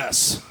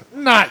U.S.,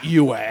 not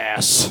you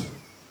ass."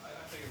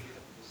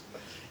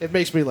 It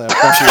makes me laugh.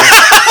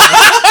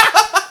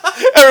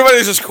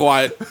 Everybody's just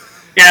quiet.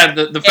 Yeah,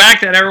 the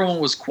fact that everyone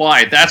was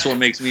quiet, that's what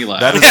makes me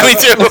laugh. Me too.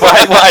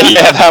 Right,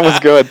 yeah, that was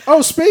good.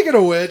 Oh, speaking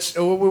of which,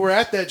 when we were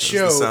at that There's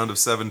show, the sound of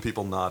 7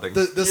 people nodding.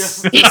 the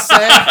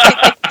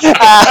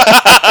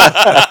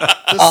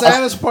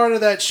saddest part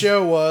of that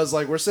show was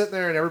like we're sitting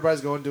there and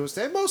everybody's going doing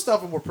stand. Most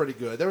of them were pretty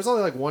good. There was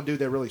only like one dude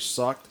that really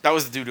sucked. That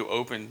was the dude who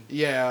opened.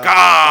 Yeah.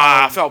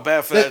 I felt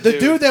bad for that The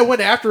dude. dude that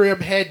went after him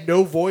had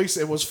no voice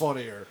and was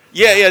funnier.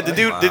 Yeah.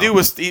 The dude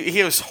was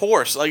he was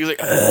hoarse. Like he was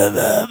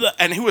like,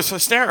 and he was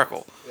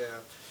hysterical.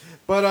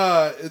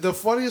 But the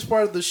funniest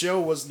part of the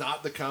show was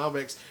not the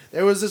comics.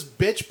 There was this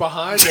bitch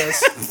behind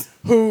us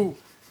who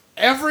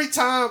every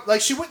time,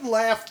 like, she wouldn't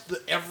laugh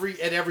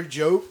at every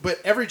joke,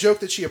 but every joke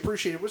that she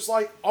appreciated was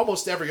like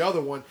almost every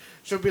other one.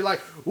 She would be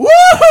like, "Woo,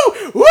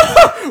 woo, woo,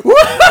 woo."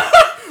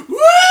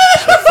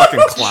 Fucking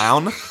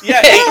clown.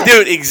 Yeah,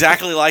 dude,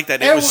 exactly like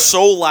that. It was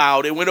so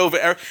loud. It went over.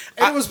 And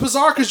it was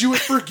bizarre because you would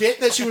forget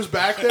that she was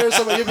back there,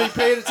 so you'd be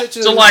paying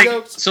attention So to the like,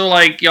 jokes.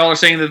 y'all are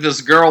saying that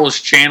this girl was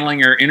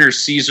channeling her inner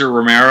Caesar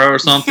Romero or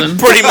something?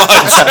 Pretty much.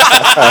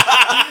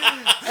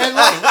 And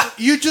like,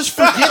 you just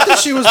forget that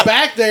she was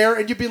back there,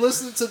 and you'd be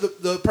listening to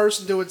the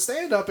person doing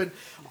stand up, and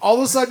all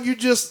of a sudden you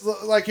just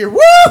like you're woo,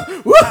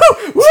 woo, woo,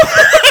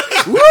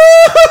 woo.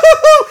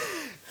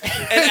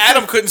 And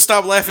Adam couldn't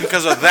stop laughing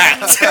because of that.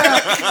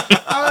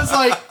 I was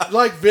like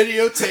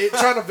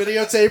trying to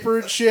videotape her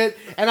and shit,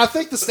 and I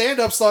think the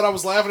stand-ups thought I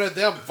was laughing at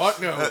them.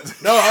 Fuck no, I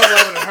was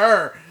laughing at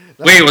her.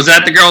 Wait, was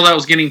that the girl that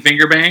was getting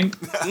finger banged?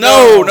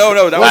 No.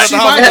 Well, she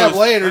might have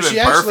later. She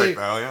actually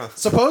perfect,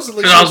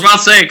 supposedly. Because I was about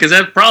to say, because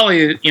that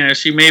probably,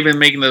 she may have been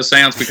making those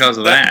sounds because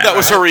of that. That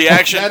was her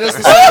reaction. That is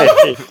the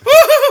sound.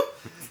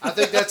 I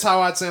think that's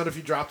how I'd sound if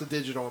you dropped a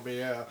digit on me.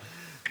 Yeah.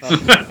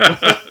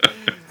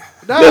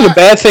 The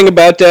bad thing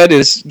about that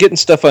is getting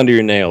stuff under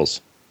your nails.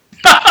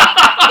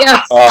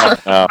 Yes. Oh,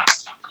 no.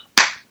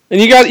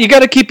 And you got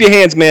to keep your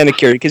hands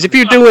manicured, because if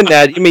you're doing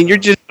that, I mean, you're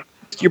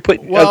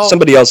putting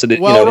somebody else in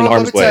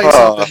harm's way.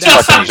 Oh,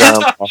 fucking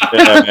germ.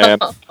 Yeah, man.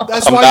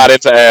 I'm not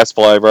into ass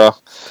play, bro.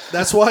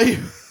 That's why you.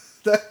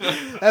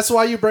 That's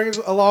why you bring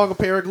along a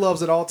pair of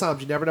gloves at all times.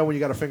 You never know when you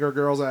got to finger a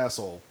girl's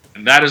asshole.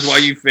 And that is why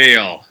you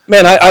fail.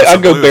 Man, I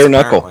go bare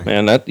knuckle.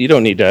 Man, you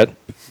don't need that.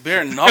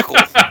 Bare knuckle.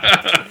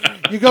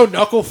 You go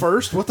knuckle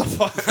first? What the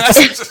fuck?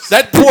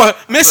 That poor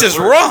Mrs.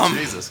 Rum.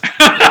 Jesus.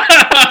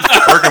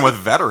 Working with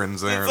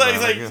veterans there.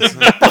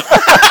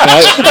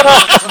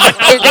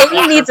 If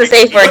Amy needs a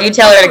safe word, you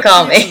tell her to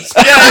call me.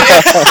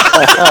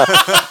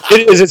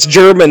 It's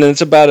German, and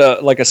it's about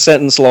a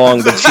sentence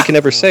long, but she can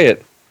never say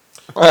it.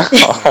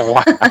 Oh,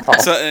 wow.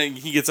 So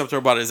he gets up to her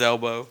about his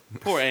elbow.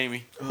 Poor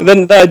Amy. And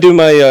then I do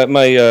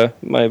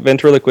my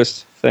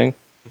ventriloquist thing.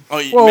 Oh,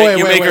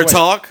 you make her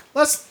talk?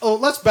 Let's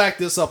back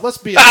this up. Let's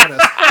be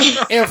honest.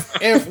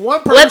 if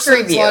one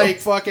person's like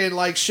fucking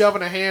like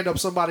shoving a hand up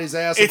somebody's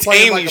ass, it's and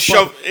Amy. like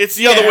It's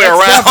the other way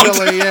around.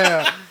 Definitely,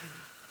 yeah.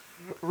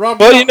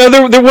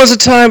 Well, there was a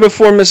time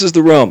before Mrs.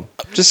 the Rum.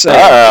 Just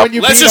saying. When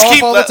you beat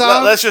off all the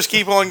time? Let's just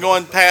keep on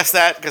going past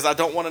that, because I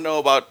don't want to know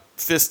about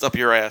fist up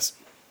your ass.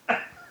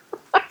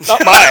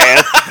 Not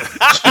my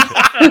ass.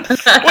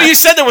 Well, you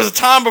said there was a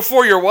time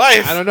before your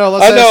wife. I don't know.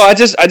 I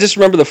just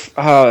remember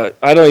I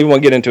don't even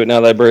want to get into it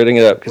now that I bring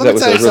it up, because that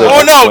was a really.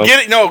 Oh no,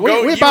 get it! No,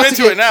 go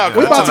into it now.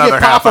 We're about to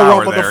get Papa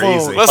Rum on the phone.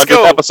 Easy. Let's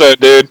go.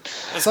 Episode, dude.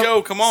 Let's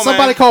go. Come on,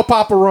 Somebody man. call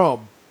Papa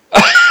Rum.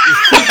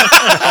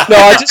 No,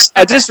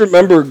 I just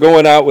remember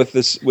going out with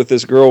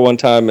this girl one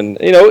time, and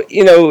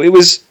it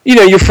was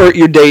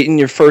you're dating,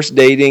 your first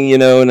dating,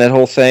 and that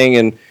whole thing,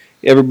 and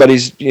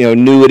everybody's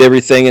new at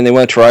everything, and they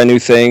want to try new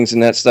things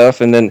and that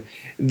stuff, and then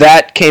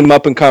that came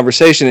up in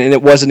conversation, and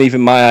it wasn't even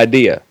my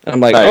idea. And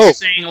I'm like, You're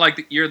saying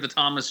like you're the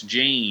Thomas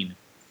Jane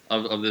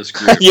of this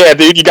group. Yeah,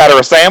 dude, you got her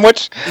a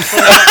sandwich?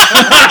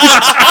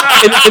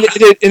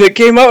 and it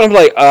came out, and I'm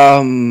like,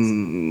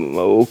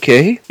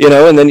 okay,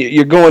 and then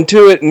you're going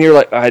to it, and you're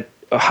like,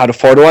 how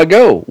far do I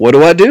go? What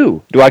do I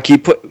do? Do I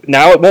keep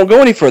now it won't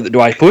go any further. Do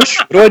I push?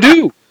 What do I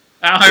do?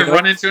 Now I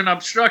run into an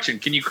obstruction.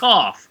 Can you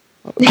cough?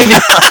 What did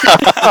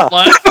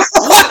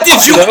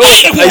you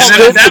eat?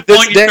 At that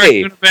point, you start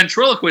doing a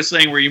ventriloquist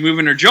thing where you're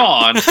moving her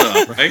jaw and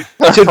stuff, right?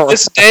 To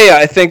this day,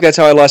 I think that's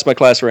how I lost my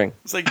class ring.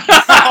 It's like,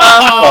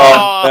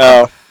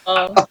 Oh,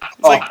 no.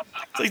 It's like,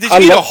 did you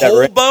eat a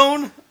whole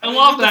bone? I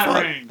love that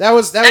ring. That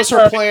was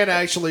her plan.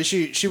 Actually,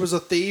 she was a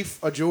thief,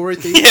 a jewelry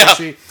thief. Yeah.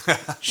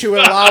 She would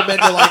allow men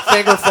to like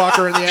finger fuck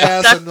her in the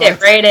ass Sucked and like,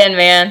 it right in,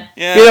 man.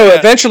 Yeah. You know,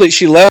 eventually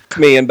she left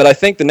me, but I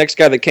think the next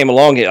guy that came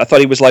along, I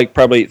thought he was like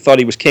probably thought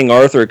he was King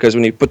Arthur because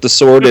when he put the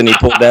sword in, he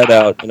pulled that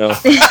out. You know,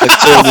 like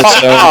sword in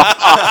stone.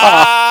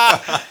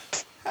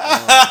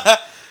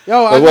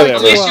 Yo, But whatever.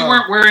 At least you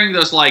weren't wearing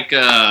those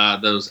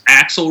those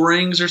axle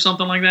rings or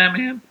something like that,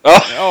 man.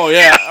 Oh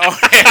yeah.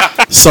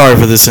 Sorry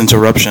for this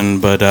interruption,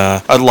 but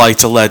I'd like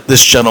to let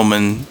this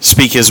gentleman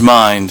speak his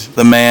mind.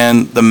 The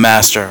man, the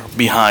master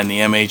behind the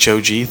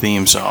MHOG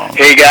theme song.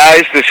 Hey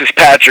guys, this is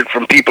Patrick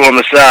from People on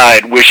the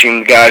Side,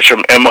 wishing the guys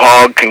from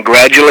M-Hog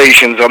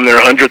congratulations on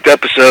their 100th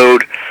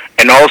episode,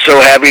 and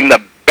also having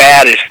the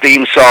baddest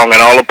theme song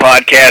in all of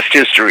podcast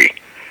history.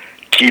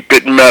 Keep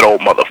it metal,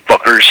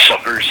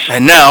 motherfuckers.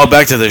 And now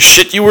back to the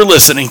shit you were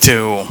listening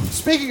to.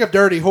 Speaking of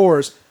dirty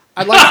whores,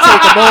 I'd like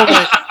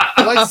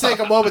to take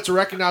a moment to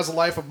recognize the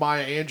life of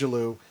Maya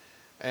Angelou.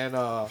 And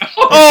no,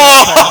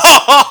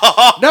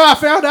 I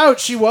found out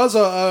she was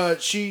a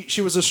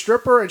she was a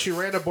stripper and she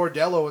ran a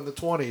bordello in the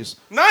 20s.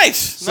 Nice.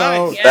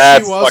 So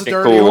nice. she was a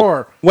dirty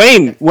whore.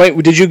 Wayne,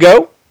 did you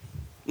go?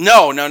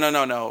 No.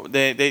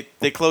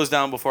 They closed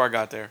down before I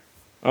got there.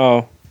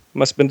 Oh,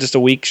 must have been just a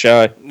week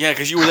shy. Yeah,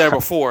 because you were there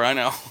before. I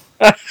know.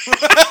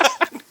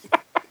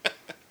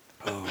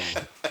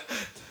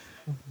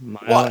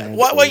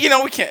 Well, you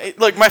know, we can't.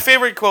 Look, my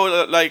favorite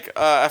quote,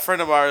 a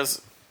friend of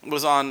ours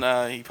was on.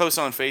 He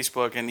posted on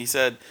Facebook, and he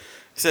said,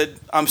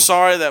 "I'm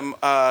sorry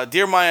that,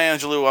 dear Maya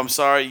Angelou, I'm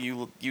sorry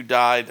you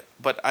died,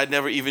 but I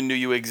never even knew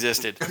you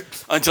existed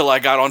until I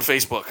got on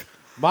Facebook."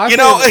 My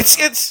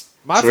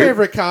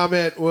favorite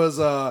comment was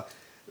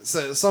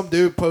some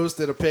dude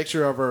posted a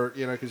picture of her,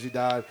 you know, because she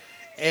died,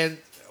 and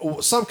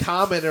some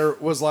commenter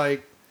was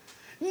like,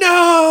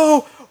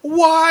 "No,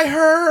 why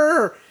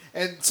her?"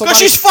 And because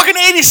she's fucking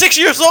 86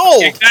 years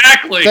old.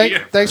 Exactly.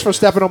 Thanks for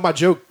stepping on my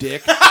joke,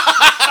 dick. My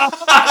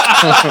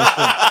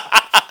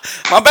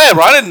bad,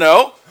 bro. I didn't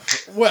know.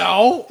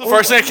 Well, the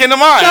first thing that came to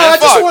mind. No, I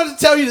just wanted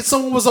to tell you that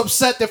someone was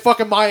upset that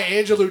fucking Maya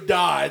Angelou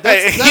died.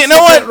 That's you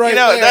know what? Right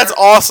there. That's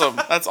awesome.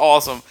 That's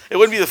awesome. It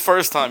wouldn't be the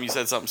first time you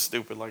said something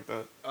stupid like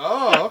that.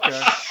 Oh,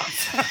 okay.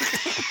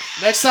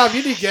 Next time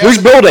you need gas. Who's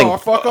building?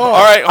 Fuck off.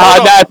 All right.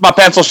 That's my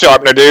pencil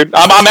sharpener, dude.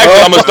 I'm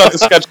actually almost done the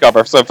sketch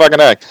cover, so fucking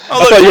heck.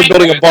 I thought you were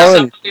building a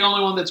barn. I'm the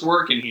only one that's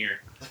working here.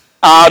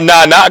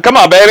 Nah. Come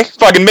on, baby.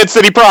 Fucking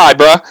Mid-City Pride,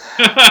 bro.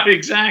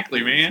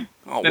 Exactly, man.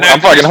 I'm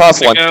fucking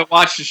hustling.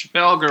 Watch the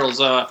Chappelle Girls,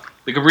 the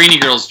Cabrini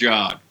Girls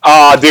jog.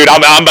 Oh, dude,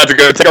 I'm about to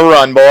go take a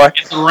run, boy.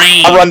 It's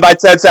rain. I run by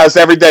Ted's house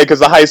every day because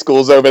the high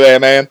school's over there,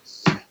 man.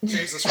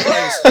 Jesus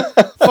Christ.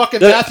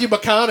 Fucking Matthew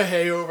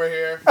McConaughey over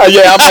here.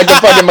 Yeah, I'm like the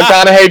fucking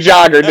McConaughey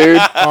jogger,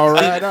 dude. All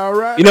right.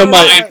 You know,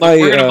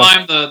 we're gonna buy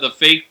him the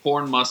fake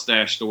porn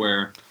mustache to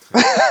wear.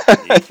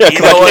 I can't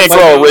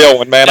grow a real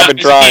one, man. I've been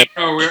trying.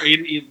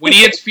 When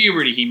he hits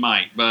puberty, he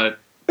might, but...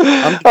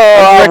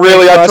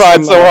 I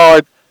tried so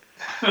hard.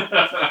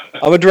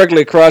 I'm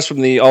directly across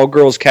from the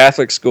all-girls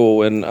Catholic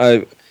school, and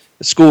the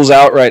school's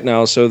out right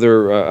now, so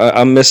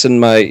I'm missing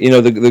my. You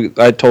know,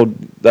 I told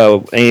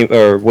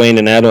Wayne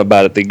and Adam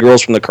about it. The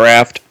girls from the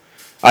craft.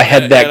 I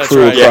had that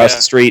crew across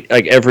the street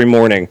like every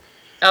morning.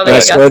 Oh,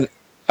 and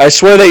I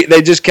swear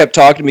they just kept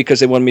talking to me because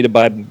they wanted me to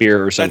buy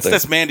beer or something.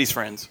 That's Mandy's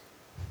friends.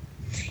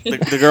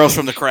 The girls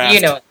from the craft.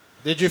 You know it.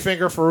 Did you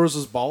finger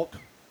Feruz's bulk?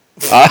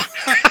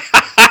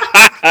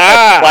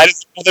 Why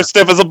is mother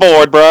stiff as a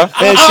board, bro?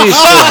 Man, she's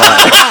so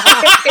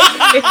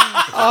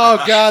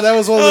Oh god, that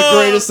was one of the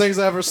greatest things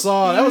I ever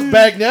saw. That was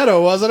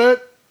Bagnetto, wasn't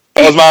it?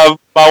 That was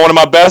one of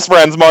my best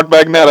friends, Mark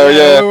Bagnetto.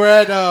 Yeah.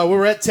 We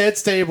were at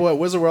Ted's table at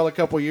Wizard World a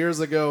couple years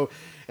ago,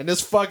 and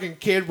this fucking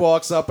kid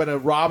walks up in a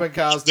Robin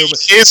costume.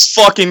 His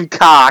fucking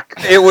cock.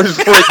 It was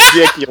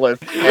ridiculous,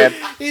 man.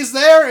 He's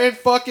there in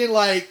fucking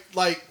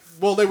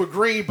well, they were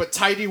green, but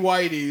tighty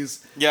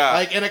whities. Yeah.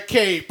 Like in a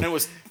cape. And it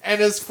was.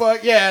 And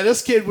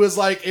this kid was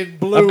like in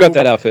blue. I've got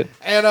that outfit.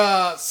 And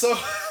so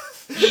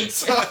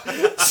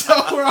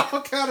we're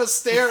all kind of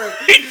staring.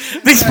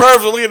 These pervs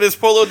are looking at this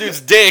polo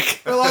dude's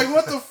dick. We're like,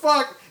 what the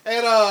fuck?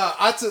 And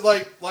I said,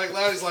 like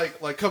Larry's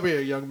like, come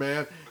here, young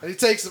man. And he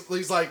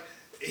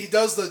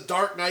does the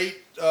Dark Knight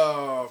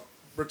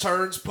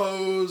Returns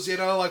pose, you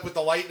know, like with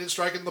the lightning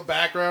striking the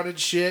background and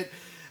shit.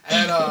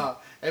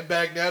 And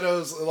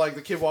Bagnetto's like,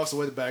 the kid walks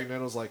away. The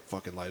Bagnetto's like,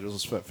 fucking light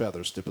as a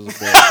feather, stiff as a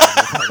board.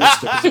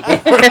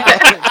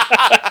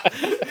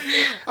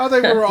 I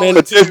think we were all. Man,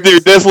 this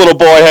little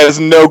boy has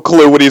no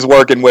clue what he's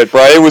working with,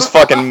 bro. It was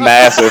fucking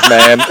massive,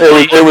 man.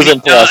 It was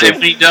impressive.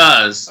 If he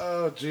does.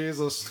 Oh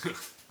Jesus.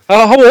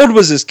 How old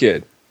was this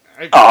kid?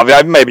 Oh,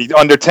 maybe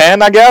under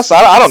 10, I guess.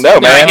 I don't know,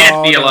 man. He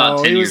can't be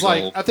allowed 10 he was years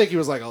like, old. I think he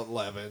was like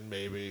 11,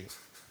 maybe.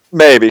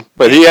 Maybe,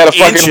 but he had a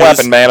fucking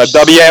weapon, man. A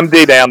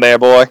WMD down there,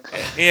 boy.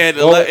 He had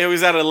it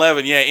was at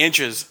 11,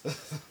 inches.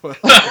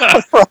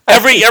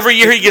 every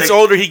year he gets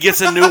older, he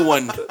gets a new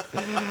one.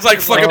 It's like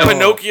fucking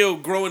Pinocchio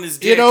growing his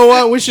dick. You know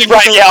what? We should.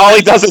 Right, yeah, all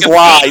he does is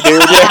lie,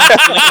 dude.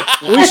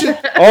 Yeah. We should.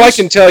 All I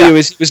can tell you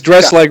is he was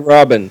dressed like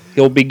Robin.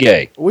 He'll be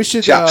gay. We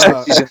should. He's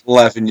an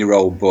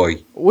 11-year-old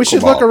boy. We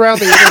should look around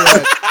the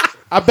internet.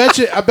 I bet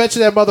you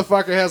that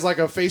motherfucker has like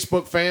a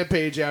Facebook fan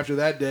page after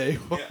that day.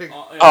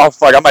 Oh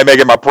fuck! I might make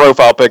it my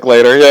profile pic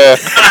later. Yeah.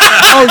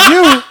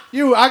 Oh,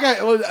 you! I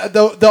got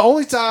the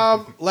only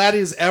time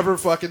Laddie's ever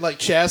fucking like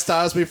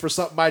chastised me for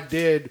something I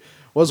did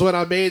was when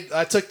I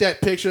took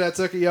that picture that I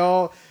took of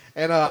y'all,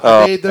 and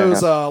I made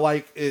those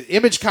like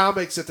Image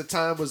Comics at the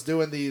time was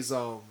doing these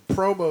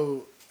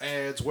promo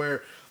ads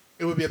where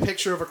it would be a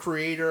picture of a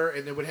creator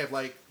and it would have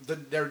like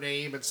their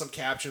name and some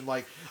caption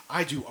like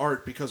 "I do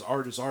art because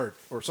art is art"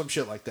 or some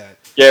shit like that.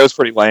 Yeah, it was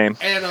pretty lame.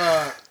 And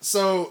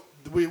so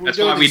that's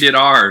why we did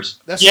ours.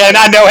 Yeah, and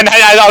I know, and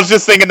I was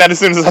just thinking that as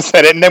soon as I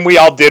said it, and then we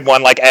all did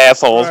one like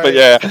assholes. Right. But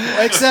yeah,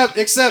 except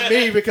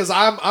me because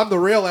I'm the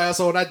real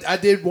asshole, and I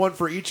did one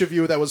for each of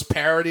you that was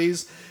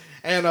parodies.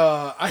 And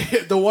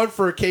the one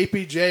for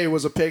KPJ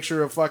was a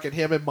picture of fucking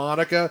him and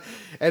Monica,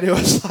 and it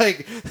was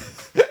like,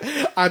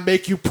 "I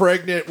make you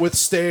pregnant with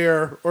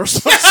stare" or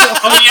something.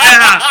 Oh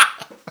yeah.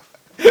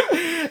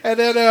 And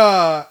then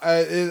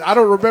I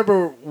don't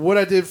remember what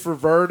I did for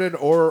Vernon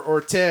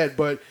or Ted,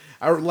 but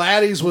our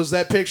Laddie's was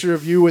that picture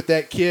of you with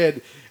that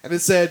kid, and it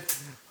said,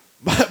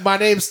 "My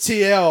name's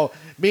TL.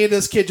 Me and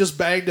this kid just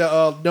banged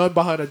a nun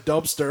behind a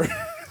dumpster."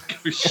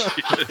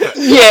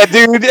 yeah,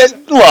 dude.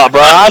 Look, bro,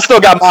 I still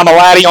got Mama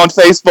Laddie on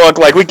Facebook.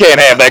 Like, we can't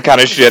have that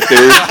kind of shit,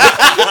 dude.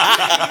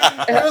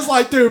 It was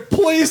like, dude,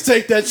 please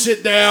take that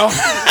shit down.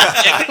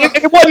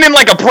 It wasn't in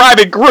like a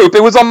private group.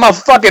 It was on my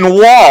fucking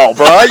wall,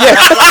 bro. Yeah,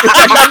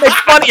 I make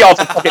money off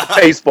of fucking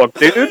Facebook,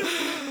 dude.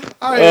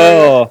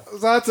 So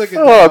I took it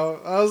down.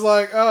 I was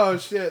like, oh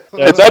shit.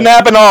 It doesn't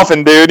happen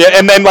often, dude.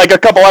 And then like a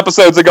couple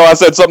episodes ago, I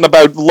said something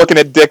about looking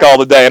at dick all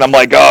the day, and I'm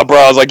like, oh, bro,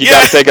 I was like, you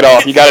gotta take it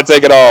off. You gotta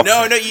take it off.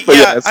 No, So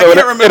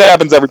it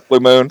happens every blue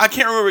moon. I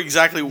can't remember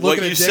exactly what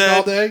Looking you at dick said.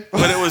 all day?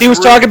 But it was He was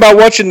talking about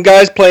watching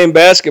guys playing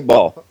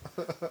basketball.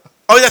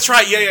 Oh, that's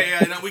right. Yeah.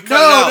 No, we cut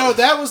it out. No,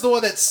 that was the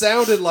one that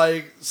sounded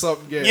like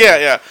something gay.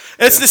 Yeah.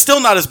 It's still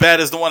not as bad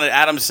as the one that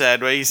Adam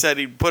said, where he said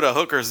he put a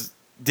hooker's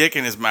dick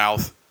in his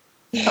mouth.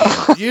 You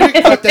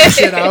didn't cut that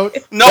shit out.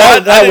 No,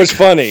 that was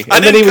funny.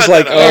 And then he was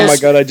like, "Oh my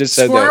god, I just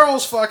said that."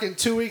 Squirrel's fucking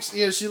 2 weeks.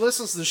 Yeah, she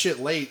listens to the shit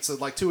late, so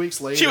like 2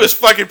 weeks later. She was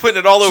fucking putting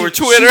it all over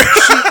Twitter.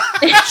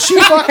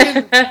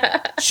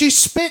 She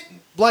spit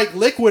like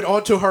liquid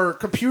onto her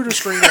computer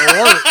screen at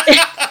work.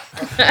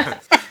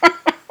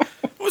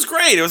 It was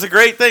great. It was a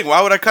great thing.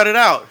 Why would I cut it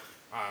out?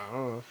 I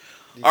don't know.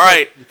 All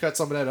right. You cut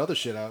some of that other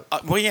shit out.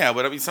 Well, yeah,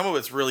 but I mean, some of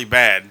it's really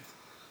bad.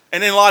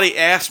 And then Lottie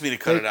asked me to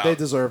cut it out. They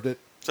deserved it.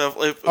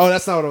 So if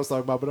that's not what I was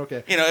talking about, but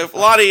okay. You know, if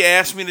Lottie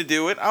asked me to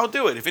do it, I'll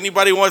do it. If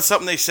anybody wants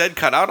something they said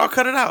cut out, I'll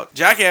cut it out.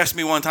 Jack asked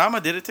me one time, I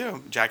did it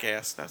too.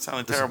 Jackass. That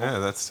sounded terrible. Yeah,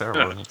 that's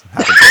terrible.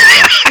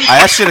 I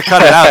asked you to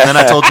cut it out, and then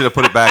I told you to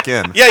put it back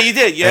in. Yeah, you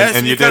did. Yeah,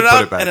 and you cut did it put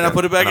out, it back and then in. I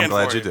put it back and in. I'm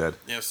glad for you did.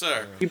 Yes,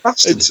 sir. You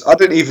bastards! I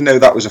didn't even know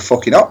that was a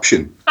fucking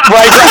option.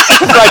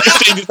 Right,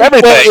 just changes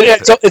everything. Well,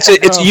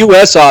 it's a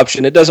U.S.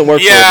 option. It doesn't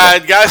work. Yeah,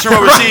 guys from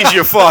overseas,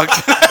 you're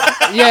fucked.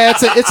 Yeah,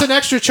 it's an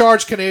extra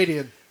charge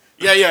Canadian.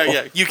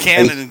 Yeah. You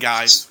Canadian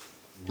guys.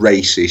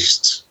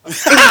 Racists.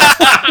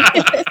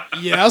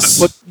 Yes.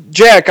 But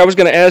Jack, I was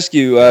going to ask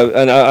you,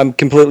 and I'm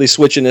completely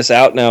switching this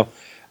out now.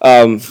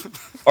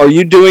 Are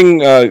you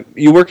doing?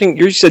 You working?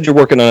 You said you're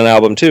working on an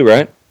album too,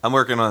 right? I'm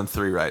working on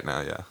 3 right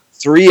now. Yeah.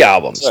 3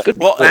 albums. Good.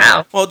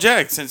 Well,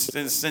 Jack,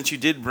 since you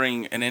did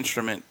bring an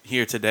instrument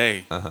here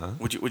today,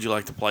 would you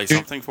like to play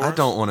something for us? I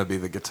don't want to be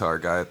the guitar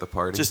guy at the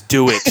party. Just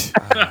do it.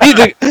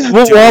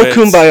 We'll all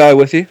kumbaya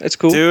with you. That's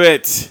cool. Do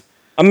it.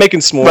 I'm making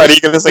s'mores. Right, are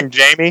you gonna sing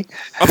Jamie?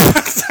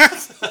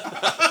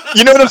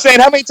 You know what I'm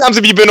saying? How many times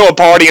have you been to a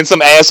party and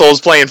some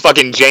asshole's playing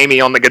fucking Jamie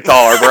on the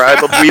guitar, bro?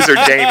 The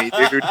Weezer Jamie,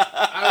 dude.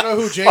 I don't know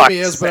who Jamie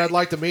is, but I'd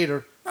like to meet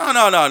her.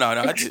 No.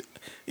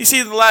 You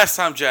see, the last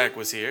time Jack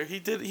was here, he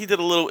did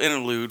a little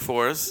interlude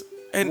for us,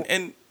 and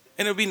it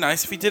would be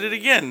nice if he did it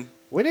again.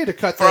 We need to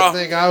cut that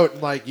thing out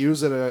and like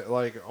use it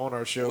like on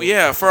our show.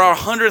 Yeah, for our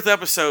 100th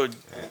episode,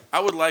 I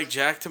would like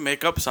Jack to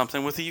make up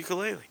something with the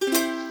ukulele.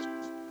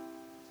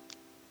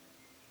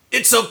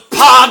 It's a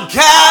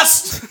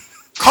podcast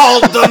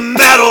called The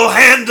Metal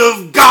Hand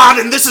of God,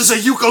 and this is a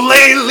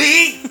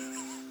ukulele,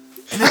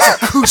 and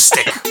it's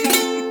acoustic.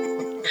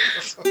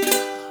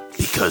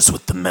 Because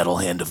with the Metal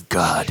Hand of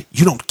God,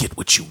 you don't get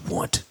what you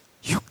want,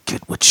 you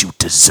get what you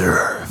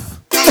deserve.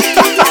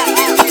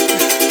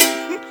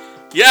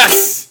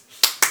 Yes!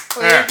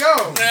 There you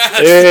go.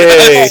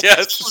 Hey.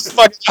 Yes.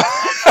 That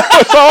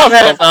is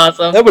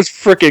awesome. That was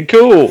freaking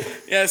cool.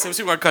 Yeah, so we're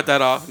going to cut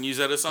that off and use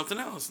that as something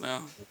else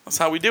now. That's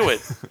how we do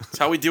it. That's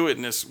how we do it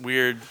in this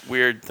weird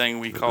thing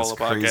we call This a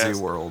podcast.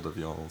 crazy world of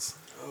y'all's.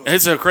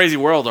 It's a crazy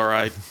world, all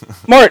right.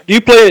 Mark, do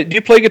you play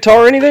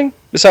guitar or anything?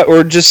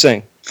 Or just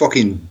sing?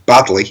 Fucking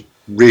badly.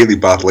 Really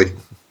badly.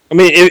 I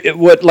mean, do you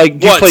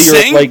play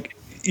sing? your like?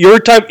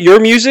 your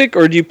music,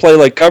 or do you play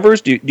like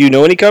covers? Do you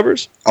know any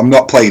covers? I'm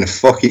not playing a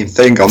fucking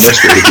thing on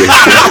this radio.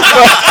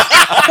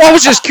 Well, I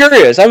was just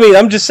curious. I mean,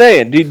 I'm just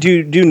saying. Do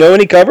you know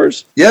any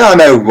covers? Yeah, I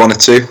know one or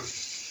two.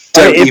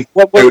 I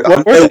know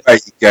where you're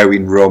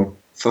going, Rum.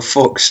 For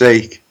fuck's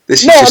sake.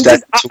 This is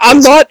just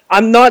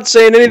I'm not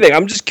saying anything.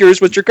 I'm just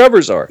curious what your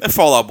covers are.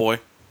 Fall Out Boy.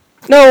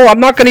 No, I'm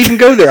not going to even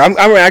go there. I'm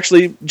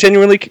actually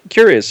genuinely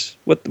curious.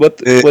 What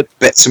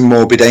bits of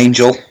Morbid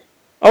Angel.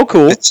 Oh,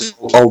 cool. Bits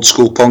of old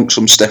school punk,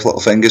 some Stiff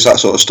Little Fingers, that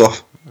sort of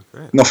stuff.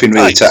 Nothing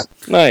really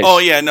technical. Nice. Oh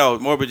yeah, no,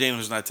 Morbid Angel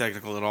is not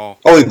technical at all.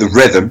 Only the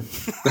rhythm.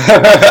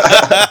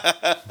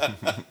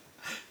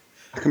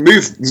 I can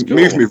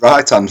move my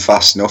right hand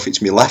fast enough.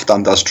 It's my left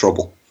hand has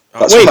trouble.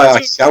 That's why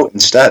I shout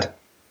instead.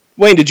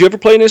 Wayne, did you ever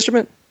play an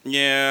instrument?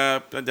 Yeah,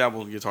 I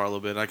dabble in guitar a little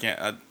bit. I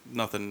can't.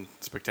 Nothing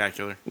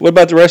spectacular. What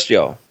about the rest of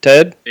y'all?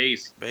 Ted?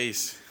 Bass.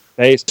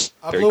 I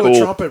Very blew cool. a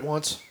trumpet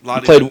once.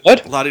 Lottie played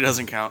what? Lottie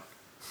doesn't count.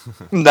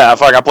 Nah,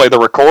 fuck, I played the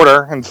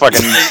recorder in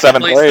fucking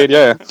 7th grade,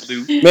 yeah.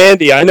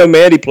 Mandy, I know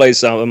Mandy plays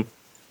something.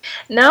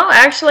 No,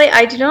 actually,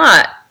 I do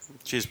not.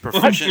 She's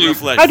proficient in the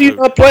fledged How do you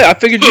flute. not play? I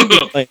figured you'd be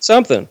playing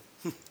something.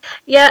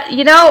 Yeah,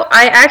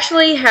 I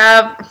actually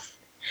have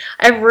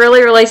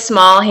really, really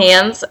small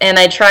hands, and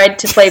I tried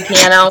to play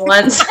piano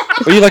once.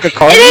 Are you like a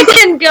car? And it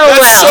didn't go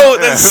well.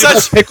 That's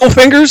such pickle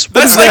fingers. What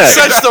That's is like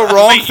that? such the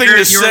wrong thing to You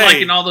were like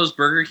say. in all those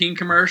Burger King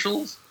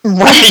commercials. Yeah.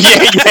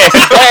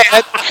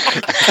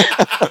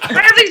 I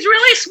have these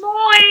really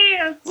small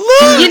hands.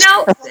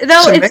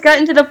 Though it's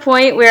gotten to the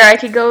point where I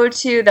could go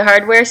to the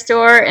hardware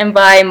store and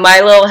buy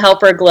My Little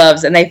Helper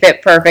gloves, and they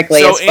fit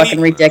perfectly. It's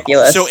fucking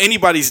ridiculous. So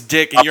anybody's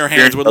dick in your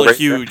hands would look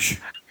huge.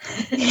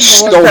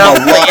 Stole my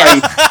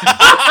line.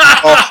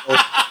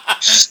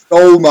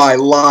 Stole my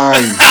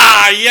line.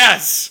 Ah,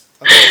 yes.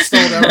 I stole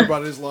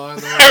everybody's line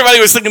there.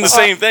 Everybody was thinking the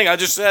same thing. I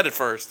just said it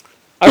first.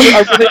 I really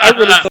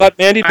thought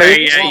Mandy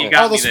played.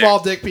 All the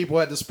small dick people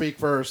had to speak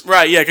first.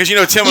 Right, yeah, because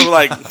Tim was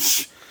like,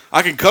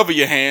 I can cover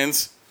your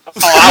hands. Oh,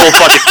 I will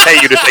fucking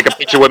pay you to take a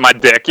picture with my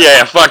dick.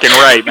 Yeah, fucking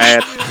right,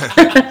 man.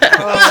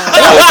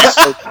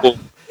 So cool.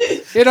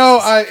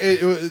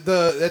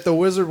 At the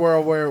Wizard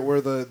World where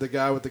the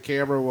guy with the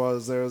camera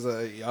was, there was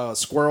a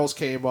squirrels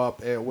came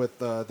up with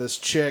this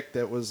chick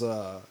that was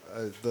the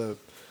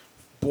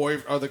boy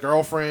or the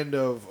girlfriend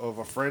of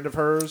a friend of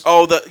hers.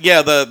 Oh, the my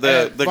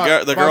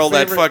girl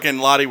that favorite- fucking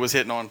Lottie was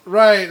hitting on.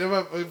 Right,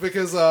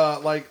 because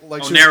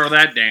she narrow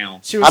that down.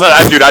 She was,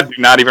 I do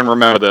not even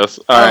remember this.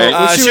 All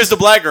right. She was the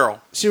black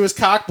girl. She was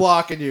cock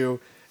blocking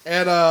you,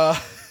 and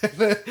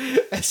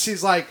and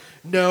she's like,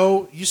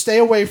 "No, you stay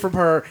away from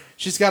her.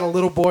 She's got a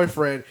little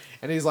boyfriend."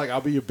 And he's like, "I'll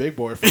be your big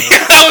boyfriend."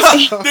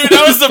 Dude,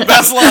 that was the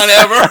best line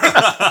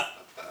ever.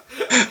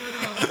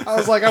 I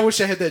was like, I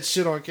wish I had that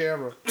shit on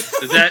camera.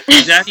 Does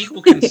that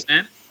equal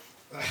consent?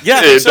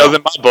 Yeah, it does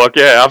in my book.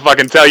 Yeah, I'll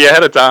fucking tell you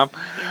ahead of time.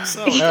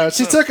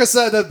 She took a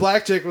set that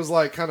black chick was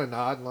like kind of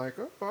nodding, like,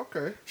 "Oh,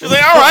 okay." She's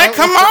like, "All right,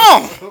 come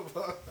on,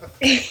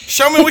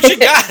 show me what you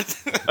got."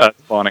 That's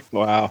funny.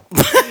 Wow.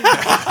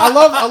 I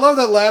love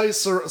that Laddie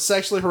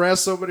sexually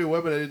harassed so many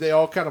women, and they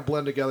all kind of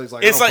blend together. He's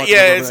like, It's I don't like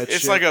fucking remember that it's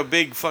shit. like a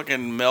big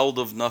fucking meld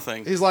of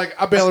nothing. He's like,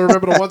 I barely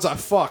remember the ones I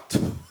fucked.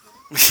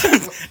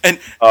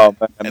 Oh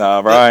man,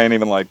 nah, bro, I ain't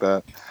even like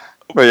that.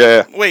 But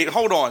yeah. Wait,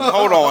 hold on.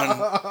 Hold on.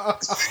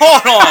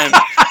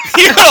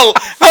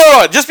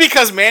 Just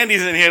because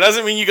Mandy's in here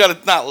doesn't mean you gotta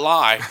not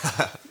lie.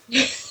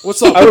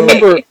 What's up? I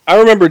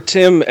remember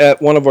Tim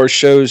at one of our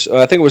shows.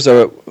 I think it was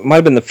might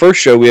have been the first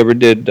show we ever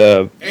did.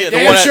 Yeah,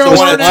 Damn sure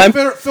wasn't at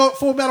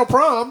Full Metal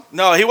Prom.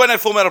 No, he wasn't at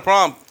Full Metal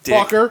Prom. Dick.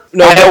 Fucker.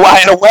 No, I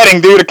had a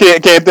wedding, dude. I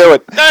can't do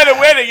it. I had a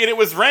wedding and it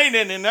was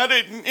raining and I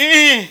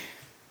didn't.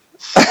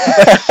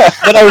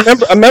 But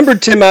I remember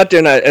Tim out there,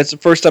 and it's the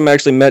first time I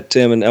actually met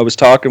Tim, and I was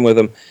talking with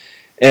him,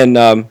 and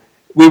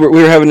we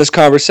were having this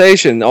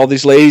conversation. All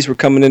these ladies were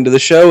coming into the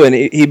show, and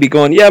he'd be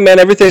going, "Yeah, man,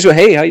 everything's going.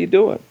 Hey, how you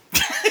doing?"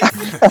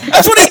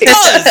 That's what he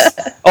does.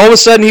 All of a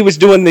sudden, he was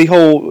doing the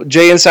whole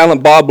Jay and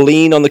Silent Bob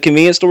lean on the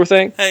convenience store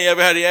thing. Hey, you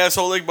ever had the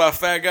asshole licked by a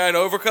fat guy in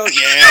an overcoat?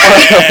 Yeah.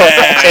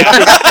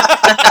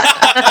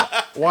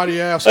 Why do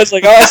you ask? I was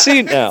like, "Oh, I see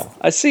it now.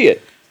 I see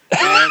it."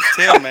 That's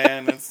Tim,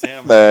 man. That's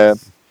Tim. Man.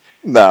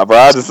 Nah, bro.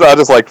 I just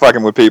like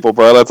fucking with people,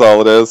 bro. That's all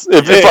it is.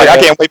 It's like I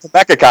can't wait for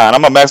MechaCon.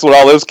 I'm gonna mess with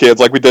all those kids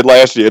like we did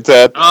last year,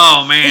 Ted.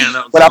 Oh man,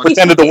 that was When I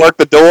pretended to work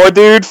the door,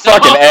 dude.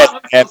 Fucking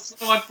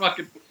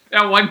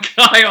that one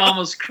guy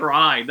almost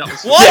cried. That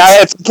was Yeah, I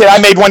had some kid. I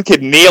made one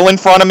kid kneel in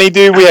front of me,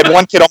 dude. We had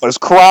one kid almost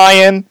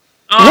crying.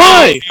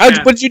 Why?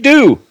 What'd you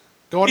do?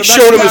 Going He to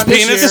showed him his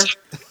Mexico this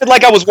penis.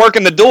 Like I was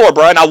working the door,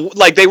 bro, and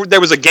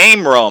there was a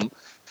game room.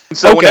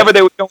 So whenever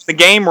they would go in the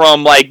game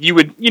room, like you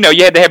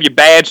had to have your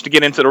badge to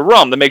get into the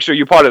room to make sure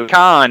you're part of the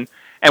con.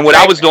 And what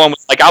I was doing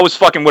was like I was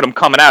fucking with them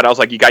coming out. I was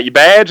like, "You got your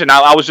badge?" And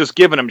I was just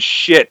giving them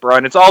shit, bro.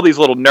 And it's all these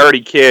little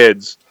nerdy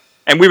kids,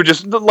 and we were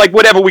just like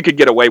whatever we could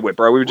get away with,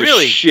 bro. We were just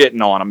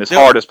shitting on them as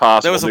hard as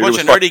possible. There was a dude. bunch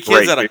It of was nerdy fucking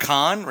kids great, at a dude.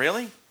 con,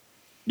 really?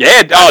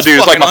 Yeah, That's dude,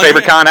 it's like my fucking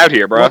favorite unreal. con out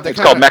here, bro. It's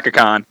called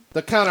MechaCon.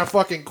 the kind of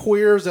fucking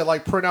queers that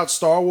like print out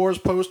Star Wars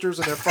posters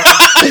in their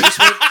fucking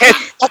basement.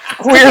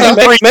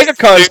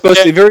 MegaCon's supposed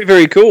to be very,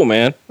 very cool,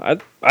 man.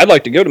 I'd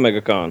like to go to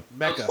MegaCon.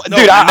 Mecca.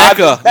 Dude,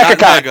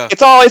 MegaCon.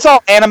 It's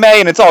all anime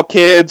and it's all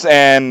kids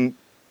and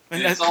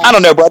I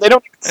don't know, bro. They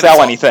don't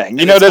sell anything.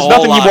 You know, there's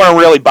nothing you want to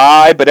really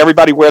buy, but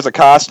everybody wears a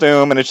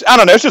costume and it's I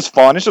don't know. It's just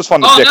fun. It's just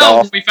fun to dick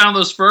off. We found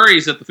those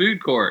furries at the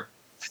food court.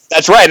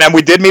 That's right, and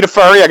we did meet a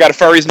furry. I got a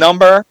furry's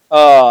number.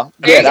 That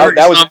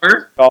was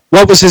number.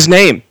 What was his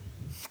name?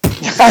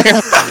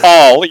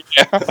 Oh,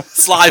 yeah.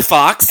 Sly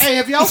Fox. Hey,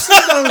 have y'all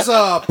seen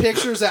those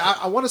pictures that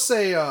I want to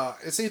say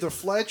it's either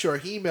Fletch or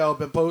He-Mail have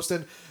been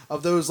posting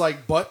of those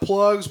like butt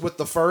plugs with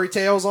the furry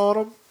tails on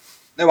them?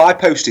 No, I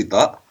posted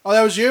that. Oh,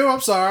 that was you?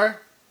 I'm sorry.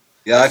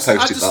 Yeah, I posted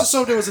I just that.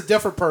 assumed it was a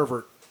different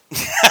pervert.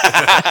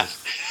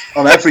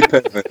 On every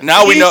pervert.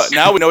 Now we know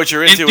what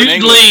you're into in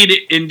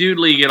English. In Dude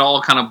League, it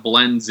all kind of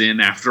blends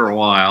in after a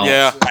while.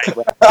 Yeah. Dude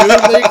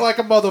League like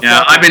a motherfucker.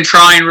 Yeah, I've been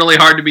trying really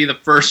hard to be the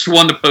first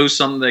one to post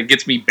something that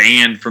gets me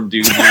banned from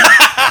Dude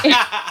League.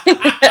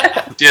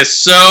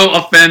 Just so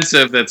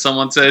offensive that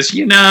someone says,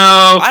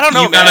 I don't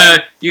know,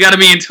 you gotta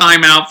be in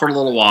timeout for a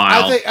little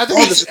while. I think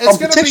it's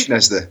competition,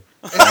 is there?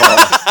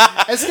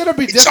 It's going to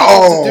be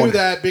difficult to do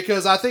that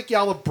because I think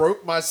y'all have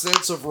broke my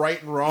sense of right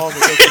and wrong.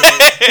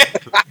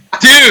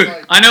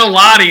 Dude, I know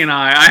Lottie and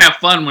I have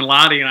fun when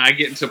Lottie and I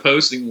get into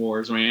posting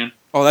wars, man.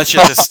 Oh, that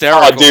shit's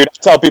hysterical. Oh, dude, I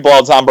tell people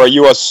all the time, bro,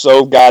 you are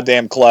so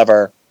goddamn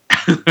clever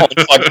on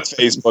fucking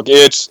Facebook.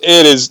 It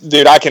is,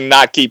 dude, I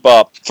cannot keep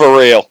up. For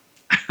real.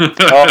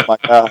 Oh, my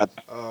God.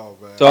 Oh,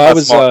 man. So I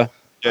was,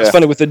 it's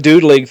funny with the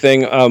Dude League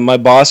thing, my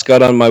boss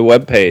got on my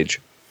webpage.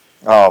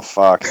 Oh,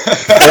 fuck.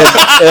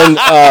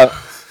 and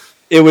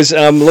it was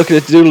looking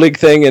at the Doodle League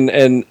thing,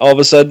 and all of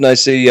a sudden I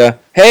see,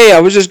 hey, I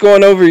was just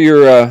going over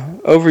your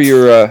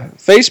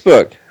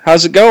Facebook.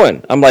 How's it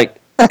going? I'm like,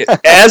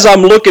 as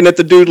I'm looking at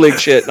the Doodle League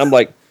shit, and I'm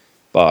like,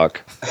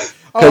 fuck,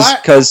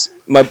 because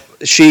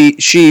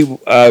she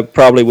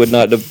probably would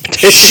not have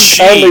taken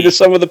kindly to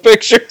some of the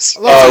pictures.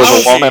 It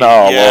was a woman.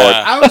 Oh, Lord.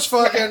 I was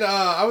fucking.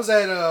 I was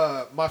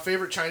at my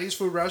favorite Chinese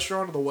food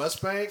restaurant in the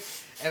West Bank,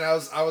 and I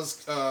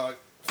was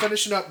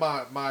finishing up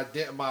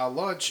my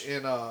lunch,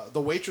 and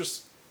the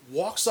waitress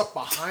walks up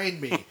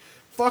behind me,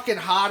 fucking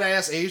hot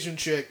ass Asian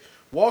chick,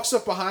 walks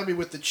up behind me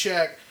with the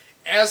check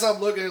as I'm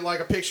looking at like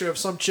a picture of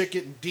some chick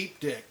getting deep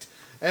dicked,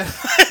 and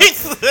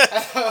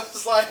I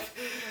was like,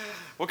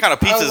 "What kind of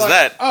pizza is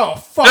that?" Oh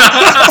fuck!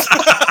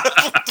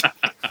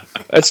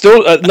 It's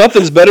still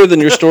nothing's better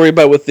than your story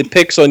about with the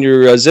pics on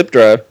your zip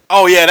drive.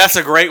 Oh yeah, that's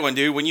a great one,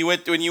 dude. When you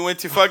went to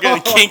fucking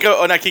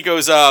Kinko, not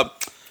Kinko's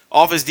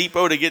Office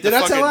Depot to get Did the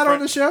I fucking... tell that on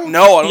the show?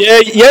 No, I don't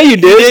Yeah, you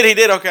did. He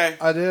did, okay.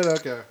 I did,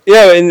 okay.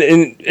 Yeah, and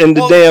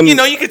the damn...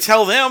 you could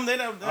tell them. They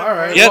don't... All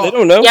right. Yeah, they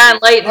don't know. Yeah,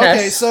 enlighten us.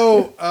 Okay,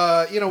 so,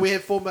 we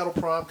had Full Metal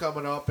Prom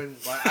coming up, and...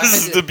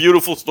 This is the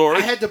beautiful story. I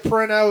had to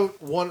print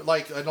out one,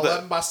 like, an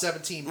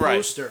 11x17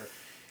 poster. Right.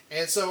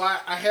 And so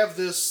I have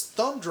this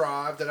thumb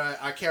drive that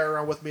I carry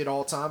around with me at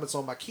all time. It's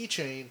on my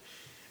keychain.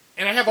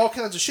 And I have all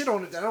kinds of shit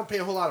on it that I don't pay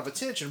a whole lot of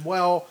attention.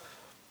 Well,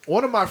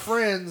 one of my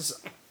friends...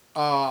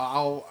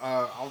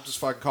 I'll just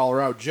fucking call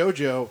her out,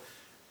 JoJo.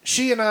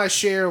 She and I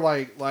share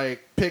like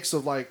pics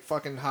of like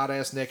fucking hot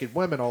ass naked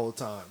women all the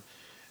time,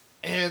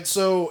 and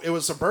so it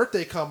was a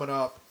birthday coming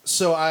up.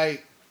 So I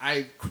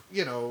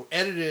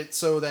edited it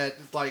so that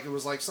like it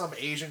was like some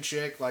Asian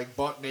chick like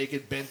butt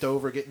naked, bent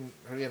over, getting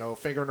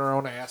fingering her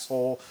own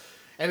asshole,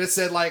 and it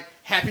said like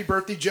 "Happy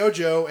Birthday,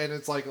 JoJo," and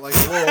it's like a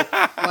little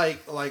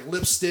like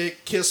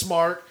lipstick kiss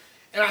mark.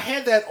 And I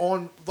had that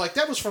on, like,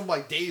 that was from,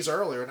 like, days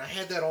earlier, and I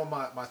had that on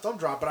my thumb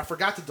drive, but I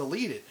forgot to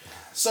delete it.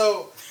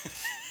 So,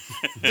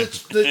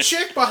 the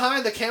chick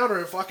behind the counter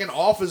at fucking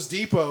Office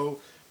Depot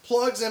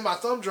plugs in my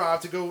thumb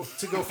drive to go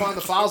find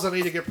the files I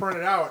need to get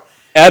printed out.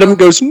 Adam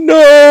goes,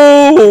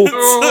 no!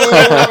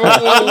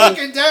 I'm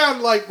looking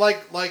down, like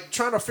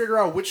trying to figure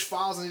out which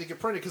files I need to get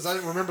printed, because I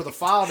didn't remember the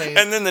file name.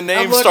 And then the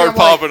names start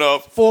popping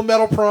up. Full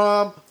Metal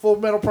Prom, Full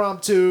Metal Prom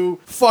 2,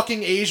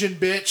 fucking Asian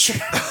bitch.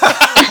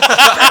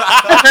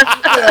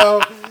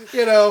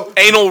 you know,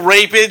 anal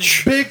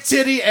rapage, big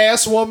titty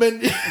ass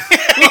woman,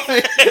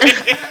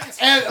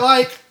 and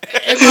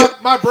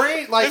my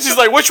brain she's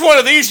like, which one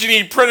of these do you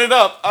need printed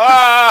up?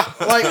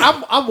 Like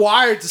I'm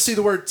wired to see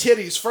the word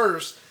titties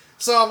first.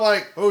 So I'm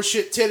like, oh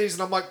shit, titties,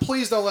 and I'm like,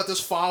 please don't let this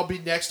file be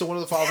next to one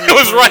of the files. It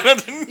was right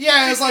underneath.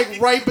 Yeah, it's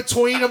like right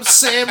between them,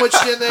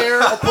 sandwiched in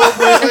there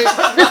appropriately.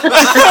 And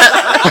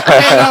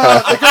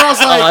the girl's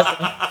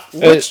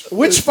like,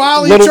 which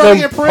file are you trying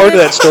to get printed? Part of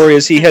that story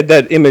is he had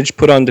that image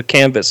put onto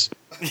canvas.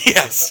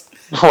 Yes.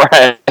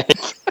 Right.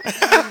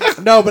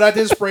 No, but I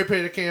did spray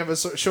paint a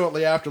canvas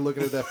shortly after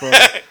looking at that photo.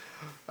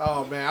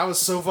 Oh man, I was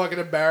so fucking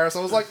embarrassed. I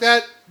was like,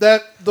 the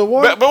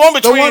one, but one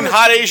between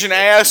hot Asian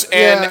ass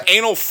and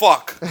anal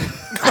fuck.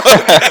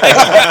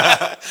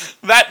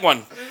 That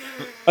one.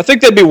 I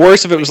think that'd be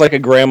worse if it was like a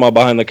grandma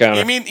behind the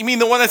counter. You mean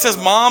the one that says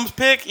mom's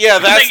pic? Yeah, I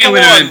that's think the it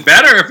would have been one.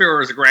 better if it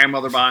was a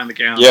grandmother behind the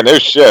counter. Yeah, no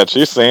shit.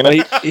 She's seen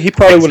it. He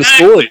probably would have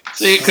schooled it.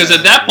 See, because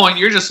at that point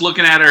you're just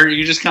looking at her,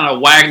 you're just kind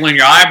of waggling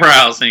your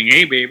eyebrows, saying,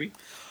 "Hey, baby."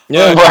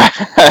 Yeah.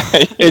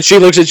 And she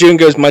looks at you and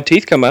goes, "My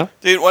teeth come out."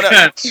 Dude, Hell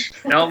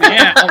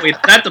yeah! Oh, is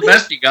that the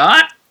best you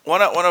got?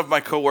 One of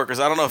my coworkers,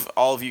 I don't know if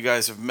all of you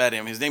guys have met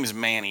him. His name is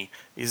Manny.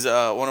 He's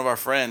one of our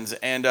friends,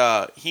 and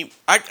I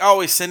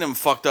always send him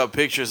fucked up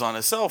pictures on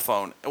his cell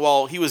phone.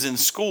 Well, he was in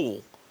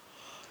school,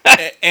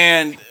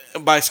 and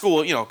by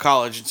school,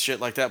 college and shit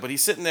like that. But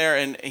he's sitting there,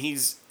 and he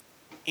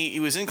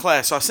was in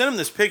class. So I sent him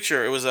this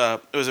picture. It was a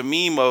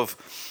meme of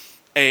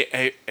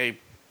a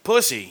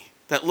pussy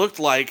that looked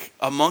like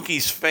a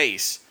monkey's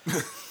face,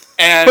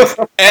 and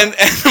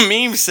the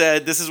meme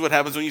said, "This is what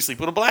happens when you sleep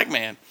with a black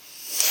man."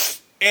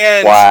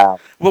 And wow.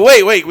 Well,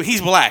 wait, he's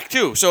black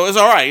too, so it's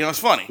all right. It's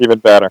funny. Even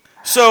better.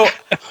 So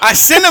I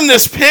sent him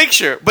this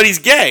picture, but he's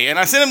gay, and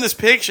I sent him this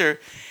picture,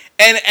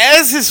 and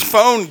as his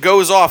phone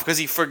goes off because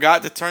he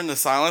forgot to turn the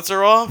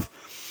silencer off,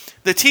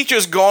 the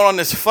teacher's going on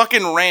this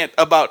fucking rant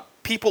about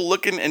people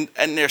looking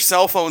and their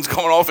cell phones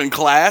going off in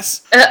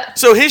class.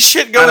 So his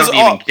shit goes off. I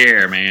don't even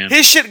care, man.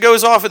 His shit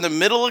goes off in the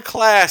middle of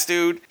class,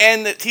 dude,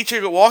 and the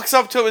teacher walks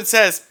up to him and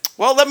says,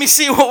 "Well, let me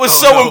see what was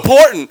so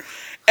important."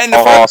 And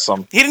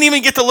awesome. He didn't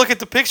even get to look at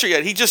the picture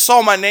yet. He just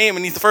saw my name,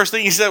 and the first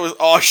thing he said was,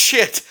 "Oh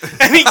shit!"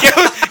 And he gave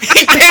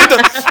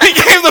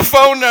the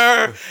phone to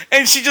her,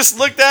 and she just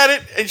looked at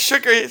it and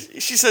shook her.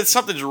 She said,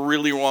 "Something's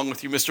really wrong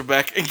with you, Mr.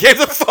 Beck," and gave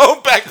the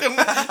phone back to him, and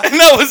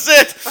that was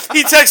it.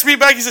 He texted me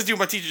back. He said, "Dude,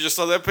 my teacher just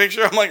saw that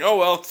picture." I'm like, "Oh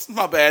well, it's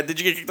my bad. Did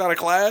you get kicked out of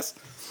class?"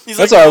 He's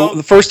That's like, all. "No."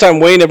 The first time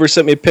Wayne ever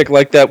sent me a pic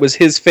like that was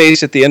his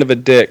face at the end of a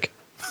dick.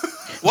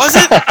 Was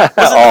it?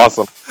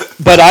 Awesome.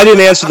 But I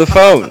didn't answer the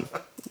phone.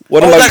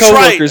 One of my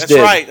coworkers did.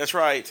 That's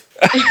right.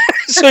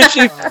 So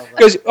she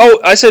goes,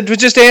 I said, well,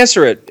 just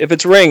answer it if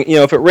it's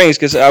if it rings,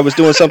 because I was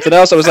doing something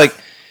else. I was like,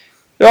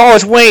 "Oh,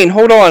 it's Wayne.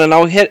 Hold on," and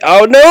I'll hit.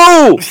 Oh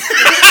no!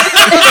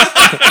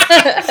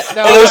 And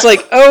I was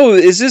like, "Oh,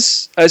 is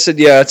this?" I said,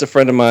 "Yeah, it's a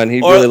friend of mine.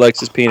 He really likes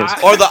his penis."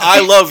 Or the "I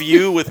love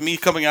you" with me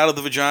coming out of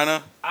the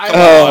vagina.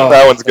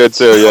 That one's good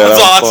too. Yeah, That's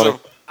that was awesome.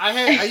 funny.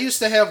 I used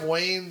to have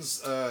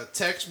Wayne's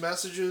text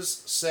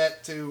messages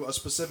set to a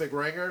specific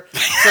ringer,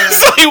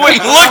 so he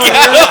wouldn't look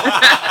at them.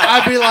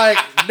 I'd be like,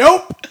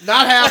 "Nope,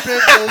 not happening."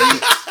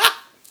 Delete.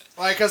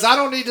 Like, cause I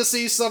don't need to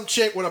see some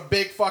chick with a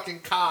big fucking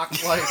cock.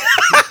 Like,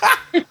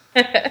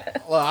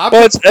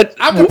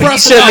 I'm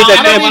compressing.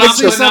 I don't need to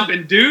see some. Up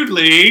in Dude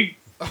League.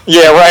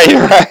 Yeah,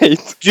 right.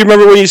 Do you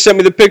remember when you sent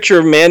me the picture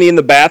of Manny in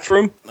the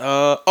bathroom?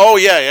 Oh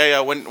yeah.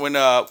 When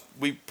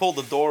we pulled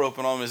the door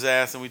open on his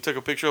ass and we took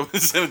a picture of him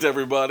and sent it to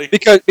everybody.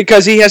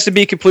 Because he has to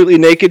be completely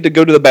naked to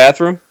go to the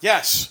bathroom?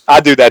 Yes. I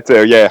do that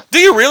too, yeah. Do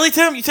you really,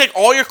 Tim? You take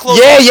all your clothes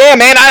Yeah, off? yeah,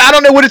 man. I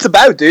don't know what it's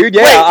about, dude.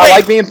 Yeah, Wait, I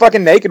like being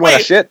fucking naked when I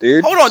wait. shit,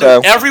 dude. Hold on,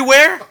 So- dude.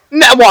 Everywhere?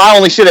 No, well, I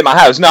only shit at my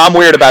house. No, I'm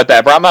weird about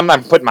that, bro. I'm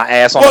not putting my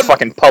ass on a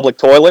fucking public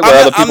toilet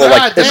where other people are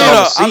like pissing on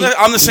the seat.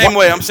 I'm the same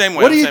way. I'm the same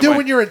way. What do I'm you the do same way.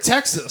 when you're in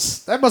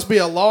Texas? That must be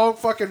a long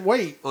fucking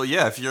wait. Well,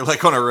 yeah, if you're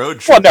like on a road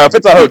Well, trip. no, if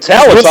it's a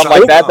hotel or something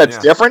like that, that's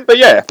Yeah. different. But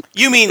yeah,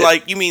 You mean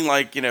like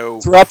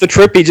Throughout the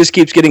trip, he just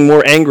keeps getting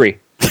more angry.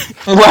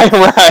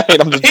 right.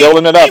 I'm just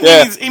building it up.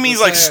 Yeah. He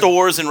means like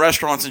stores and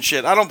restaurants and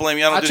shit. I don't blame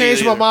you. I don't I do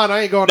changed that my either. mind. I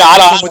ain't going to No,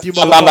 come with you,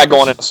 I'm not motherfuckers.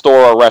 going in a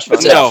store or a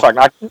restaurant. No. Yeah, fuck,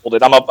 I can hold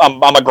it.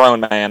 I'm a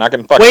grown man. I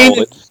can fucking hold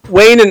it.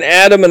 Wayne and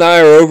Adam and I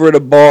are over at a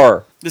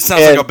bar. This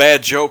sounds like a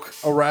bad joke.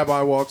 A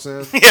rabbi walks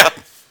in. Yeah.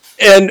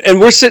 And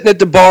we're sitting at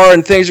the bar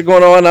and things are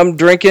going on. I'm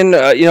drinking.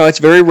 It's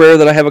very rare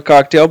that I have a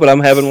cocktail, but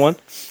I'm having one.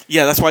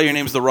 Yeah, that's why your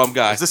name's the rum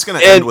guy. Is this going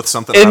to end with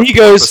something? And about he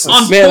goes,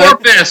 porpoises? On "Man,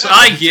 purpose,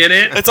 I get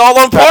it. It's all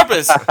on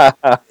purpose.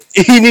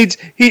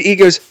 he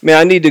goes, "Man,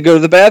 I need to go to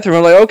the bathroom."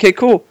 I'm like, "Okay,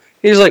 cool."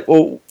 He's like,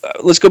 "Well,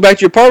 let's go back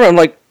to your apartment." I'm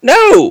like,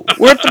 "No,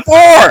 we're at the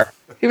bar."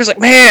 He was like,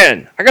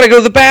 "Man, I gotta go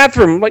to the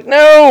bathroom." I'm like,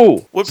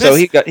 "No." What So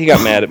piss- he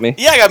got mad at me.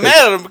 Yeah, I got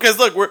mad at him because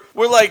look,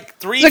 we're like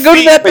 3 He's like, "Go to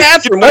feet. that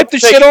bathroom, wipe the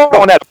shit off."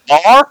 Going at a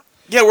bar?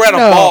 Yeah, we're at a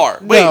bar.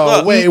 Wait,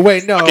 look.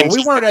 wait, no. Fucking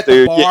We weren't at the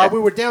dude, bar. yeah. We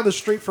were down the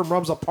street from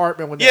Rum's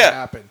apartment when Yeah. that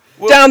happened.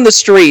 Down the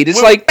street. It's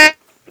Well- like, but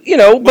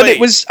Wait. it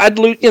was, It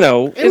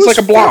it's like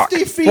a block.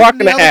 50 feet Block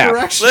in and the a other half.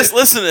 direction.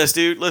 Listen to this,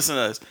 dude. Listen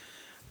to this.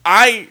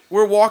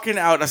 We're walking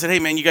out, and I said, "Hey,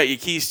 man, you got your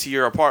keys to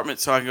your apartment,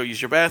 so I can go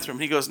use your bathroom."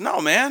 He goes,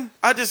 "No, man.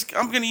 I'm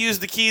gonna use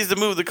the keys to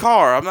move the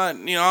car. I'm not,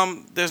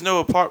 there's no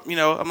apartment.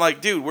 I'm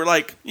like, dude, we're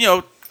like,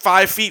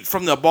 5 feet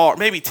from the bar,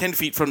 maybe 10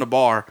 feet from the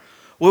bar.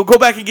 We'll go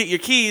back and get your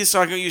keys, so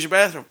I can go use your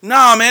bathroom."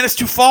 "Nah, man, it's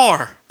too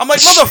far." I'm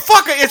like,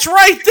 "Motherfucker, it's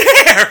right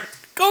there.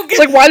 Go get." It's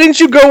like, "Why didn't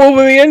you go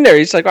with me in there?"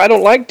 He's like, "I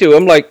don't like to."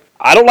 I'm like,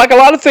 "I don't like a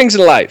lot of things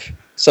in life.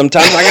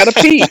 Sometimes I gotta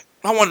pee."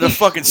 I wanted to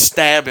fucking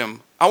stab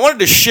him. I wanted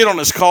to shit on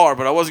his car,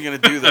 but I wasn't gonna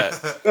do that.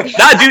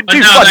 Nah, dude, But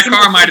no, fuck, that you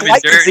car know, might have been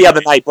like this dirty. the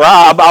other night, bro.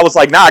 I was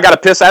like, nah, I gotta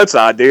piss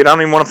outside, dude. I don't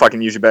even want to fucking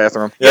use your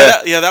bathroom.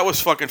 That was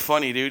fucking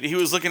funny, dude. He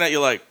was looking at you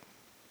like,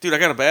 "Dude, I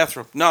got a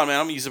bathroom." "No, man,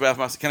 I'm gonna use the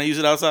bathroom. Can I use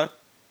it outside?"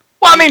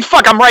 Well, I mean,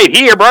 fuck, I'm right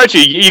here, bro.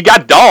 You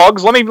got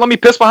dogs. Let me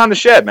piss behind the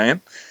shed,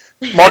 man.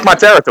 Mark my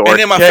territory. And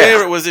then my Yeah.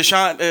 favorite was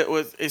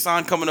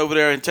Isan coming over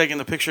there and taking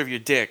the picture of your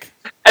dick.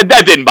 And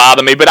that didn't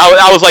bother me, but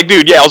I was like,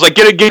 dude, yeah, I was like,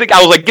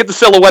 get the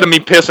silhouette of me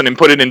pissing and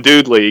put it in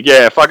Dude League.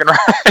 Yeah, fucking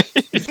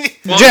right.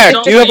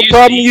 Jack, do you have a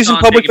problem using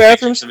public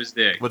bathrooms?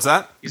 What's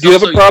that? Do you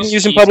have a problem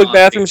using public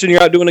bathrooms when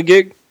you're out doing a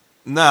gig?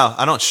 No,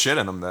 I don't shit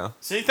in them though.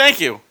 See, thank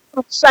you.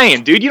 I'm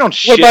saying, dude, you don't What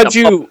shit. about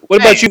you? What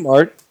about you,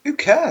 Mark? Who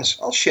cares?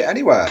 I'll shit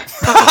anywhere.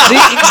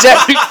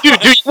 Exactly. Dude,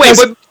 wait,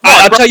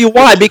 I'll tell you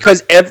why.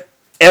 Because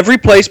every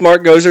place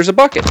Mark goes, there's a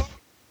bucket.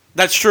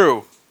 That's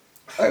true.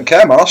 I don't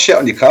care, man. I'll shit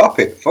on your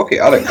carpet. Fuck it,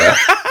 I don't care.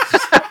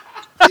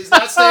 He's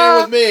not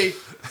staying with me.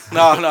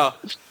 No.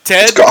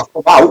 Ted? It's got to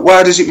come out.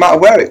 Where does it matter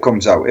where it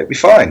comes out? It'll be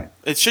fine.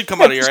 It should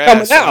come out of your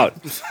It's ass. coming out.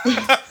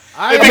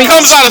 If it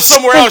comes out of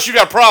somewhere else, you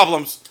got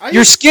problems.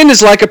 Your skin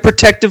is like a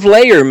protective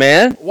layer,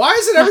 man. Why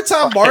is it every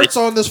time Mark's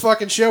on this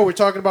fucking show, we're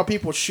talking about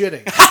people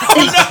shitting?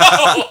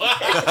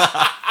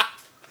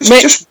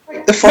 Just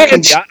write the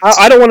fucking.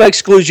 I don't want to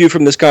exclude you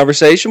from this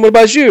conversation. What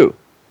about you?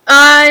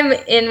 I'm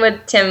in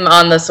with Tim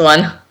on this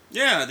one.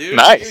 Yeah, dude.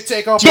 Nice. You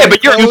take off Yeah,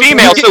 but you're a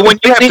female, so when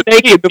you have to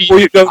naked before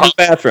you go to the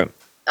bathroom.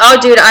 Oh,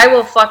 dude, I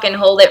will fucking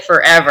hold it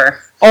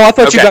forever. Oh, I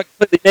thought you Okay. got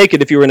completely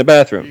naked if you were in the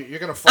bathroom. You're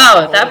gonna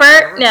Oh, that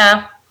part?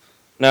 No.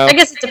 No. I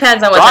guess it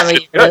depends on what time of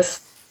year it is.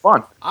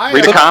 Fun. I,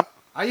 Read a comp.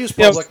 I use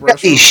You know, public Get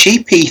these restrooms.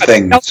 sheepy I'll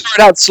things. start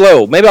out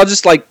slow. Maybe I'll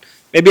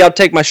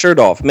take my shirt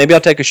off. Maybe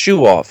I'll take a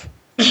shoe off.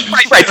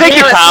 Right, take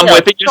your time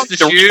with it. You Just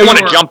don't the need shoe to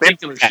want or to jump in.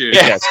 particular shoe?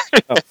 Yeah.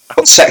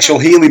 Put sexual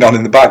healing on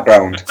in the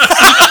background.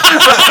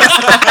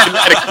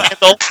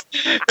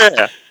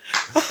 Yeah.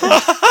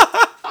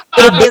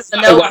 Is the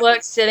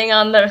notebook sitting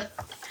on the...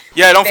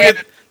 Yeah, don't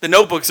forget the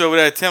notebooks over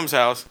there at Tim's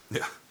house.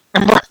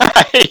 Nah,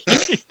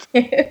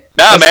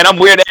 man, I'm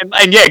weird.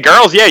 And yeah,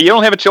 girls, yeah, you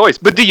don't have a choice.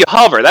 But do you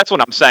hover? That's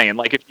what I'm saying.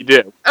 Like, if you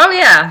do. Oh,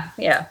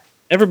 yeah.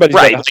 Everybody's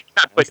Right. got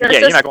Like,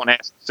 you're not going to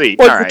ask to see.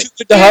 What, All we're right. too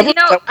good to Yeah, hover? you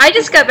know, I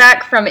just got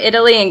back from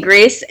Italy and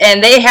Greece,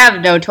 and they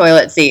have no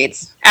toilet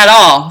seats at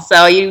all.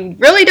 So you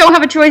really don't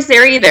have a choice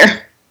there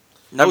either.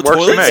 No That works for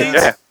toilet me. seats?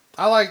 Yeah.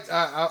 I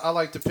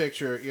like to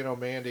picture,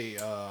 Mandy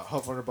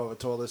hovering above a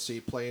toilet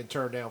seat, playing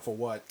 "Turn Down for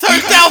What."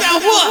 Turned down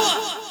for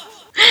what?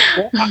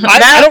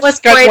 That don't was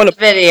think I'd quite wanna- the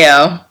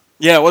video.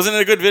 Yeah, wasn't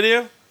it a good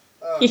video?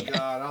 Oh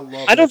God, I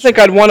love. I don't think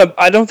I'd want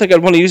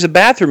to use a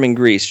bathroom in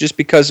Greece just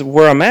because of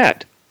where I'm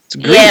at. It's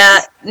Greece. Yeah,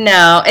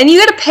 no. And you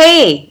got to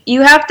pay.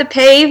 You have to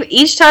pay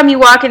each time you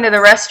walk into the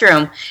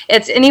restroom.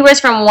 It's anywhere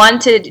from 1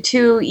 to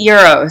 2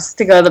 euros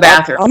to go to the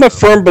bathroom. I'm a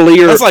firm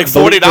believer. That's like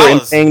believer in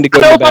 $40. paying to I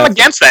go don't know to the if I'm bathroom.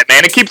 against that,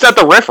 man. It keeps out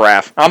the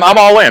riffraff. I'm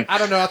all in. I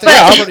don't know. I think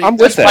Yeah, that's pretty, I'm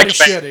with that's that. pretty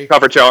shitty.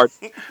 Cover charge.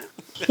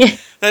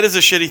 That is a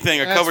shitty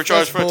thing. A cover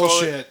charge for a toilet.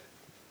 bullshit.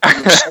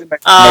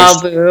 Oh,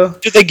 boo.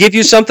 Do they give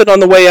you something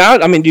on the way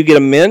out? I mean, do you get a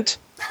mint?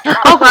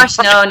 Oh, gosh,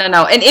 no.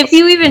 And if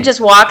you even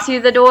just walk through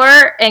the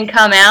door and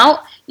come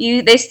out,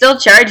 they still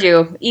charge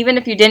you, even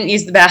if you didn't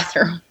use the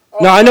bathroom.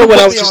 No, I know when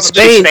I put was me in on a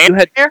Spain, stand you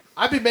had. there?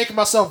 I'd be making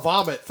myself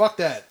vomit. Fuck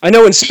that. I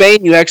know in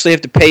Spain you actually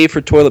have to pay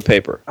for toilet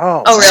paper.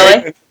 Oh, Oh,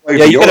 really?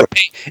 Yeah, you gotta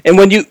pay. And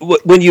when you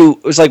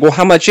it was like, well,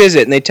 how much is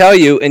it? And they tell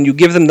you, and you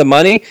give them the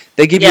money.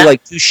 They give Yeah. you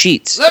like 2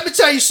 sheets. Let me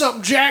tell you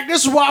something, Jack.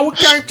 This is why we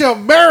came to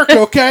America,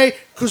 okay?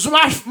 Because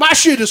my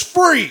shit is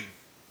free.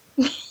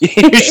 Your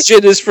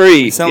shit is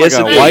free. sound Yes,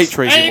 like a it is. white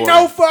Tracy Ain't boy.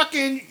 no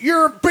fucking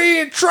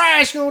European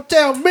trash gonna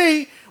tell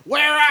me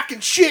where I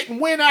can shit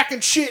and when I can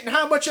shit and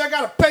how much I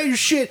gotta pay to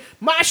shit.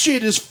 My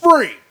shit is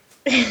free.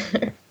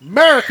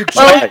 America,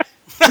 Jack.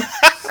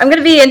 I'm going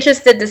to be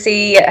interested to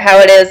see how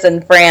it is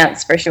in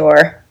France for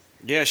sure.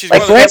 Yeah, she's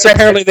Like going France, different-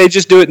 apparently, they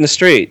just do it in the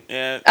street.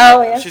 yeah,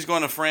 Oh, yeah. She's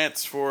going to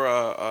France for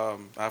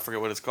I forget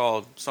what it's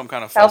called. Some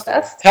kind of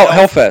festival.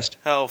 Hellfest?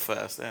 Hellfest.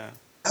 Hellfest, yeah.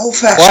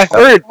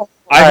 Hellfest. Well,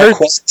 I heard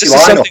quality this is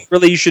lineup. something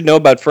really you should know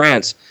about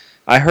France.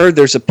 I heard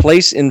there's a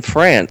place in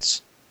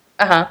France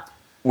Uh-huh.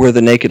 where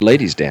the naked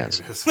ladies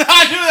dance.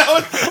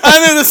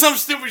 I knew that some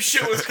stupid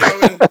shit was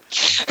coming.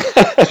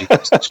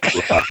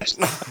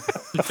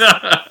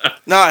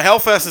 Nah,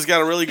 Hellfest has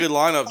got a really good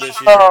lineup this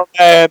year. Oh,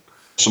 man.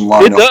 Some It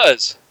lineup.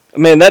 does. I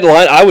mean, that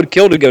line, I would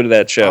kill to go to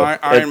that show.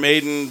 Iron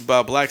Maiden,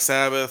 Black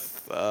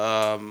Sabbath,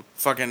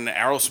 fucking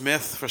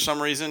Aerosmith for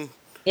some reason.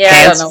 Yeah,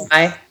 I don't know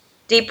why.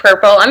 Deep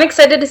Purple. I'm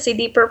excited to see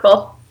Deep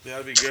Purple. Yeah,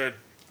 that'd be good.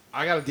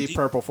 I got a deep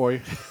purple for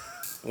you.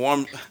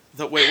 Wait,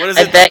 what is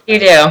I it? bet you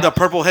do. The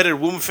purple-headed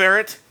womb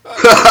ferret.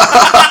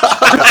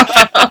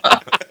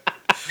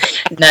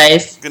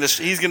 Nice.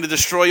 He's gonna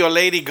destroy your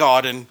lady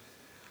garden.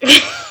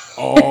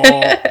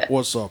 Oh,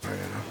 what's up, Hannah?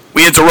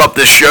 We interrupt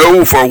this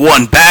show for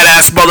one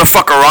badass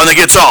motherfucker on the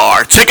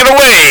guitar. Take it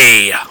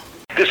away!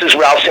 This is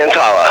Ralph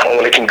Santala. I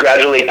want to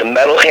congratulate the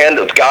Metal Hand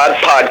of God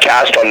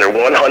podcast on their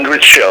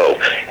 100th show.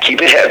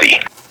 Keep it heavy.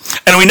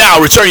 And we now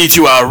return you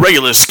to our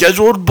regular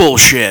scheduled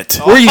bullshit.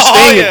 Where are you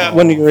staying yeah.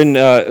 when you're in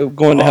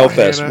going to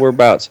Hellfest? Hannah.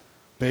 Whereabouts?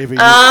 Baby,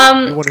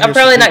 I'm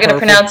probably not going to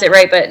pronounce it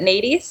right, but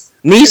Nades?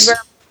 Nice? Is where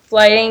I'm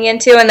flying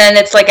into, and then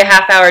it's like a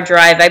half-hour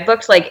drive. I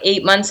booked like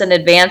 8 months in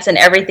advance, and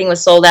everything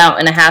was sold out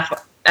in a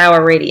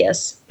half-hour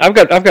radius. I've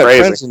got Crazy.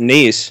 friends in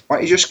Nice. Why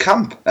don't you just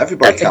camp?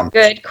 Everybody That's a camp.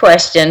 good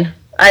question.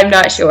 I'm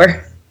not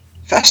sure.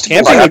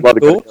 Festivals. Camping I'd would love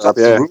be to cool. go up,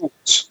 yeah.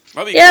 Rules.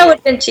 Yeah, it would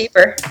have been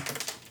cheaper.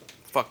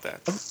 Fuck that.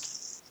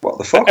 What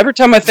the fuck? Every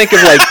time I think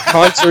of like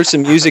concerts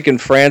and music in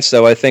France,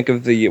 though, I think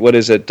of the what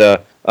is it,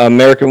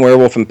 American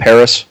Werewolf in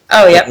Paris?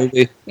 Oh, That yep.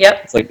 movie.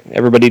 Yep. It's like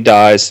everybody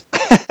dies.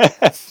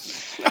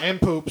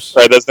 And poops.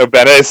 Right, there's no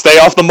benefit. Stay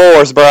off the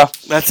moors, bro.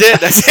 That's it.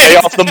 That's Stay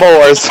it. off the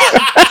moors.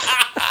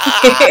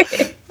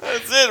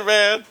 That's it,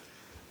 man.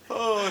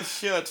 Oh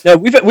shit. No,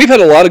 we've had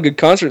a lot of good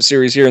concert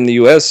series here in the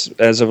U.S.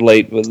 as of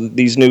late with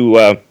these new.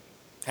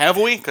 Have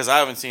we? Because I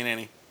haven't seen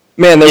any.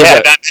 Man, there Yeah,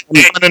 was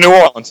that's in New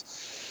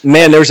Orleans.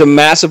 Man, there's a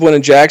massive one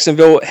in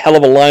Jacksonville. Hell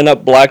of a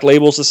lineup. Black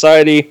Label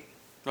Society.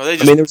 No, they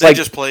just, I mean, there was they like,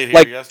 just played here.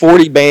 like yes.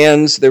 40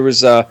 bands. There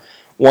was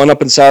one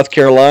up in South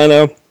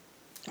Carolina,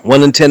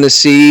 one in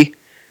Tennessee.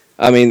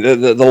 I mean,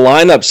 the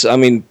lineups. I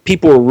mean,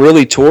 people were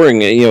really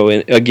touring,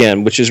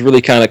 again, which is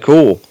really kind of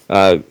cool.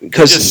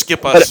 Just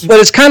skip us. But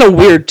it's kind of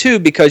weird too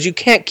because you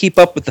can't keep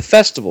up with the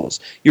festivals.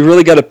 You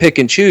really got to pick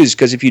and choose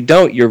because if you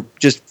don't, you're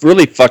just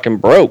really fucking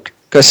broke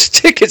because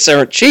tickets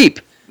aren't cheap.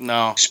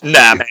 No.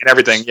 Nah, man,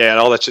 everything. Yeah,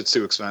 all that shit's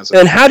too expensive.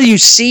 And how do you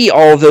see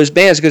all of those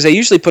bands? Because they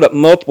usually put up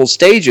multiple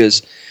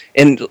stages,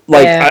 and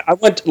like Yeah.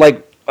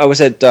 I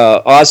was at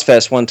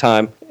Ozfest one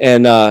time,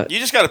 and You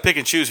just got to pick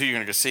and choose who you're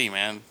going to go see,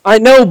 man. I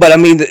know, but I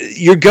mean,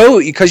 you go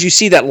because you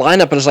see that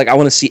lineup, and it's like I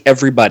want to see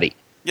everybody.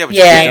 Yeah, but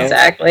Yeah, you can't.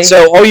 exactly.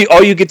 So all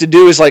you get to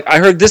do is like I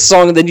heard this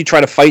song, and then you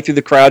try to fight through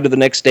the crowd to the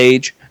next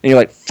stage, and you're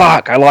like,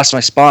 "Fuck, I lost my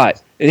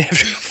spot." And you have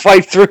to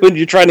fight through, and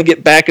you're trying to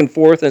get back and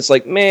forth, and it's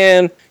like,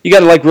 man, you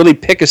got to like really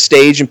pick a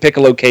stage and pick a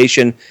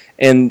location,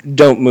 and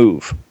don't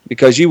move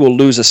because you will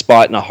lose a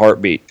spot in a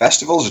heartbeat.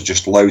 Festivals are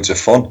just loads of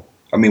fun.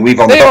 I mean, we've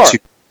only They got are.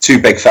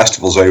 two big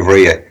festivals over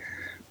here.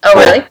 Oh,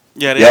 really?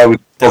 Yeah, Yeah, we've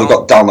only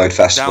got Download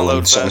Festival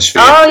and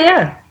Sonosphere. Oh,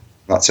 yeah.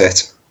 That's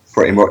it,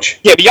 pretty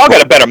much. Yeah, but y'all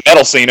got a better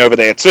metal scene over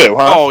there too,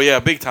 huh? Oh, yeah,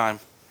 big time.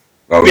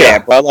 Oh yeah,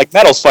 bro. Like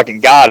metal's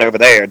fucking god over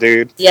there,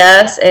 dude.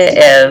 Yes, it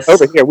is.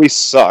 Over here, we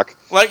suck.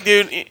 Like,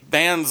 dude,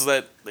 bands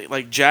that,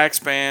 like Jack's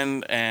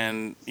band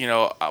and,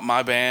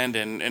 my band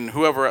and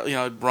whoever,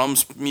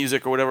 Rum's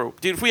music or whatever.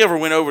 Dude, if we ever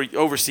went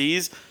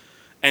overseas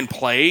and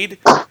played,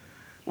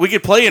 we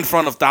could play in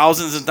front of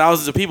thousands and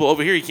thousands of people.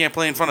 Over here, you can't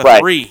play in front of Right.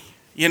 3.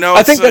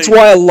 I think that's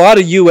why a lot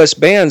of U.S.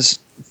 bands'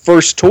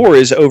 first tour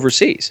is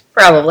overseas.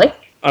 Probably.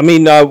 I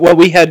mean,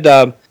 we had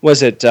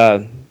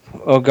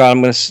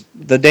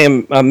the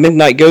damn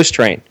Midnight Ghost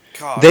Train.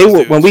 God, They those were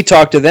dudes. when we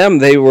talked to them.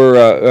 They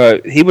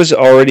were he was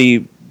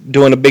already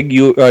doing a big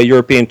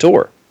European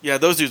tour. Yeah,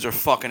 those dudes are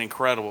fucking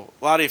incredible.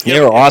 Lottie, if you They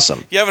haven't- were awesome.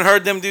 If you haven't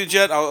heard them dudes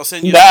yet, I'll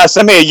send you. Nah,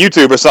 send me a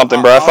YouTube or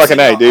something, bro. I'll Fucking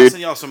send A, y'all- dude.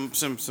 I'll send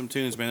y'all some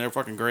tunes, man. They're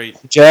fucking great.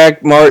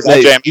 Jack Martin,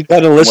 I'll jam you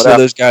got to listen to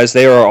whatever. those guys.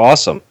 They are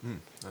awesome.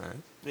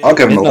 I'll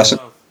give them a listen.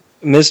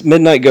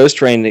 Midnight Ghost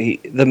Train.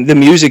 The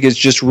music is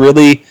just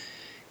really,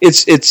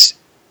 it's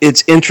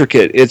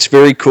intricate. It's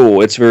very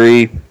cool. It's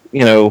very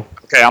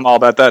Okay, I'm all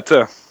about that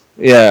too.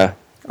 yeah.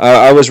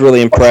 I was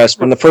really impressed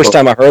when the first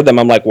time I heard them.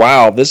 I'm like,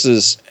 wow, this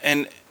is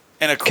And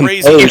a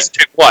crazy. composed.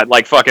 What,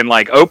 like fucking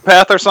like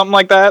Opeth or something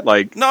like that?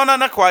 Like No,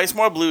 not quite. It's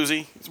more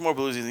bluesy. It's more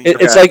bluesy than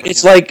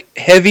It's like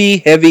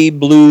heavy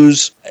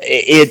blues.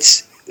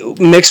 It's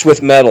mixed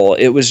with metal.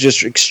 It was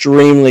just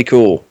extremely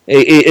cool.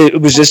 It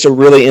was just a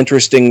really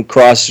interesting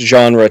cross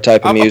genre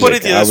type of I'll music. put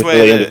it I this was way: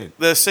 really into it.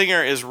 the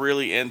singer is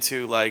really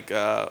into like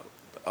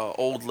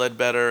old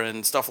Ledbetter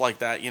and stuff like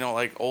that.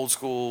 Like old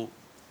school,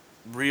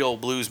 real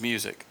blues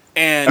music.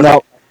 And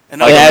Now,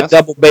 another, they had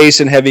double bass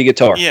and heavy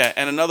guitar. yeah,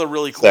 and another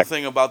really cool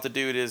thing about the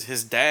dude is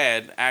his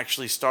dad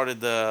actually started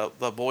the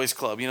boys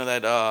club.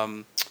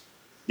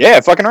 yeah,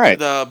 fucking right.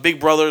 The Big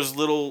Brother's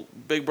little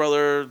Big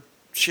Brother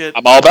shit.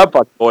 I'm all about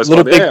fucking boys.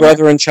 Little Club, Big yeah,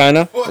 Brother in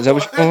China. Is that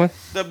what you're going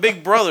with? The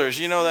Big Brothers,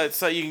 that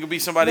so you can be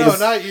somebody. No,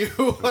 not you.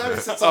 I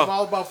said something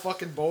all about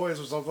fucking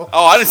boys or something.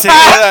 Oh, I didn't say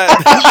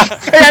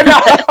any of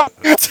that.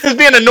 Just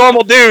being a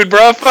normal dude,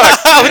 bro. Fuck.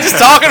 I was just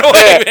talking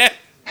away, man.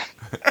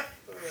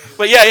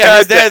 But yeah,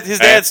 his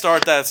dad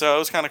started that, so it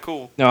was kind of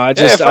cool. No,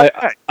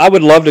 I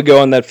would love to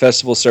go on that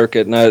festival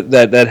circuit, and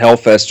that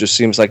Hellfest just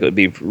seems like it would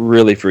be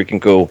really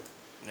freaking cool.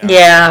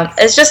 Yeah,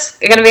 it's just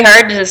going to be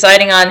hard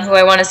deciding on who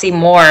I want to see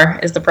more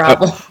is the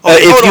problem.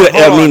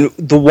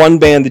 The one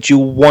band that you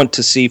want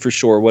to see for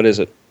sure, what is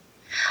it?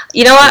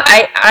 You know what?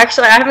 I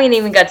haven't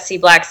even got to see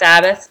Black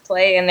Sabbath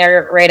play, and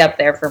they're right up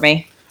there for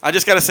me. I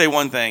just got to say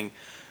one thing.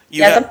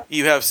 Yes,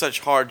 You have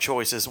such hard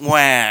choices.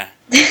 Wah.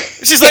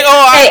 She's like,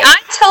 oh, hey, I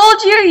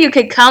told you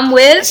could come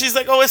with. She's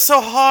like, oh, it's so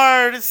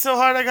hard. It's so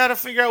hard. I got to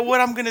figure out what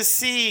I'm going to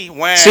see.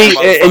 Wah, See,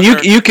 and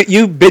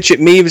you bitch at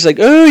me. It's like,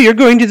 oh, you're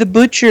going to the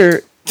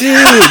butcher. Dude,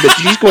 but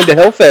she's going to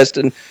Hellfest,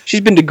 and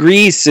she's been to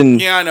Greece,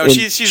 and Yeah, I know. and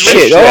She's shit.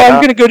 rich. Oh, I'm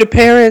going to go to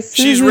Paris.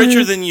 She's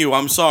richer than you.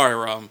 I'm sorry,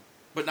 Rum.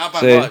 But not by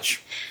See?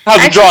 much.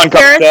 How's the drawing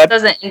coming, Paris Dad?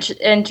 doesn't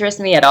interest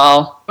me at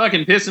all.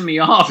 Fucking pissing me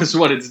off is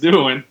what it's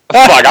doing.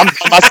 Fuck,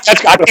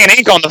 I can't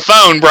ink on the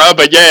phone, bro.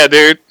 But yeah,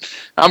 dude,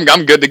 I'm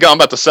good to go. I'm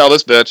about to sell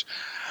this bitch.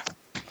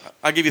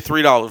 I'll give you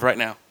 $3 right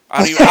now.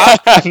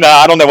 No,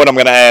 I don't know what I'm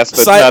gonna ask,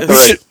 but not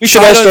three. We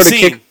should all start a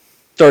unseen.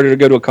 Kickstarter to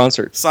go to a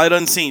concert. Sight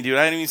unseen, dude.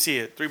 I didn't even see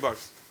it.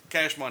 $3.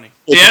 Cash money.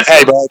 Yeah,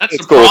 Hey, bro, That's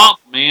it's the cool.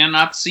 problem, man.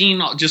 I've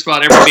seen just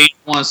about every band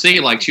I want to see.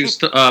 Like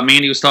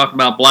Mandy was talking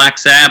about Black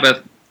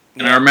Sabbath,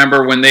 and I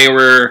remember when they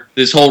were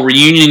this whole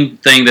reunion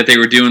thing that they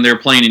were doing. They were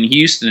playing in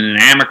Houston, and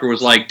Amaker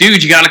was like,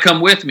 "Dude, you got to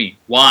come with me."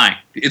 Why?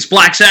 It's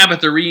Black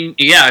Sabbath.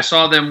 Yeah, I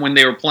saw them when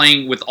they were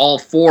playing with all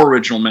 4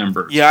 original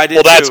members. Yeah, I did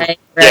Well, that's too.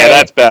 yeah,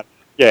 that's bad.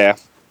 Yeah.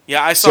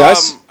 Yeah, I saw.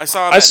 I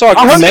saw. I saw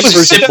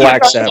members of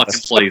Black It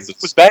Sabbath.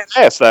 was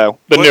badass though.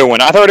 The new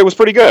one. I heard it was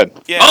pretty good.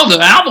 Yeah. Oh, the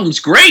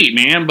album's great,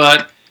 man.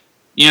 But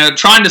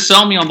trying to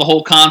sell me on the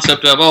whole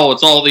concept of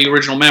it's all the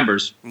original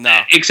members.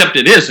 No, except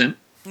it isn't.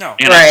 No,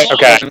 and Right.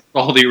 I saw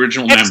all the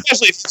original And members.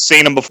 especially if you've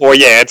seen them before.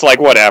 Yeah, it's like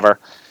whatever.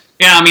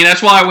 Yeah, I mean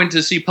that's why I went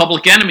to see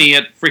Public Enemy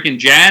at freaking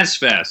Jazz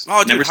Fest. Oh,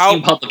 dude, Never how-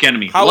 seen Public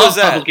Enemy. how Love was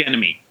that? Public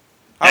Enemy.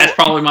 That's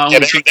probably my only. Yeah,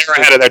 they're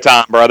ahead of their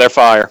time, bro. They're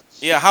fire.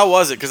 Yeah, how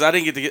was it? Because I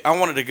didn't get to get. I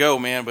wanted to go,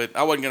 man, but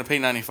I wasn't gonna pay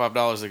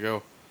 $95 to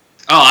go.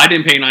 Oh, I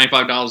didn't pay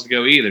 $95 to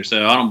go either,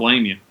 so I don't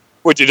blame you.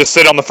 Would you just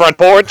sit on the front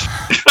porch?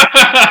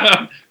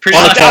 Pretty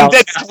Well, much.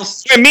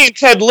 that's where me and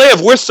Ted live.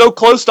 We're so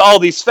close to all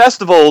these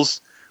festivals.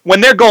 When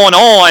they're going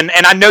on,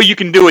 and I know you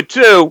can do it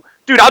too,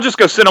 dude, I'll just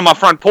go sit on my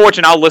front porch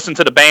and I'll listen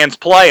to the bands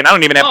play, and I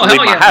don't even have Oh to leave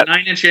hell my yeah! house.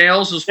 9 Inch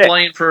Nails was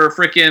playing for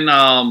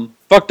freaking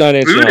Fuck 9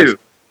 Inch Voodoo. Nails.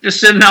 Just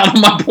sitting out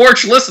on my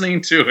porch listening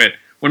to it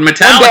when One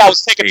day Metallica. I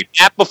was taking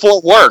a nap before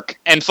work,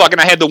 and fucking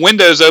I had the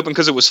windows open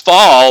because it was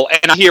fall,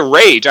 and I hear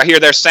Rage. I hear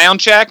their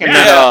sound check, and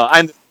then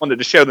I wanted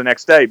to show the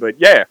next day. But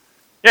yeah,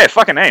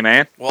 fucking A,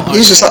 man.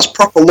 Jesus, that's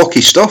proper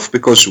lucky stuff,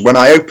 because when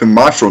I open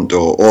my front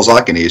door, all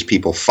I can hear is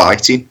people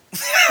fighting.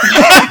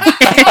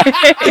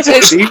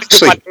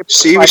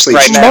 Seriously.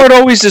 Mart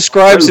always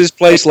describes his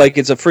place like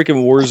it's a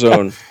freaking war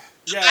zone.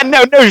 I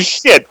know, no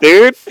shit,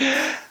 dude.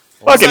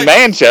 Fucking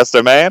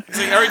Manchester, man.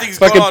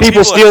 Fucking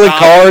people stealing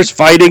cars,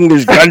 fighting,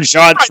 there's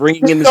gunshots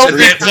ringing in the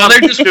street. No, they're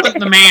just putting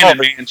the man in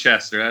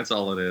Manchester. That's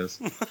all it is.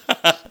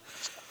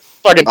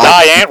 Fucking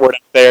Die Antwoord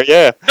up there,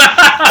 yeah.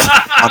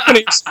 I'm gonna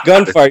hear some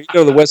gunfire. You go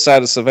to the west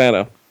side of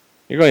Savannah.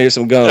 You're gonna hear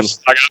some guns.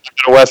 I got to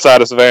the west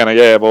side of Savannah,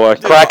 yeah, boy.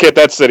 Crack hit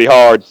that city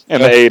hard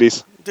in the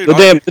 80s.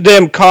 The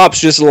damn cops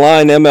just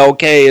line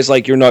MLK is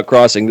like, you're not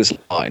crossing this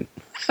line.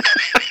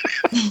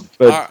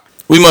 But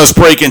We must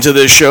break into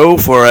this show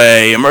for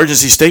a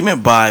emergency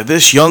statement by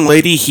this young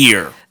lady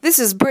here. This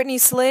is Brittany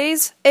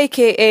Slays,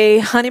 aka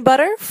Honey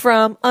Butter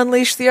from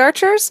Unleash the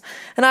Archers,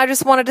 and I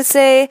just wanted to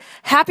say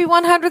happy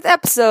 100th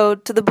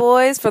episode to the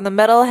boys from the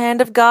Metal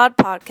Hand of God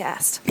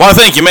podcast. Why,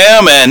 thank you,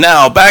 ma'am. And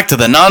now back to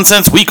the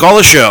nonsense we call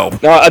a show.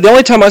 now, the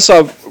only time I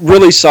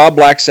really saw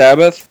Black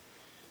Sabbath,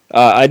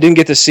 I didn't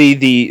get to see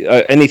the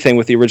anything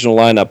with the original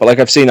lineup. But like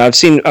I've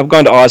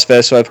gone to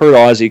Ozfest, so I've heard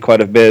Ozzy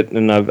quite a bit,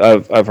 and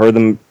I've heard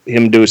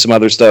him do some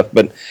other stuff.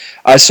 But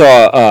I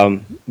saw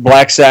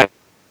Black Sabbath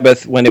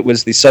when it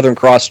was the Southern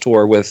Cross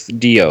tour with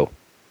Dio.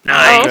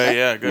 Nice. Okay,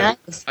 yeah, good.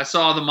 I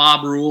saw the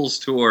Mob Rules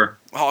tour.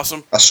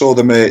 Awesome. I saw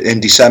them in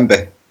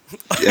December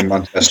in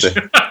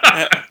Manchester.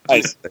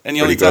 And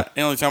the only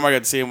time I got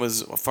to see him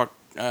was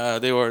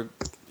they were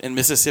in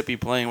Mississippi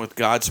playing with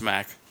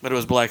Godsmack, but it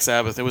was Black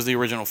Sabbath. It was the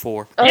original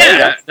 4.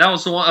 Yeah, that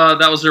was the one.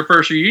 That was their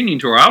first reunion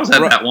tour. I was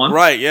at that one.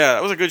 Right, yeah,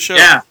 that was a good show.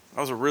 Yeah.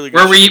 That was a really good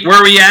show. Where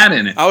were you at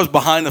in it? I was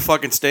behind the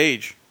fucking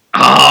stage.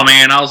 Oh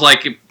man, I was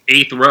like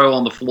 8th row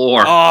on the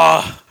floor.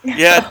 Oh,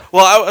 yeah.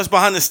 Well, I was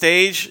behind the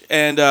stage,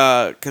 and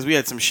because we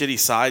had some shitty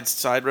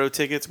side row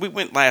tickets, we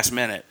went last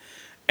minute.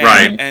 And,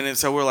 Right. And then,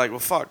 so we're like, well,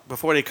 fuck.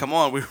 Before they come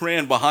on, we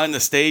ran behind the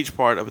stage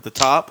part up at the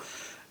top,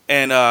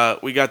 and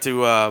we got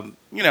to,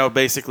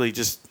 basically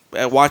just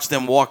watch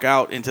them walk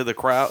out into the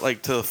crowd,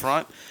 like to the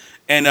front.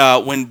 And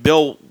when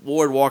Bill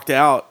Ward walked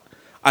out,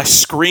 I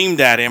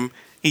screamed at him.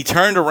 He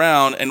turned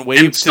around and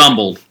waved. And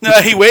stumbled. No,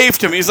 he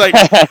waved to me. He's like,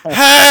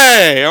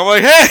 "Hey!" I'm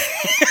like,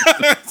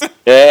 "Hey!"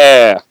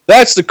 Yeah,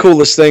 that's the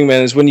coolest thing,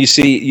 man. Is when you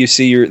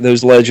see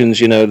those legends,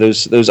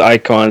 those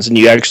icons, and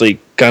you actually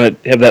kind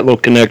of have that little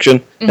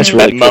connection. That's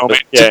really That cool.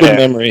 moment, It's a good yeah.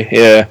 memory.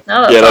 Yeah.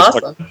 Oh, that's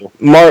awesome. Cool.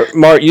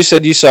 Mart, you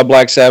said you saw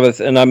Black Sabbath,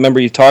 and I remember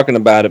you talking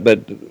about it. But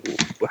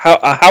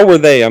how were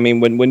they? I mean,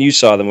 when you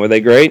saw them, were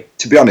they great?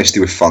 To be honest, they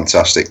were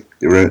fantastic.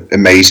 They were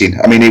amazing.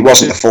 I mean, it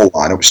wasn't the full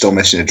lineup; we're still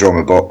missing a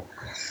drummer, but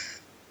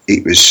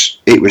it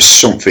was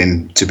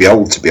something to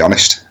behold. To be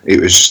honest, it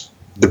was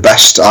the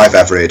best I've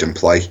ever heard him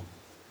play.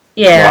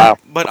 Yeah. Wow.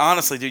 But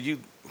honestly, dude,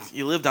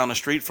 you live down the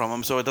street from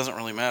them, so it doesn't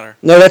really matter.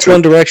 No, that's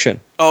One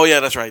Direction. Oh yeah,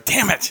 that's right.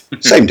 Damn it.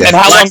 Same day. And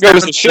how long ago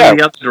was the show?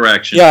 The other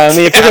direction. Yeah, I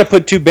mean, if you're gonna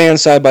put two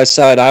bands side by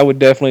side, I would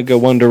definitely go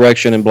One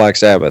Direction and Black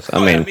Sabbath.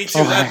 I mean, Me too.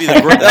 That'd be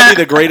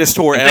the greatest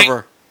tour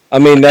ever. I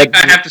mean I that.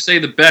 think I have to say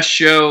the best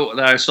show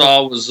that I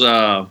saw was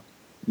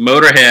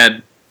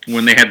Motorhead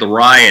when they had the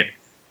riot.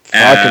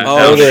 Fucking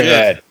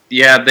Motorhead.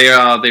 Yeah,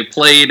 they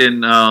played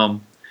in. I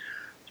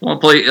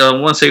want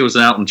to say it was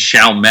out in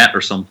Chalmette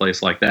or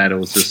someplace like that. It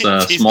was this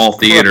small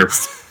theater,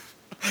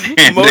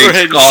 and Motorhead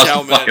they in caused a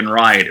Chalmette. fucking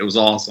riot. It was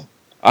awesome.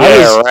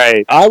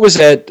 I was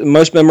at the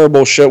most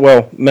memorable show.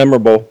 Well,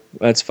 memorable.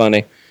 That's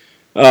funny.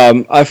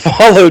 I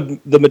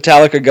followed the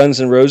Metallica Guns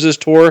N' Roses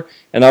tour,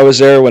 and I was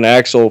there when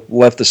Axl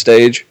left the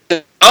stage.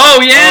 Oh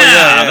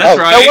yeah, that's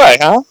right. No way,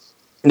 huh?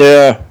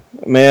 Yeah,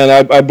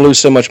 man, I blew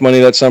so much money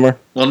that summer.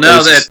 Well,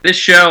 no, this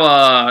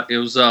show it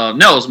was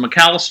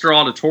McAllister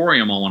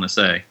Auditorium, I want to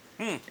say,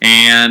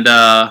 and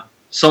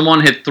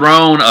someone had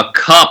thrown a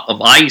cup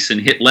of ice and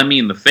hit Lemmy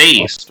in the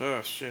face.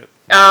 Oh shit!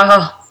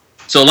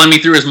 So Lemmy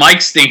threw his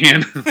mic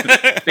stand,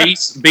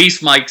 bass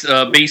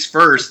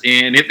first,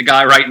 and hit the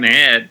guy right in the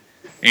head,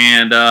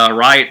 and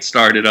riot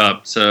started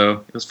up.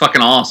 So it was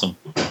fucking awesome.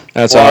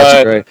 That's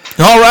awesome, great.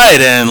 All right,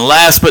 and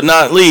last but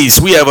not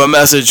least, we have a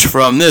message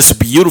from this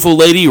beautiful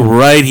lady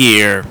right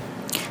here.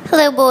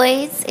 Hello,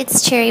 boys.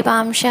 It's Cherry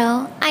Bomb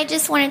Show. I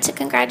just wanted to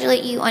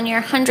congratulate you on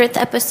your 100th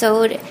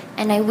episode,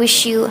 and I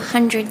wish you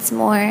hundreds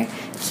more.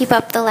 Keep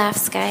up the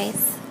laughs,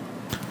 guys.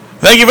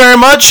 Thank you very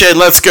much, and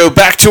let's go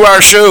back to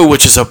our show,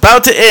 which is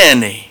about to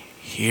end.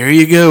 Here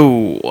you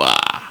go.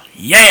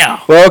 Yeah.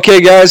 Well, okay,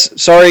 guys.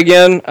 Sorry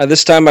again.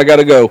 This time I got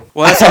to go.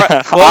 Well, that's all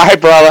right. All right,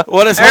 brother.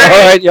 What is all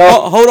right,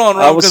 y'all. Hold on,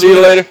 Rum. I will see you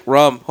later.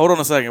 Rum, hold on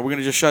a second. We're going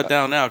to just shut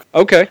down now.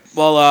 Okay.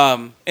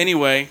 Well,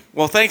 anyway,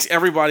 thanks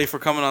everybody for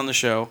coming on the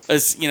show.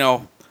 As you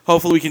know,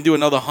 hopefully we can do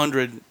another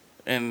 100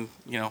 in,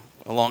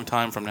 a long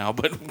time from now,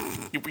 but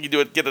if we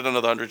can get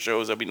another 100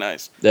 shows, that'd be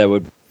nice. That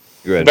would be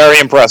great. Very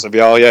impressive,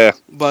 y'all. Yeah.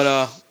 But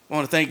I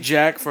want to thank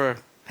Jack for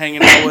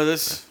hanging out with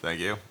us. Thank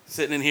you.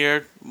 Sitting in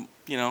here,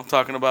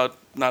 talking about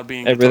not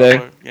being every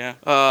day. Yeah.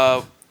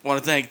 Want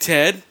to thank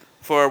Ted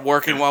for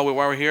working while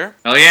we're here.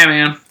 Oh yeah,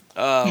 man.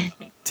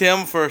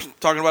 Tim for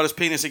talking about his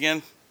penis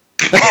again.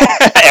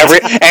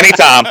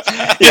 Anytime.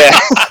 Yeah.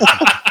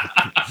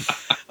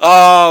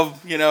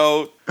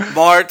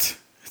 Bart,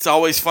 it's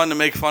always fun to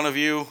make fun of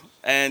you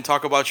and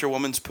talk about your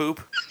woman's poop.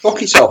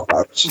 Fuck yourself,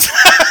 Barrett.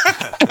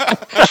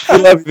 We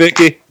love you,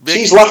 Vicky.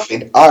 She's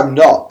laughing. I'm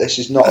not. This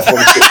is not a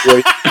fun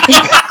situation.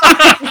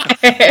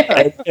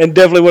 And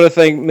definitely want to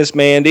thank Miss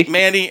Mandy.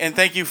 Mandy, and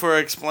thank you for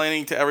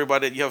explaining to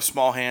everybody that you have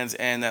small hands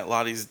and that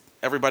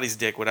everybody's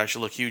dick would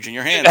actually look huge in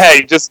your hands.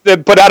 Hey, just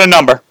put out a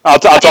number. I'll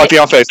talk to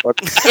you on Facebook.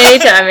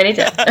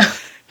 Anytime.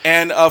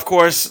 And, of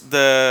course,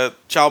 the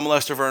child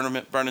molester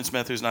Vernon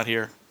Smith, who's not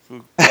here.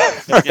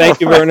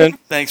 Thank you, Vernon.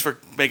 Thanks for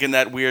making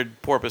that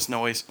weird porpoise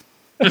noise.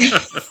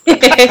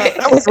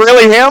 That was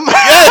really him?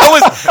 Yeah,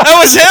 that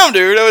was him,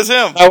 dude. That was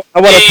him. I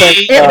want to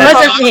thank. It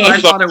wasn't me. I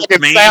thought it was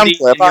Mandy.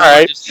 All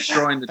right. Just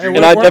destroying the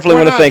And I definitely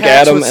want to thank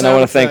Adam, and I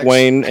want to thank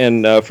Wayne,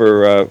 and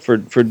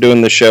for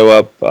doing the show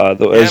up.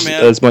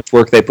 As much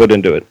work they put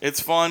into it. It's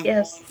fun.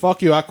 Yes.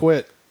 Fuck you, I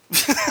quit.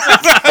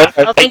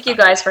 Well, thank you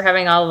guys for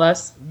having all of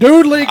us.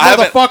 Dude League,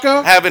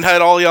 motherfucker. Haven't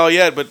had all y'all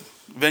yet, but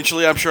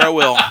eventually I'm sure I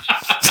will.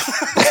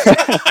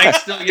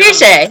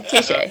 Touche.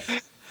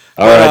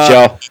 All right,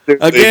 y'all.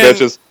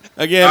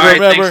 Again, all right,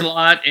 remember. thanks a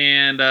lot.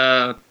 And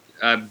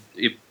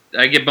if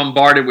I get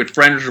bombarded with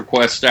friends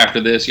requests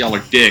after this, y'all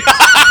are dicks.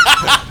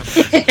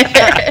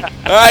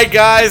 All right,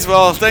 guys.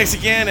 Well, thanks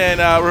again, and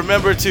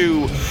remember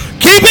to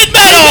keep it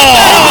metal.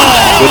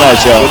 Good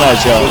night, y'all.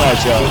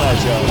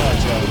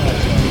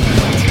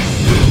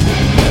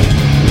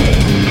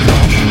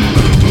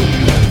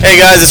 Hey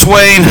guys, it's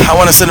Wayne. I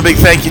want to send a big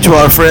thank you to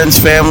our friends,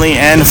 family,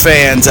 and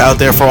fans out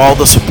there for all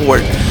the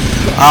support.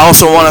 I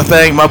also want to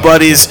thank my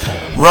buddies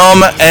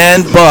Rum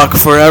and Buck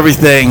for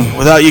everything.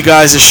 Without you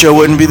guys, the show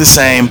wouldn't be the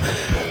same.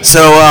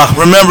 So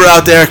remember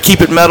out there,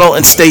 keep it metal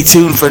and stay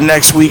tuned for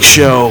next week's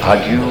show.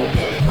 Adieu,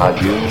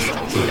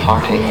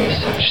 parting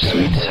is such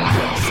sweet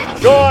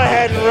sorrow. Go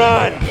ahead and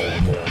run.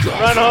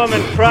 Run home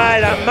and cry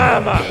to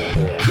mama.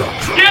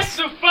 Get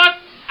the fuck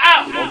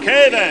out.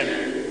 Okay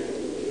then.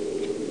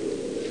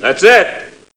 That's it.